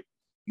 bro, like,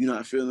 you're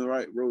not feeling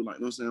right, bro. Like,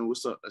 you know what I'm saying?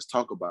 What's up? Let's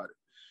talk about it.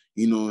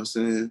 You know what I'm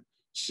saying?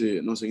 Shit, you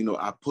know what I'm saying? You know,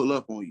 I pull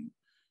up on you.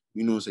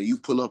 You know what I'm saying? You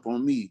pull up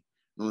on me. You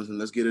know what I'm saying?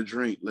 Let's get a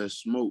drink. Let's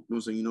smoke. You know what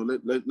I'm saying? You know,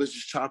 let's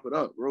just chop it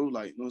up, bro.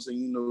 Like, you know what I'm saying?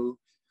 You know,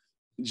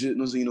 just, you know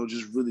what I'm saying? You know,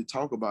 just really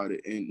talk about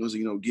it and, you know what I'm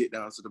saying? You know, get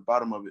down to the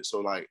bottom of it.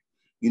 So, like,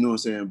 you know what I'm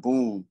saying?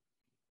 Boom.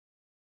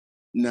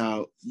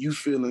 Now you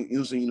feeling, you know what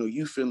I'm saying, you know,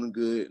 you feeling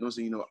good, you know what I'm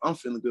saying, you know, I'm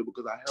feeling good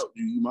because I helped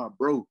you, you my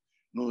bro.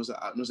 You know what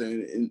I'm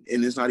saying?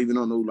 And it's not even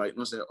on no, like, you know what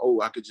I'm saying, oh,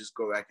 I could just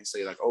go back and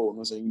say, like, oh, you know what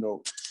I'm saying, you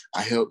know,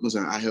 I helped, you know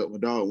what I'm saying, I helped my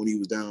dog when he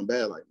was down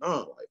bad. Like, no, like,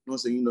 you know what I'm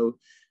saying, you know,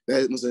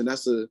 that, you know what I'm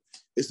saying,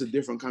 it's a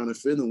different kind of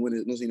feeling when it,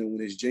 you know what I'm saying, you know,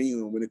 when it's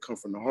genuine, when it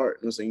comes from the heart.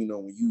 You know what I'm saying, you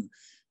know,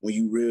 when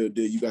you real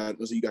deal, you got, you know what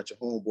I'm saying, you got your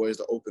homeboys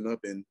to open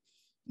up and,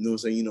 you know what I'm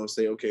saying, you know,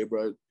 say, okay,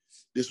 bro,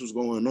 this was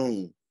going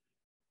on.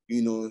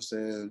 You know what I'm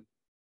saying?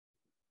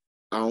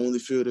 I only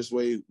feel this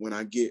way when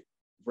I get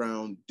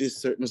around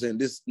this certain, you know,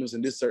 this, you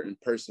know, this certain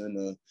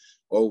person,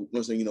 or, you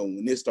know, saying, you know,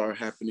 when this start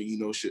happening, you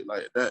know, shit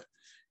like that.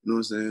 You know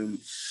what I'm saying?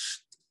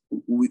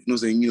 We, you know,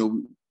 saying, you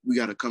know, we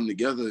got to come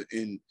together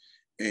and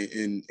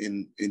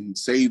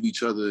save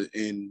each other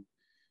and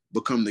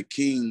become the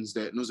kings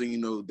that, you know, saying, you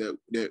know,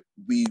 that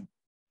we,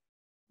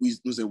 you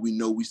know, saying, we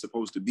know we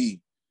supposed to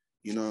be.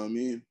 You know what I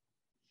mean?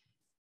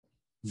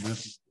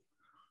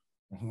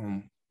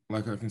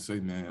 Like I can say,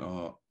 man,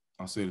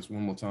 I'll say this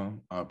one more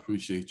time. I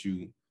appreciate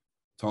you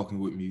talking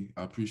with me.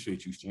 I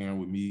appreciate you sharing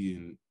with me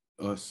and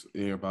us,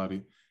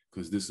 everybody,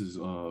 because this is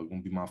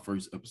gonna be my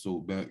first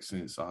episode back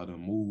since I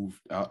done moved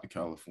out to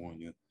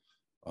California.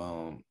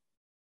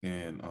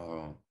 And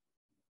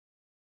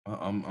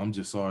I'm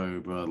just sorry,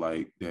 bro,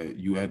 like that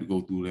you had to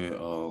go through that.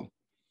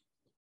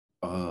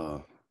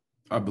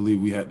 I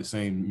believe we had the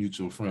same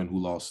mutual friend who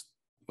lost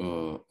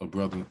a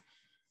brother.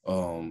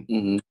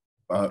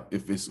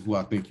 If it's who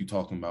I think you're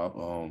talking about,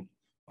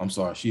 I'm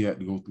sorry, she had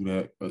to go through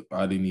that. But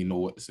I didn't even know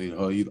what to say to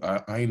her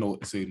either. I ain't know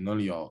what to say to none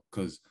of y'all,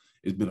 because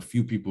it's been a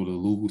few people to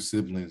lose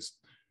siblings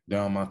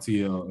down my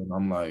TL, and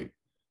I'm like,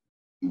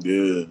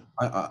 yeah,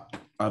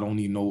 I don't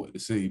even know what to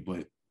say.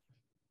 But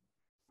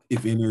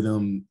if any of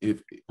them,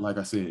 if like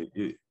I said,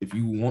 if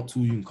you want to,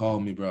 you can call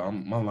me, bro.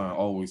 My line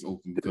always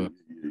open, because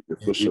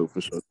for sure.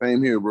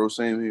 Same here, bro.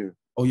 Same here.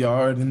 Oh yeah,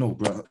 I already know,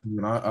 bro.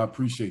 I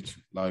appreciate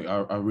you. Like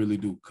I really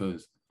do,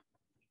 because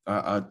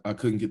I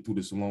couldn't get through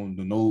this alone.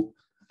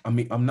 I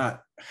mean, I'm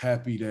not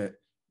happy that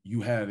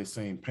you had the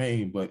same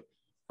pain, but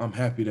I'm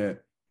happy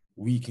that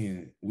we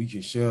can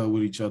share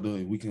with each other,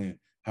 and we can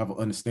have an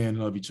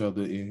understanding of each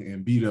other,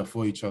 and be there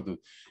for each other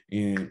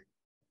in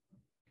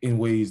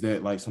ways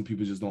that like some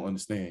people just don't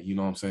understand. You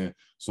know what I'm saying?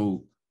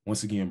 So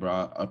once again, bro,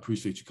 I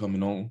appreciate you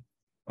coming on.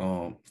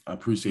 I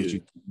appreciate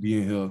you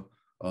being here.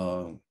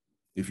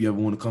 If you ever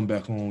want to come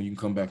back on, you can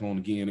come back on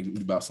again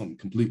about something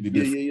completely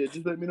different. Yeah.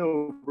 Just let me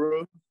know,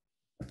 bro.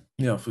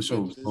 Yeah, for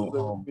sure.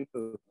 So,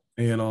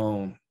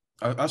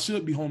 I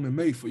should be home in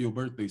May for your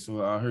birthday.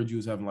 So I heard you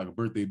was having like a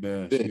birthday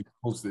bash. You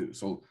posted.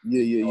 So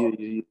yeah.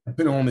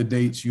 Depending on the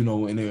dates, you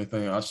know, and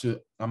everything,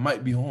 I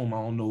might be home.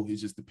 I don't know. It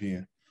just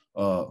depends.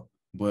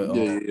 But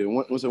yeah.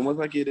 Once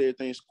I get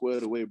everything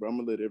squared away, bro, I'm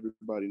gonna let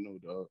everybody know,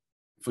 dog.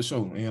 For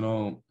sure. And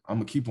I'm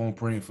gonna keep on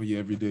praying for you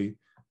every day,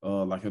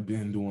 like I've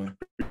been doing.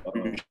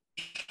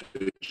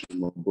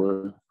 My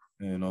boy.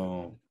 And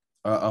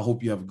I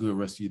hope you have a good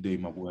rest of your day,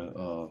 my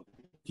boy.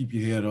 Keep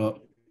your head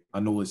up. I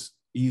know it's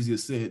easier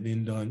said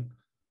than done,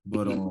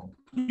 but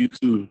you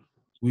too.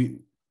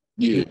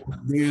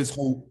 There's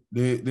hope.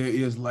 There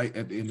is light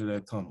at the end of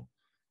that tunnel.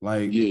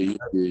 Like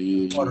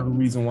part of the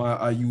reason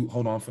why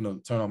hold on, I'm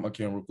finna turn on my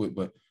camera real quick,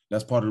 but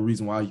that's part of the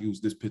reason why I use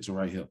this picture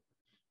right here.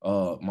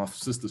 My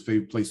sister's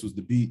favorite place was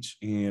the beach,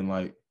 and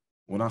like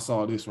when I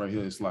saw this right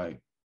here, it's like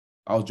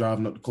I was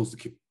driving up the coast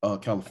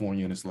of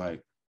California, and it's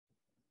like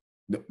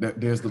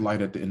there's the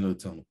light at the end of the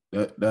tunnel.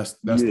 That's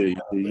the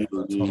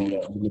tunnel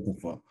that we're looking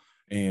for,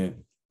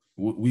 and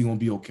we gonna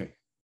be okay.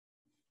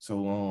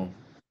 So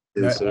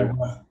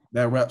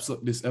that wraps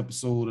up this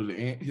episode of the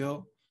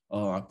AntHill.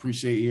 I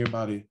appreciate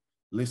everybody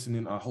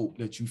listening. I hope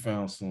that you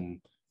found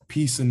some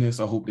peace in this.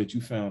 I hope that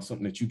you found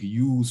something that you can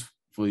use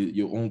for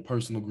your own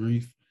personal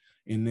grief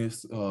in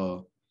this.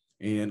 Back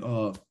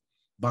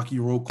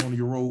your road, corner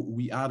your road.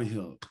 We out of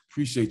here.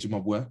 Appreciate you, my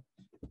boy.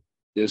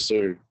 Yes,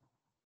 sir.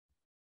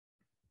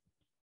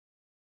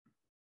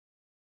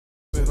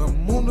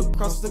 I'm moving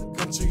across the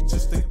country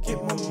just to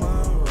get my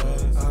mind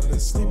right. I've been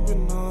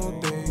sleeping all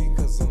day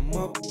 'cause I'm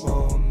up